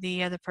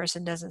the other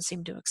person doesn't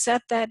seem to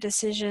accept that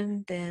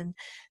decision, then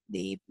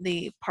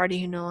the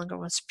party who no longer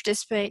wants to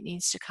participate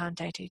needs to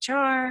contact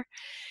HR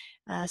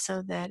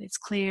so that it's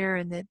clear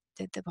and that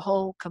the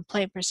whole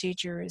complaint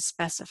procedure is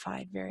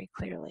specified very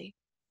clearly.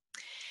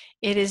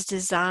 It is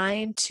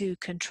designed to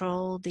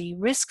control the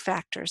risk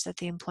factors that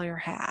the employer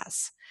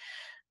has.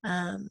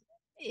 Um,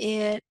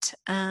 it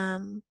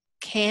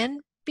can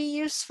be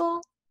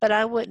useful, but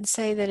I wouldn't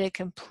say that it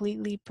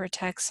completely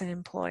protects an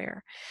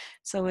employer.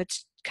 So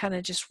it's kind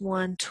of just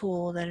one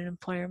tool that an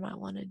employer might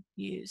want to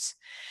use.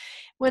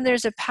 When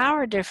there's a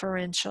power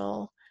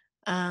differential,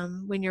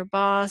 when you're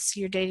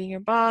dating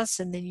your boss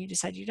and then you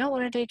decide you don't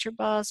want to date your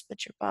boss,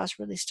 but your boss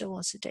really still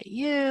wants to date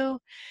you,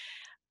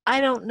 I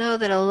don't know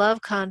that a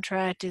love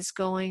contract is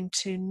going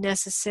to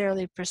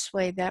necessarily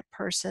persuade that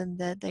person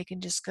that they can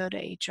just go to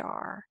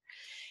HR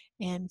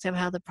and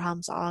somehow the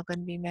problem's all going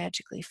to be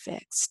magically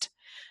fixed.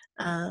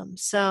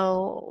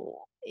 So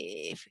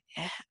if,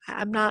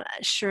 I'm not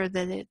sure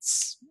that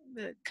it's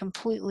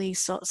completely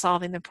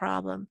solving the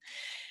problem.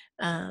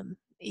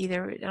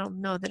 Either I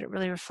don't know that it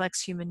really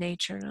reflects human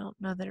nature, and I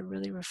don't know that it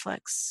really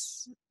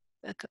reflects,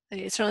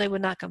 it certainly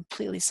would not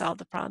completely solve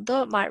the problem,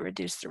 though it might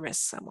reduce the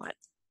risk somewhat.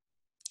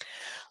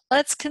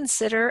 Let's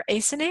consider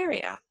a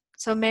scenario.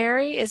 So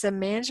Mary is a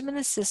management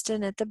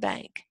assistant at the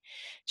bank.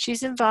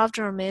 She's involved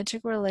in a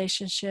romantic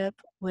relationship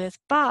with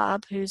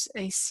Bob, who's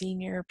a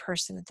senior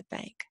person at the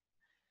bank.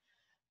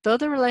 Though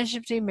the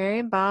relationship between Mary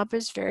and Bob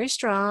is very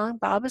strong,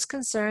 Bob is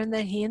concerned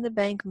that he and the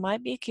bank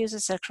might be accused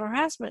of sexual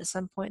harassment at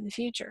some point in the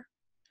future.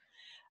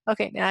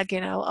 Okay, now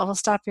again, I will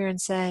stop here and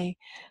say,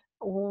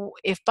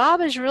 if Bob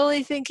is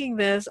really thinking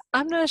this,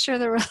 I'm not sure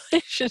the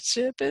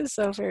relationship is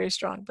so very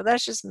strong, but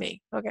that's just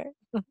me, okay?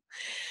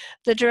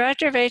 The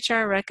director of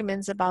HR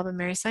recommends that Bob and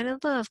Mary sign a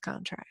love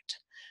contract.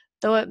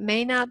 Though it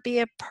may not be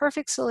a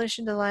perfect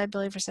solution to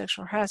liability for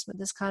sexual harassment,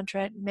 this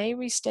contract may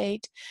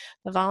restate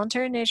the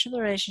voluntary nature of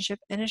the relationship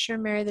and assure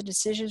Mary that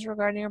decisions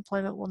regarding her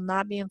employment will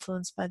not be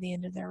influenced by the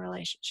end of their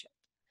relationship.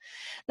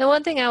 Now,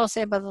 one thing I will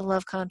say about the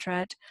love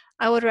contract,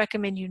 I would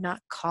recommend you not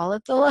call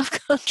it the love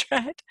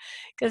contract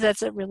because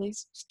that's a really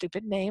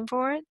stupid name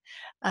for it.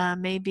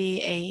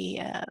 Maybe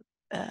a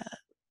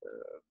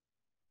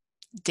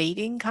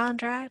dating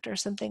contract or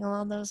something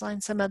along those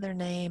lines, some other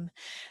name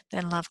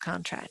than love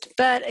contract.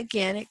 But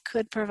again, it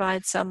could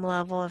provide some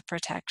level of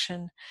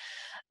protection,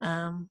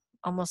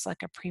 almost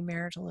like a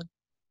premarital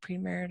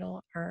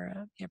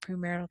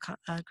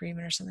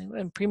agreement or something.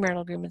 And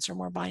premarital agreements are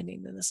more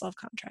binding than this love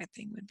contract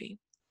thing would be.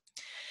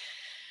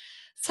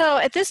 So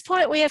at this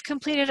point, we have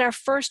completed our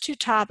first two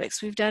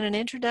topics. We've done an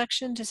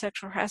introduction to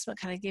sexual harassment,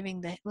 kind of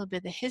giving a little bit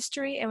of the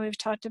history, and we've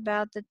talked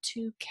about the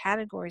two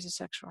categories of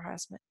sexual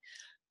harassment: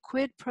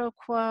 quid pro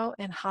quo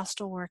and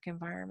hostile work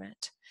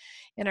environment.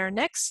 In our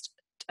next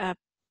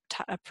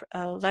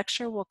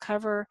lecture, we'll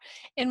cover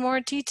in more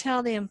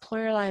detail the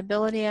employer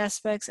liability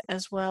aspects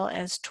as well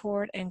as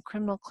tort and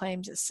criminal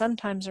claims that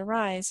sometimes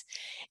arise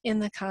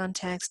in the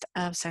context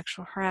of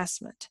sexual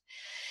harassment.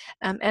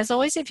 As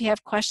always, if you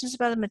have questions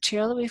about the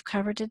material that we've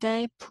covered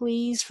today,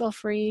 please feel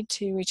free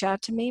to reach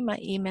out to me. My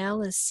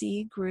email is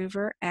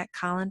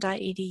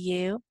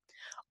cgroover@collin.edu.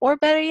 Or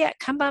better yet,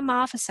 come by my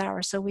office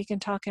hours so we can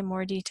talk in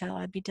more detail.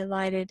 I'd be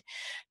delighted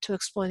to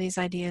explore these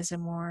ideas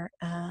in more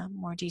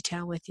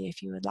detail with you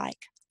if you would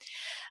like.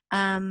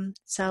 And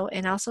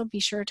also be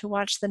sure to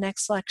watch the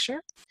next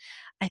lecture.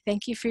 I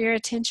thank you for your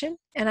attention,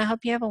 and I hope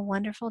you have a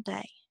wonderful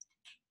day.